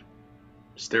nods and he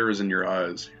stares in your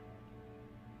eyes.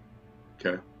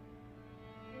 Okay.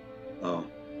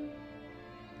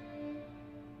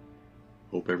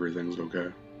 Hope everything's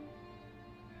okay.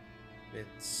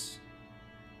 It's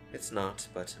not,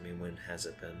 but I mean, when has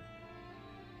it been?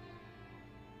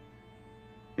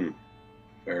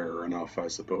 Fair enough, I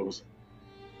suppose.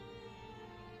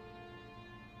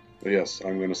 But yes,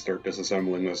 I'm gonna start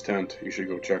disassembling this tent. You should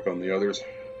go check on the others.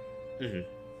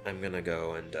 I'm gonna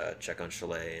go and check on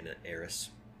Chalet and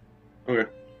Eris. Okay.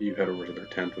 You head over to their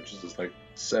tent, which is just like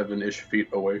 7-ish feet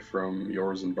away from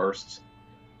yours and Barst's.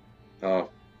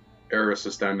 Eris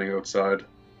is standing outside,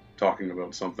 talking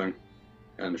about something,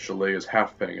 and Chalet is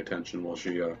half paying attention while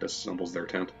she disassembles their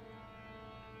tent.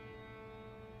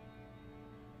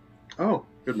 Oh,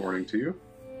 good morning to you.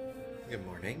 Good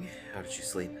morning. How did you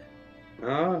sleep?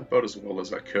 About as well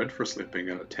as I could for sleeping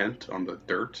in a tent on the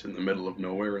dirt in the middle of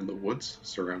nowhere in the woods,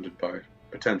 surrounded by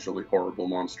potentially horrible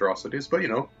monstrosities, but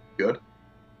good.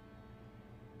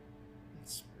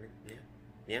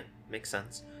 Yeah, makes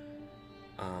sense.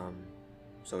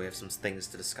 So we have some things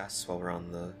to discuss while we're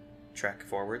on the trek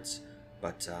forwards,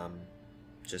 but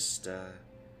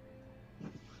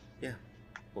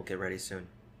we'll get ready soon.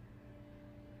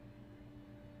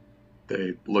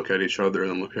 They look at each other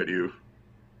and then look at you.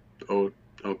 Oh,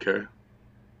 okay.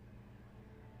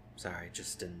 Sorry,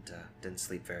 just didn't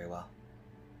sleep very well.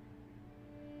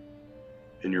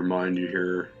 In your mind you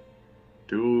hear,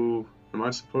 am I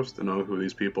supposed to know who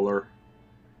these people are?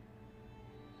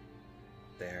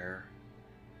 They're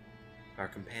our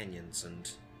companions, and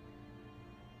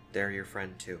they're your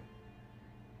friend too.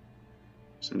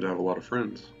 Seem to have a lot of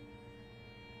friends.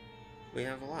 We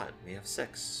have a lot. We have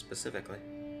 6, specifically.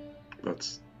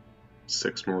 That's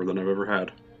 6 more than I've ever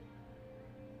had.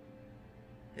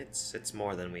 It's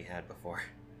more than we had before.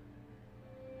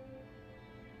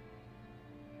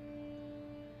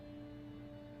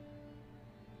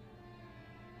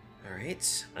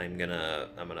 Alright, I'm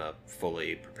gonna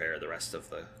fully prepare the rest of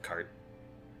the cart.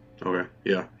 Okay,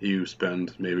 yeah, you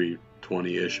spend maybe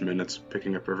 20-ish minutes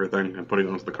picking up everything and putting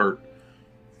it onto the cart.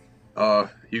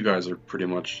 You guys are pretty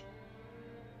much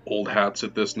old hats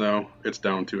at this now. It's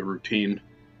down to a routine.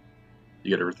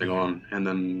 You get everything on, and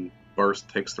then Barst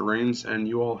takes the reins, and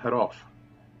you all head off.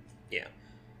 Yeah.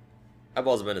 I've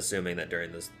also been assuming that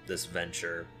during this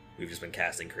venture, we've just been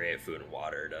casting create food and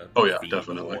water to feed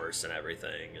definitely. the horse and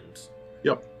everything, and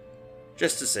Yep.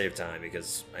 just to save time,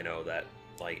 because I know that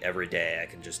like every day I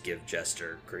can just give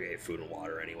Jester create food and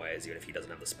water anyways, even if he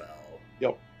doesn't have the spell.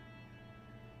 Yep.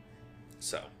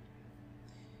 So,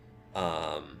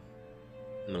 I'm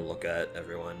gonna look at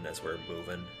everyone as we're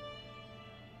moving.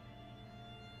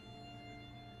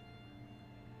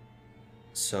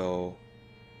 So,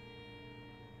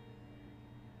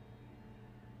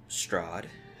 Strahd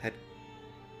had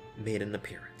made an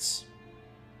appearance.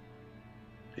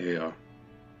 A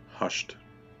hushed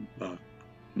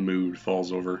mood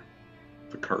falls over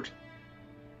the cart.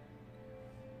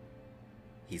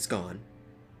 He's gone.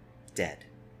 Dead.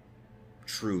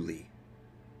 Truly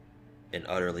and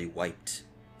utterly wiped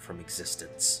from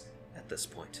existence at this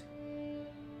point.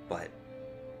 But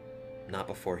not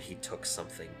before he took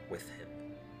something with him.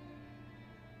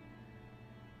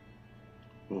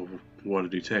 Well, what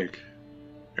did he take?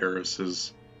 Eris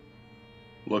is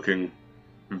looking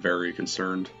very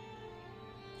concerned.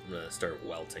 I'm gonna start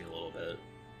welting a little bit.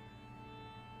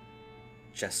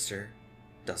 Jester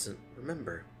doesn't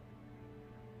remember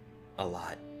a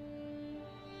lot.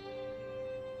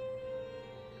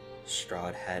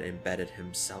 Strahd had embedded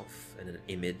himself in an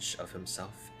image of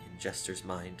himself in Jester's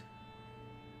mind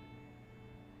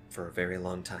for a very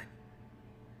long time.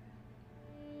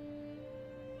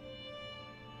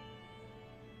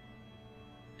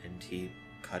 And he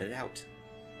cut it out.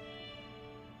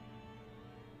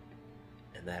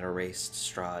 And that erased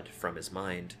Strahd from his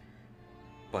mind,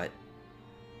 but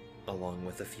along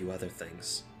with a few other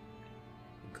things,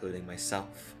 including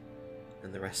myself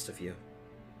and the rest of you.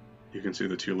 You can see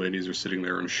the 2 ladies are sitting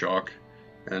there in shock,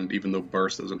 and even though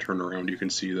Barst doesn't turn around, you can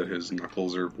see that his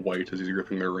knuckles are white as he's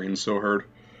gripping their reins so hard.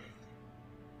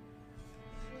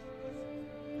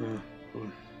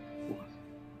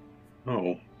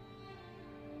 No.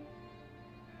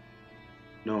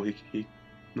 No,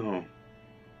 no.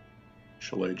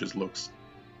 Chalet just looks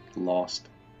lost.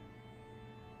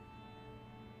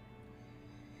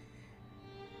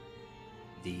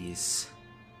 This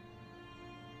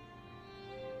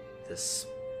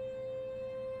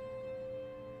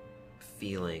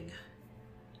feeling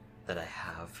that I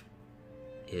have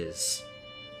is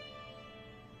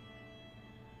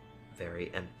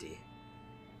very empty,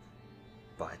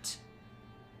 but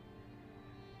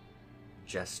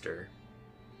Jester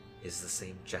is the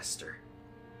same Jester.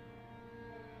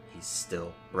 He's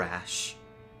still brash,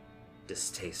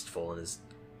 distasteful in his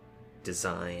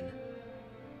design,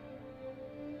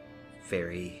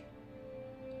 very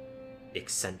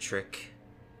eccentric,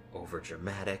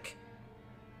 overdramatic,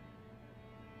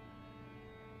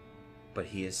 but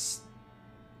he is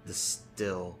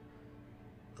still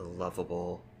the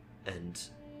lovable and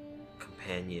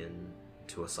companion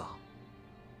to us all.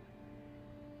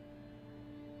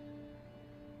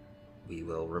 We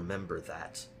will remember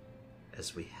that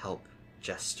as we help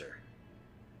Jester.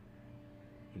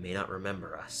 He may not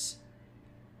remember us,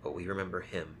 but we remember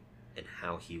him and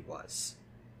how he was.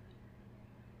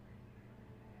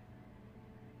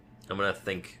 I'm gonna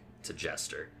think to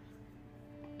Jester.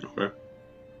 Okay.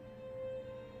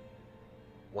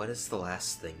 What is the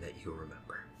last thing that you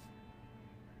remember?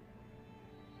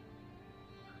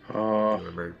 Do you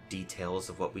remember details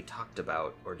of what we talked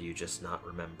about, or do you just not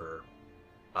remember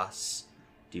us?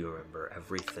 Do you remember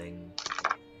everything?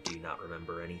 Do you not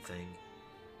remember anything?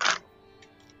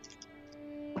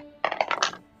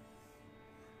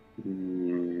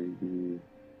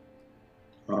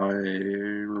 I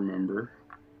remember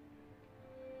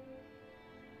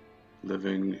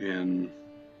living in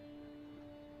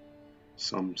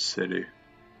some city.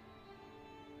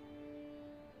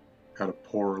 Had a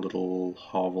poor little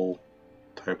hovel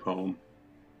type home.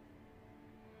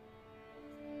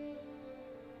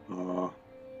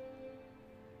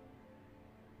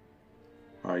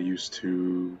 I used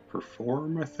to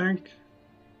perform, I think.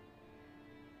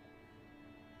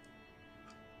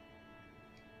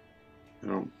 I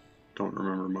don't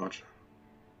remember much.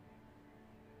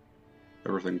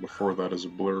 Everything before that is a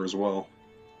blur as well.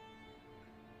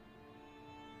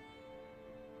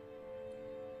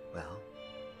 Well,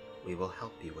 we will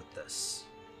help you with this,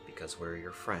 because we're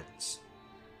your friends.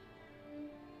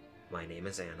 My name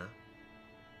is Anna.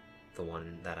 The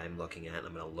one that I'm looking at,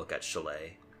 I'm going to look at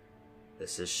Chalet.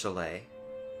 This is Chalet.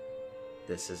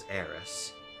 This is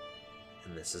Eris.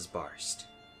 And this is Barst.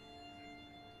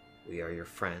 We are your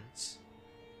friends.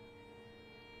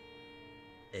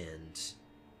 And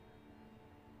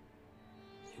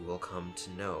you will come to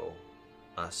know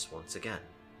us once again.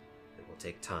 It will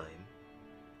take time,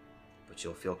 but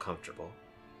you'll feel comfortable.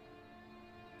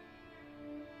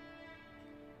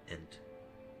 And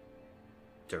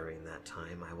during that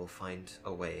time, I will find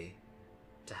a way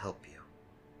to help you.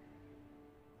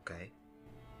 Okay?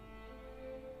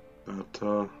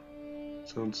 That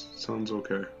sounds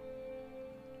okay.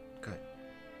 Good.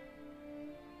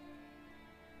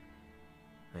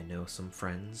 I know some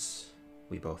friends,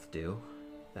 we both do,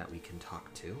 that we can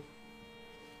talk to.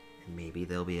 And maybe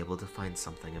they'll be able to find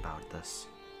something about this.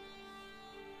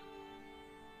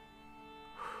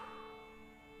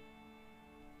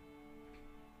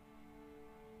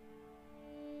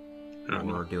 What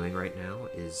we're doing right now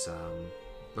is,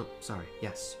 oh, sorry,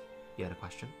 yes, you had a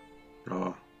question?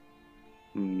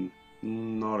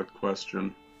 Not a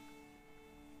question.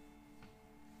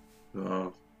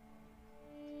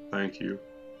 Thank you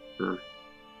for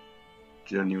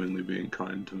genuinely being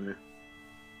kind to me.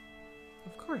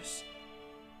 Of course.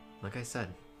 Like I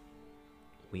said,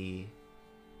 we,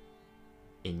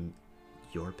 in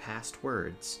your past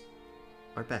words,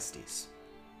 are besties.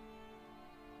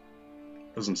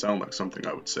 Doesn't sound like something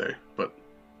I would say, but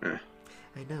I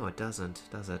know, it doesn't,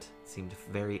 does it? It seemed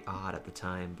very odd at the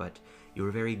time, but you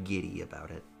were very giddy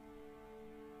about it.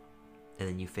 And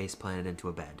then you face-planted into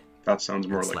a bed. That sounds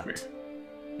more like me.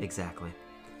 Exactly.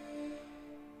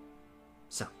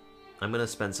 So, I'm going to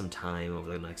spend some time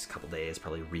over the next couple days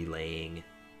probably relaying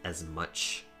as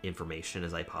much information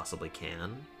as I possibly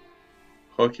can.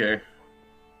 Okay.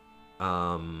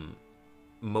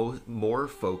 More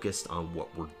focused on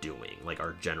what we're doing, like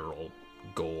our general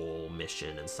goal,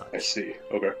 mission, and such. I see.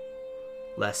 Okay.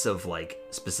 Less of like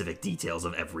specific details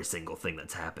of every single thing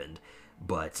that's happened,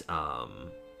 but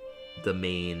the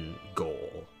main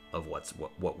goal of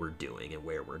what we're doing and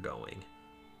where we're going.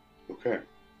 Okay.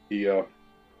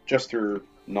 Jester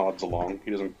nods along.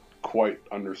 He doesn't quite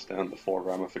understand the full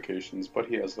ramifications, but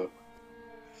he has a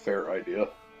fair idea.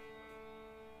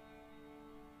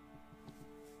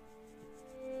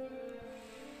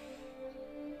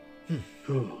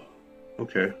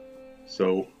 Okay,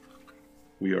 so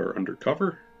we are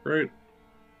undercover, right?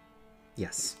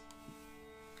 Yes.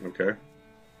 Okay.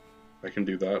 I can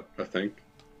do that, I think.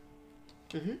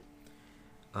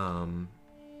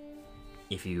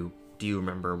 If you do you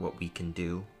remember what we can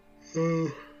do?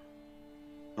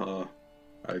 Uh,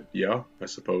 yeah, I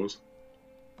suppose.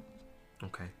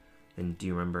 Okay. And do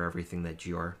you remember everything that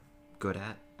you're good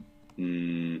at?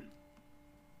 Maybe.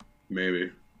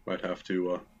 Might have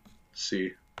to,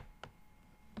 see.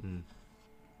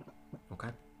 Okay.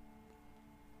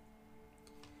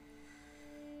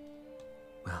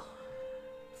 Well,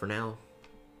 for now,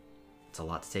 it's a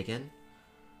lot to take in.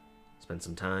 Spend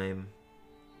some time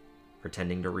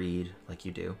pretending to read like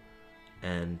you do,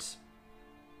 and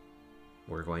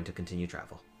we're going to continue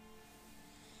travel.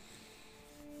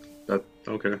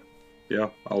 Okay. Yeah,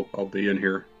 I'll be in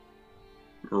here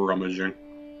rummaging.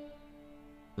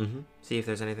 See if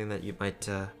there's anything that you might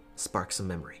spark some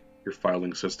memory. Your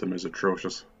filing system is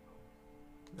atrocious.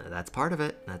 That's part of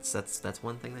it. That's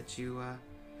one thing that you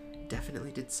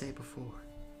definitely did say before.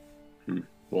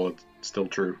 Well, it's still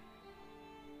true.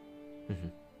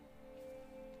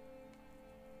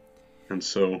 And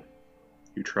so,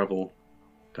 you travel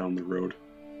down the road,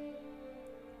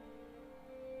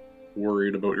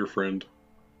 worried about your friend,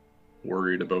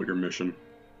 worried about your mission,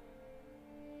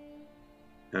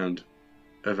 and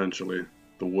eventually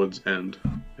the woods end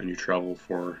and you travel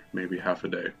for maybe half a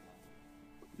day.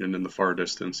 And in the far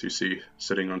distance you see,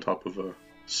 sitting on top of a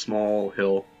small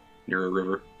hill near a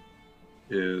river,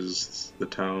 is the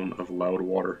town of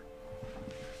Loudwater.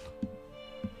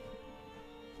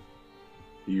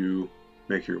 You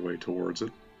make your way towards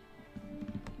it,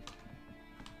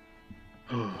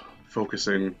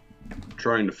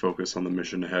 trying to focus on the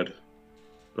mission ahead,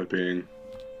 but being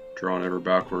drawn ever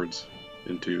backwards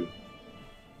into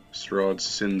Strahd's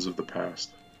sins of the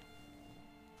past.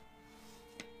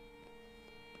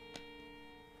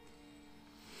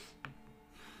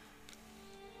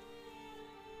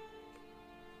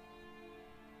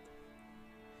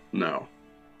 Now,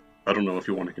 I don't know if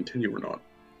you want to continue or not.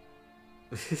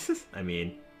 I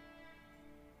mean,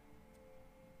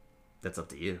 that's up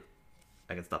to you.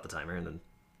 I can stop the timer and then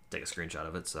take a screenshot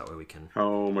of it so that way we can...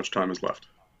 How much time is left?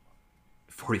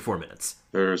 44 minutes.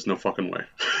 There's no fucking way.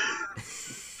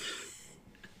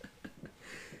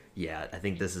 Yeah, I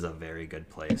think this is a very good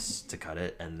place to cut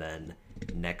it, and then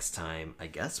next time, I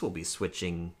guess we'll be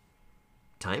switching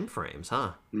time frames,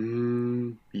 huh?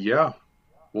 Yeah.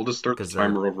 We'll just start the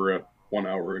timer over at 1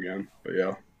 hour again, but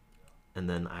yeah. And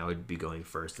then I would be going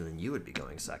first, and then you would be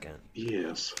going second.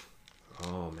 Yes.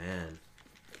 Oh, man.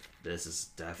 This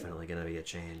is definitely going to be a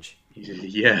change.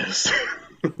 Yes.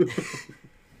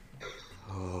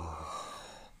 Oh.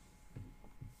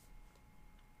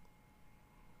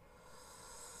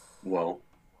 Well,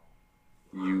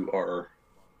 you are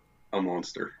a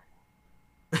monster.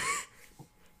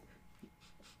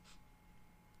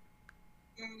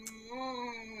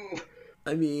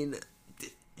 I mean,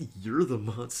 you're the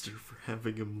monster for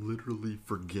having him literally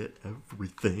forget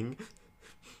everything.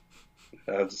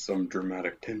 Adds some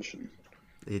dramatic tension.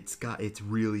 It's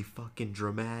really fucking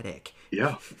dramatic.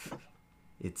 Yeah.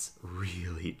 It's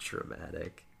really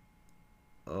dramatic.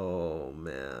 Oh,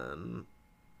 man.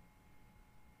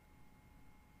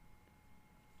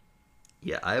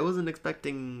 Yeah, I wasn't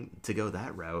expecting to go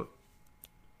that route.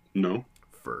 No.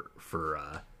 For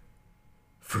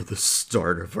the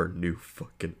start of our new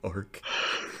fucking arc.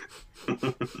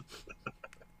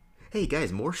 Hey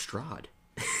guys, more Strahd.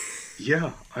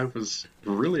 Yeah, I was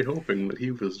really hoping that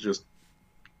he was just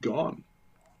gone.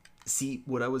 See,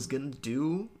 what I was gonna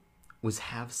do was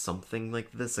have something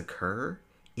like this occur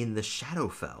in the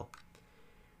Shadowfell.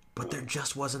 But there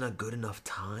just wasn't a good enough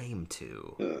time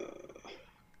to.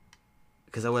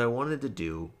 Because what I wanted to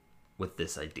do with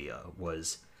this idea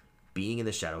was being in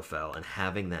the Shadowfell and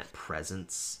having that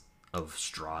presence of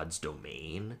Strahd's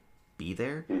domain be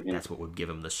there. Mm-hmm. That's what would give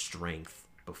him the strength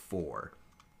before.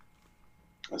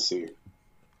 I see.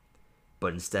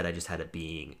 But instead I just had it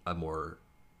being a more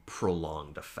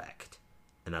prolonged effect.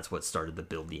 And that's what started to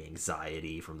build the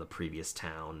anxiety from the previous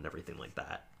town and everything like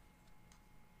that.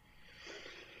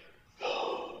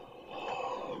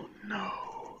 Oh,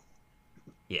 no.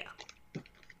 Yeah.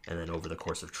 And then over the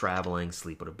course of traveling,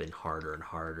 sleep would have been harder and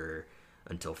harder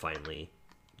until finally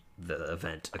the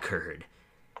event occurred.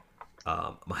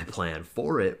 My plan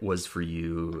for it was for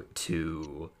you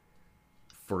to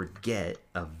forget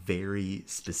a very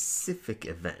specific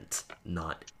event,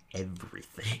 not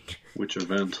everything. Which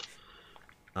event?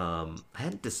 I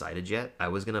hadn't decided yet. I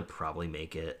was gonna probably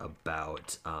make it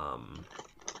about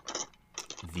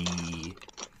the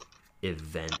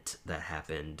event that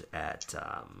happened at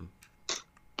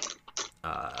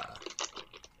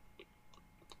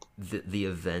the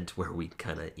event where we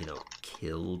kind of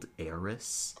killed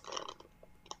Eris.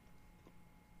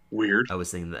 Weird. I was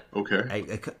thinking that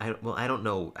Okay. well, I don't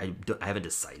know. I haven't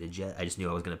decided yet. I just knew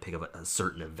I was gonna pick up a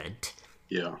certain event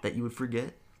Yeah. that you would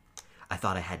forget. I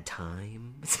thought I had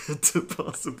time to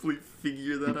possibly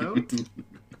figure that out.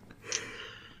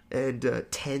 And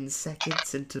 10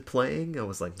 seconds into playing, I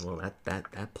was like, well,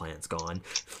 that plan's gone.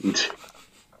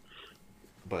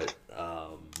 But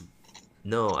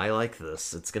no, I like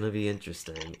this. It's gonna be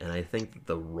interesting, and I think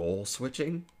the role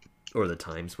switching or the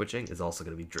time switching is also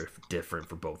gonna be different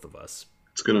for both of us.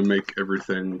 It's gonna make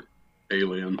everything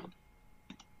alien,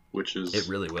 which It is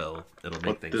really will. It'll make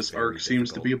what things this very arc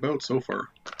seems to difficult. be about so far.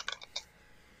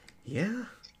 Yeah,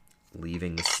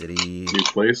 leaving the city, New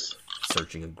place,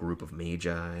 searching a group of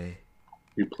magi.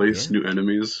 new place, Yeah, new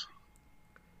enemies.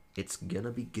 it's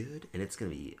gonna be good, and it's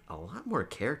gonna be a lot more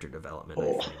character development, I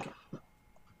Oh, think,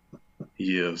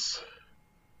 yes.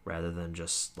 rather than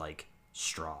just like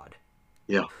Strahd.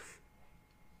 Yeah.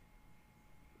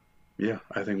 Yeah,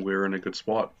 I think we're in a good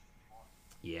spot.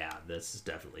 Yeah, this is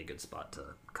definitely a good spot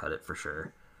to cut it for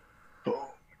sure.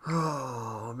 Oh,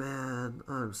 Oh man,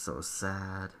 I'm so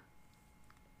sad.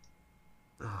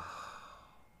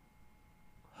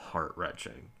 Heart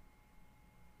wrenching.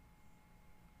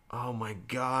 Oh my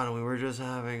god, we were just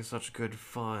having such good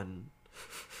fun.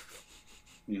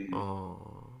 mhm.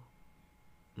 Oh,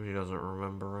 he doesn't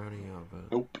remember any of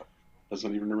it. Nope.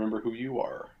 Doesn't even remember who you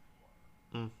are.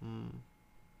 Mm-hmm.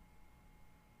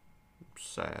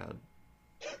 Sad.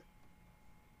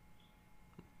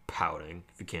 Pouting,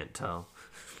 if you can't tell.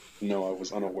 No, I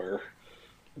was unaware.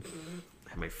 I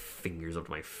had my fingers up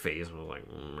to my face and I was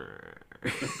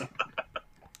like,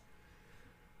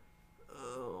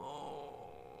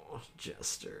 oh,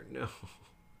 Jester, no.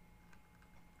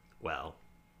 Well,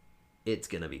 it's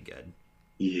gonna be good.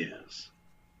 Yes.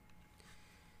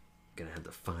 Gonna have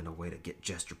to find a way to get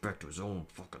Jester back to his own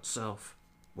fucking self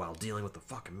while dealing with the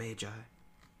fucking Magi.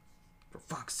 For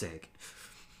fuck's sake.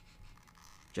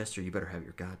 Jester, you better have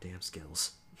your goddamn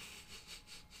skills.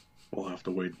 We'll have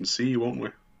to wait and see, won't we?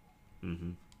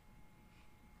 Mm-hmm.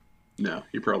 No,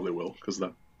 you probably will, because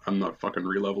that I'm not fucking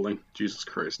re-leveling. Jesus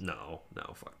Christ. No,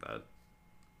 fuck that.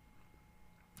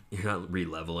 You're not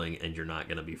re-leveling, and you're not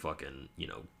gonna be fucking,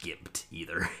 gimped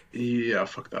either. Yeah,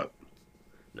 fuck that.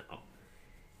 No.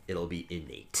 It'll be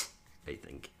innate, I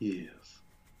think. Yes.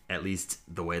 At least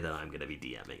the way that I'm gonna be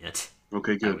DMing it.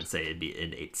 Okay, I good. would say it'd be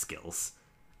innate skills.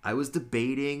 I was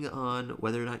debating on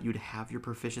whether or not you'd have your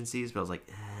proficiencies, but I was like,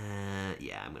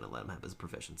 yeah, I'm gonna let him have his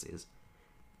proficiencies.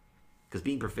 Because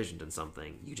being proficient in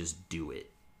something, you just do it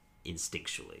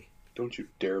instinctually. Don't you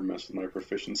dare mess with my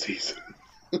proficiencies.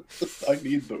 I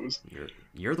need those.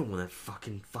 You're the one that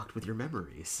fucking fucked with your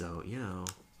memory, so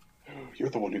You're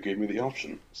the one who gave me the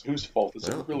option. So whose fault is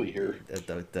well, it really here?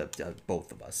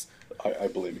 both of us. I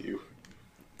blame you.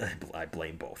 I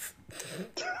blame both.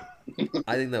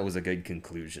 I think that was a good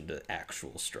conclusion to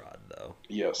actual Strahd, though.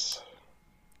 Yes.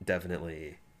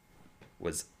 Definitely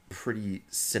was pretty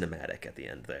cinematic at the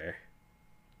end there.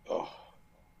 Oh.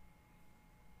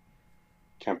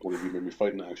 Can't believe you made me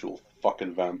fight an actual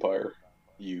fucking vampire.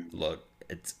 You Look,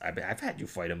 I've had you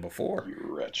fight him before. you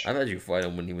wretch. I've had you fight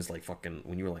him when he was like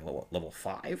when you were like level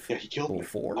 5? Yeah, he killed Level me.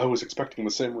 4? I was expecting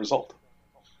the same result.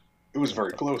 It was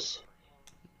very close.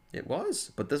 It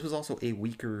was, but this was also a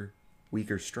weaker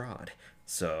Strahd.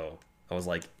 So I was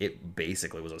like, it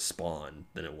basically was a spawn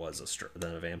than it was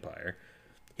than a vampire.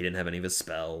 He didn't have any of his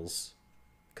spells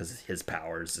because his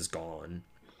powers is gone.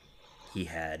 He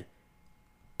had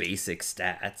basic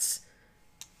stats.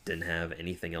 Didn't have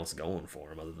anything else going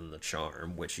for him other than the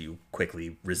charm, which you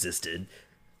quickly resisted.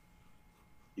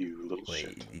 You little Like,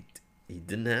 shit. he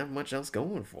didn't have much else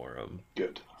going for him.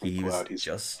 Good. I'm He was glad he's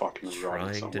just fucking rotting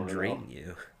trying to somewhere drain now.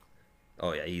 you.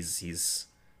 Oh yeah, he's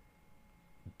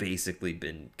basically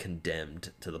been condemned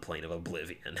to the plane of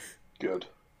oblivion. Good.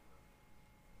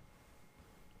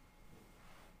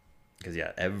 Because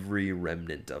yeah, every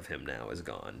remnant of him now is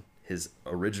gone. His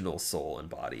original soul and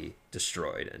body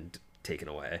destroyed and taken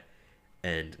away,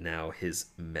 and now his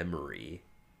memory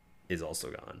is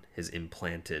also gone. His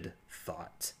implanted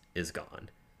thought is gone.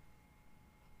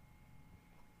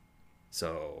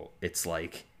 So it's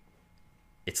like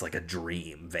a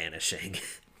dream vanishing.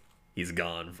 He's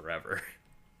gone forever.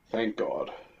 Thank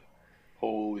God.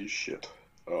 Holy shit.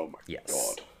 Oh my Yes.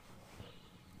 God.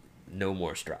 No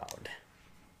more Strahd.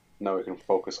 Now we can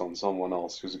focus on someone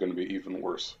else who's going to be even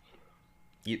worse.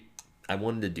 I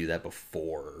wanted to do that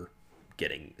before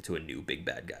getting to a new big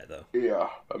bad guy, though. Yeah,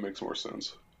 that makes more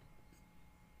sense.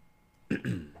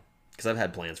 Because I've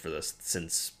had plans for this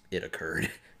since it occurred.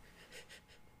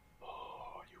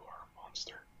 Oh, you are a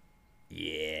monster.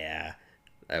 Yeah.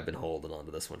 I've been holding on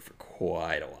to this one for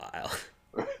quite a while.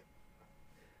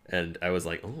 And I was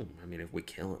like, oh, I mean, if we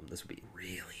kill him, this would be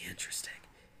really interesting.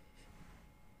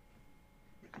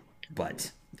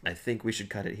 But I think we should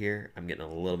cut it here. I'm getting a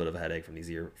little bit of a headache from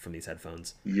these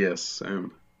headphones. Yes,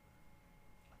 Sam.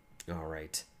 All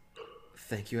right.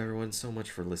 Thank you, everyone, so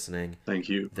much for listening. Thank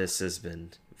you. This has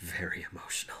been very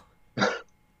emotional.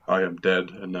 I am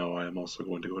dead, and now I am also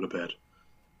going to go to bed.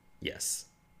 Yes.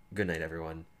 Good night,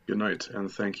 everyone. Good night,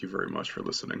 and thank you very much for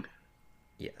listening.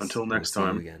 Yes. Until next We'll see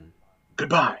you time. again.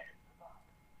 Goodbye.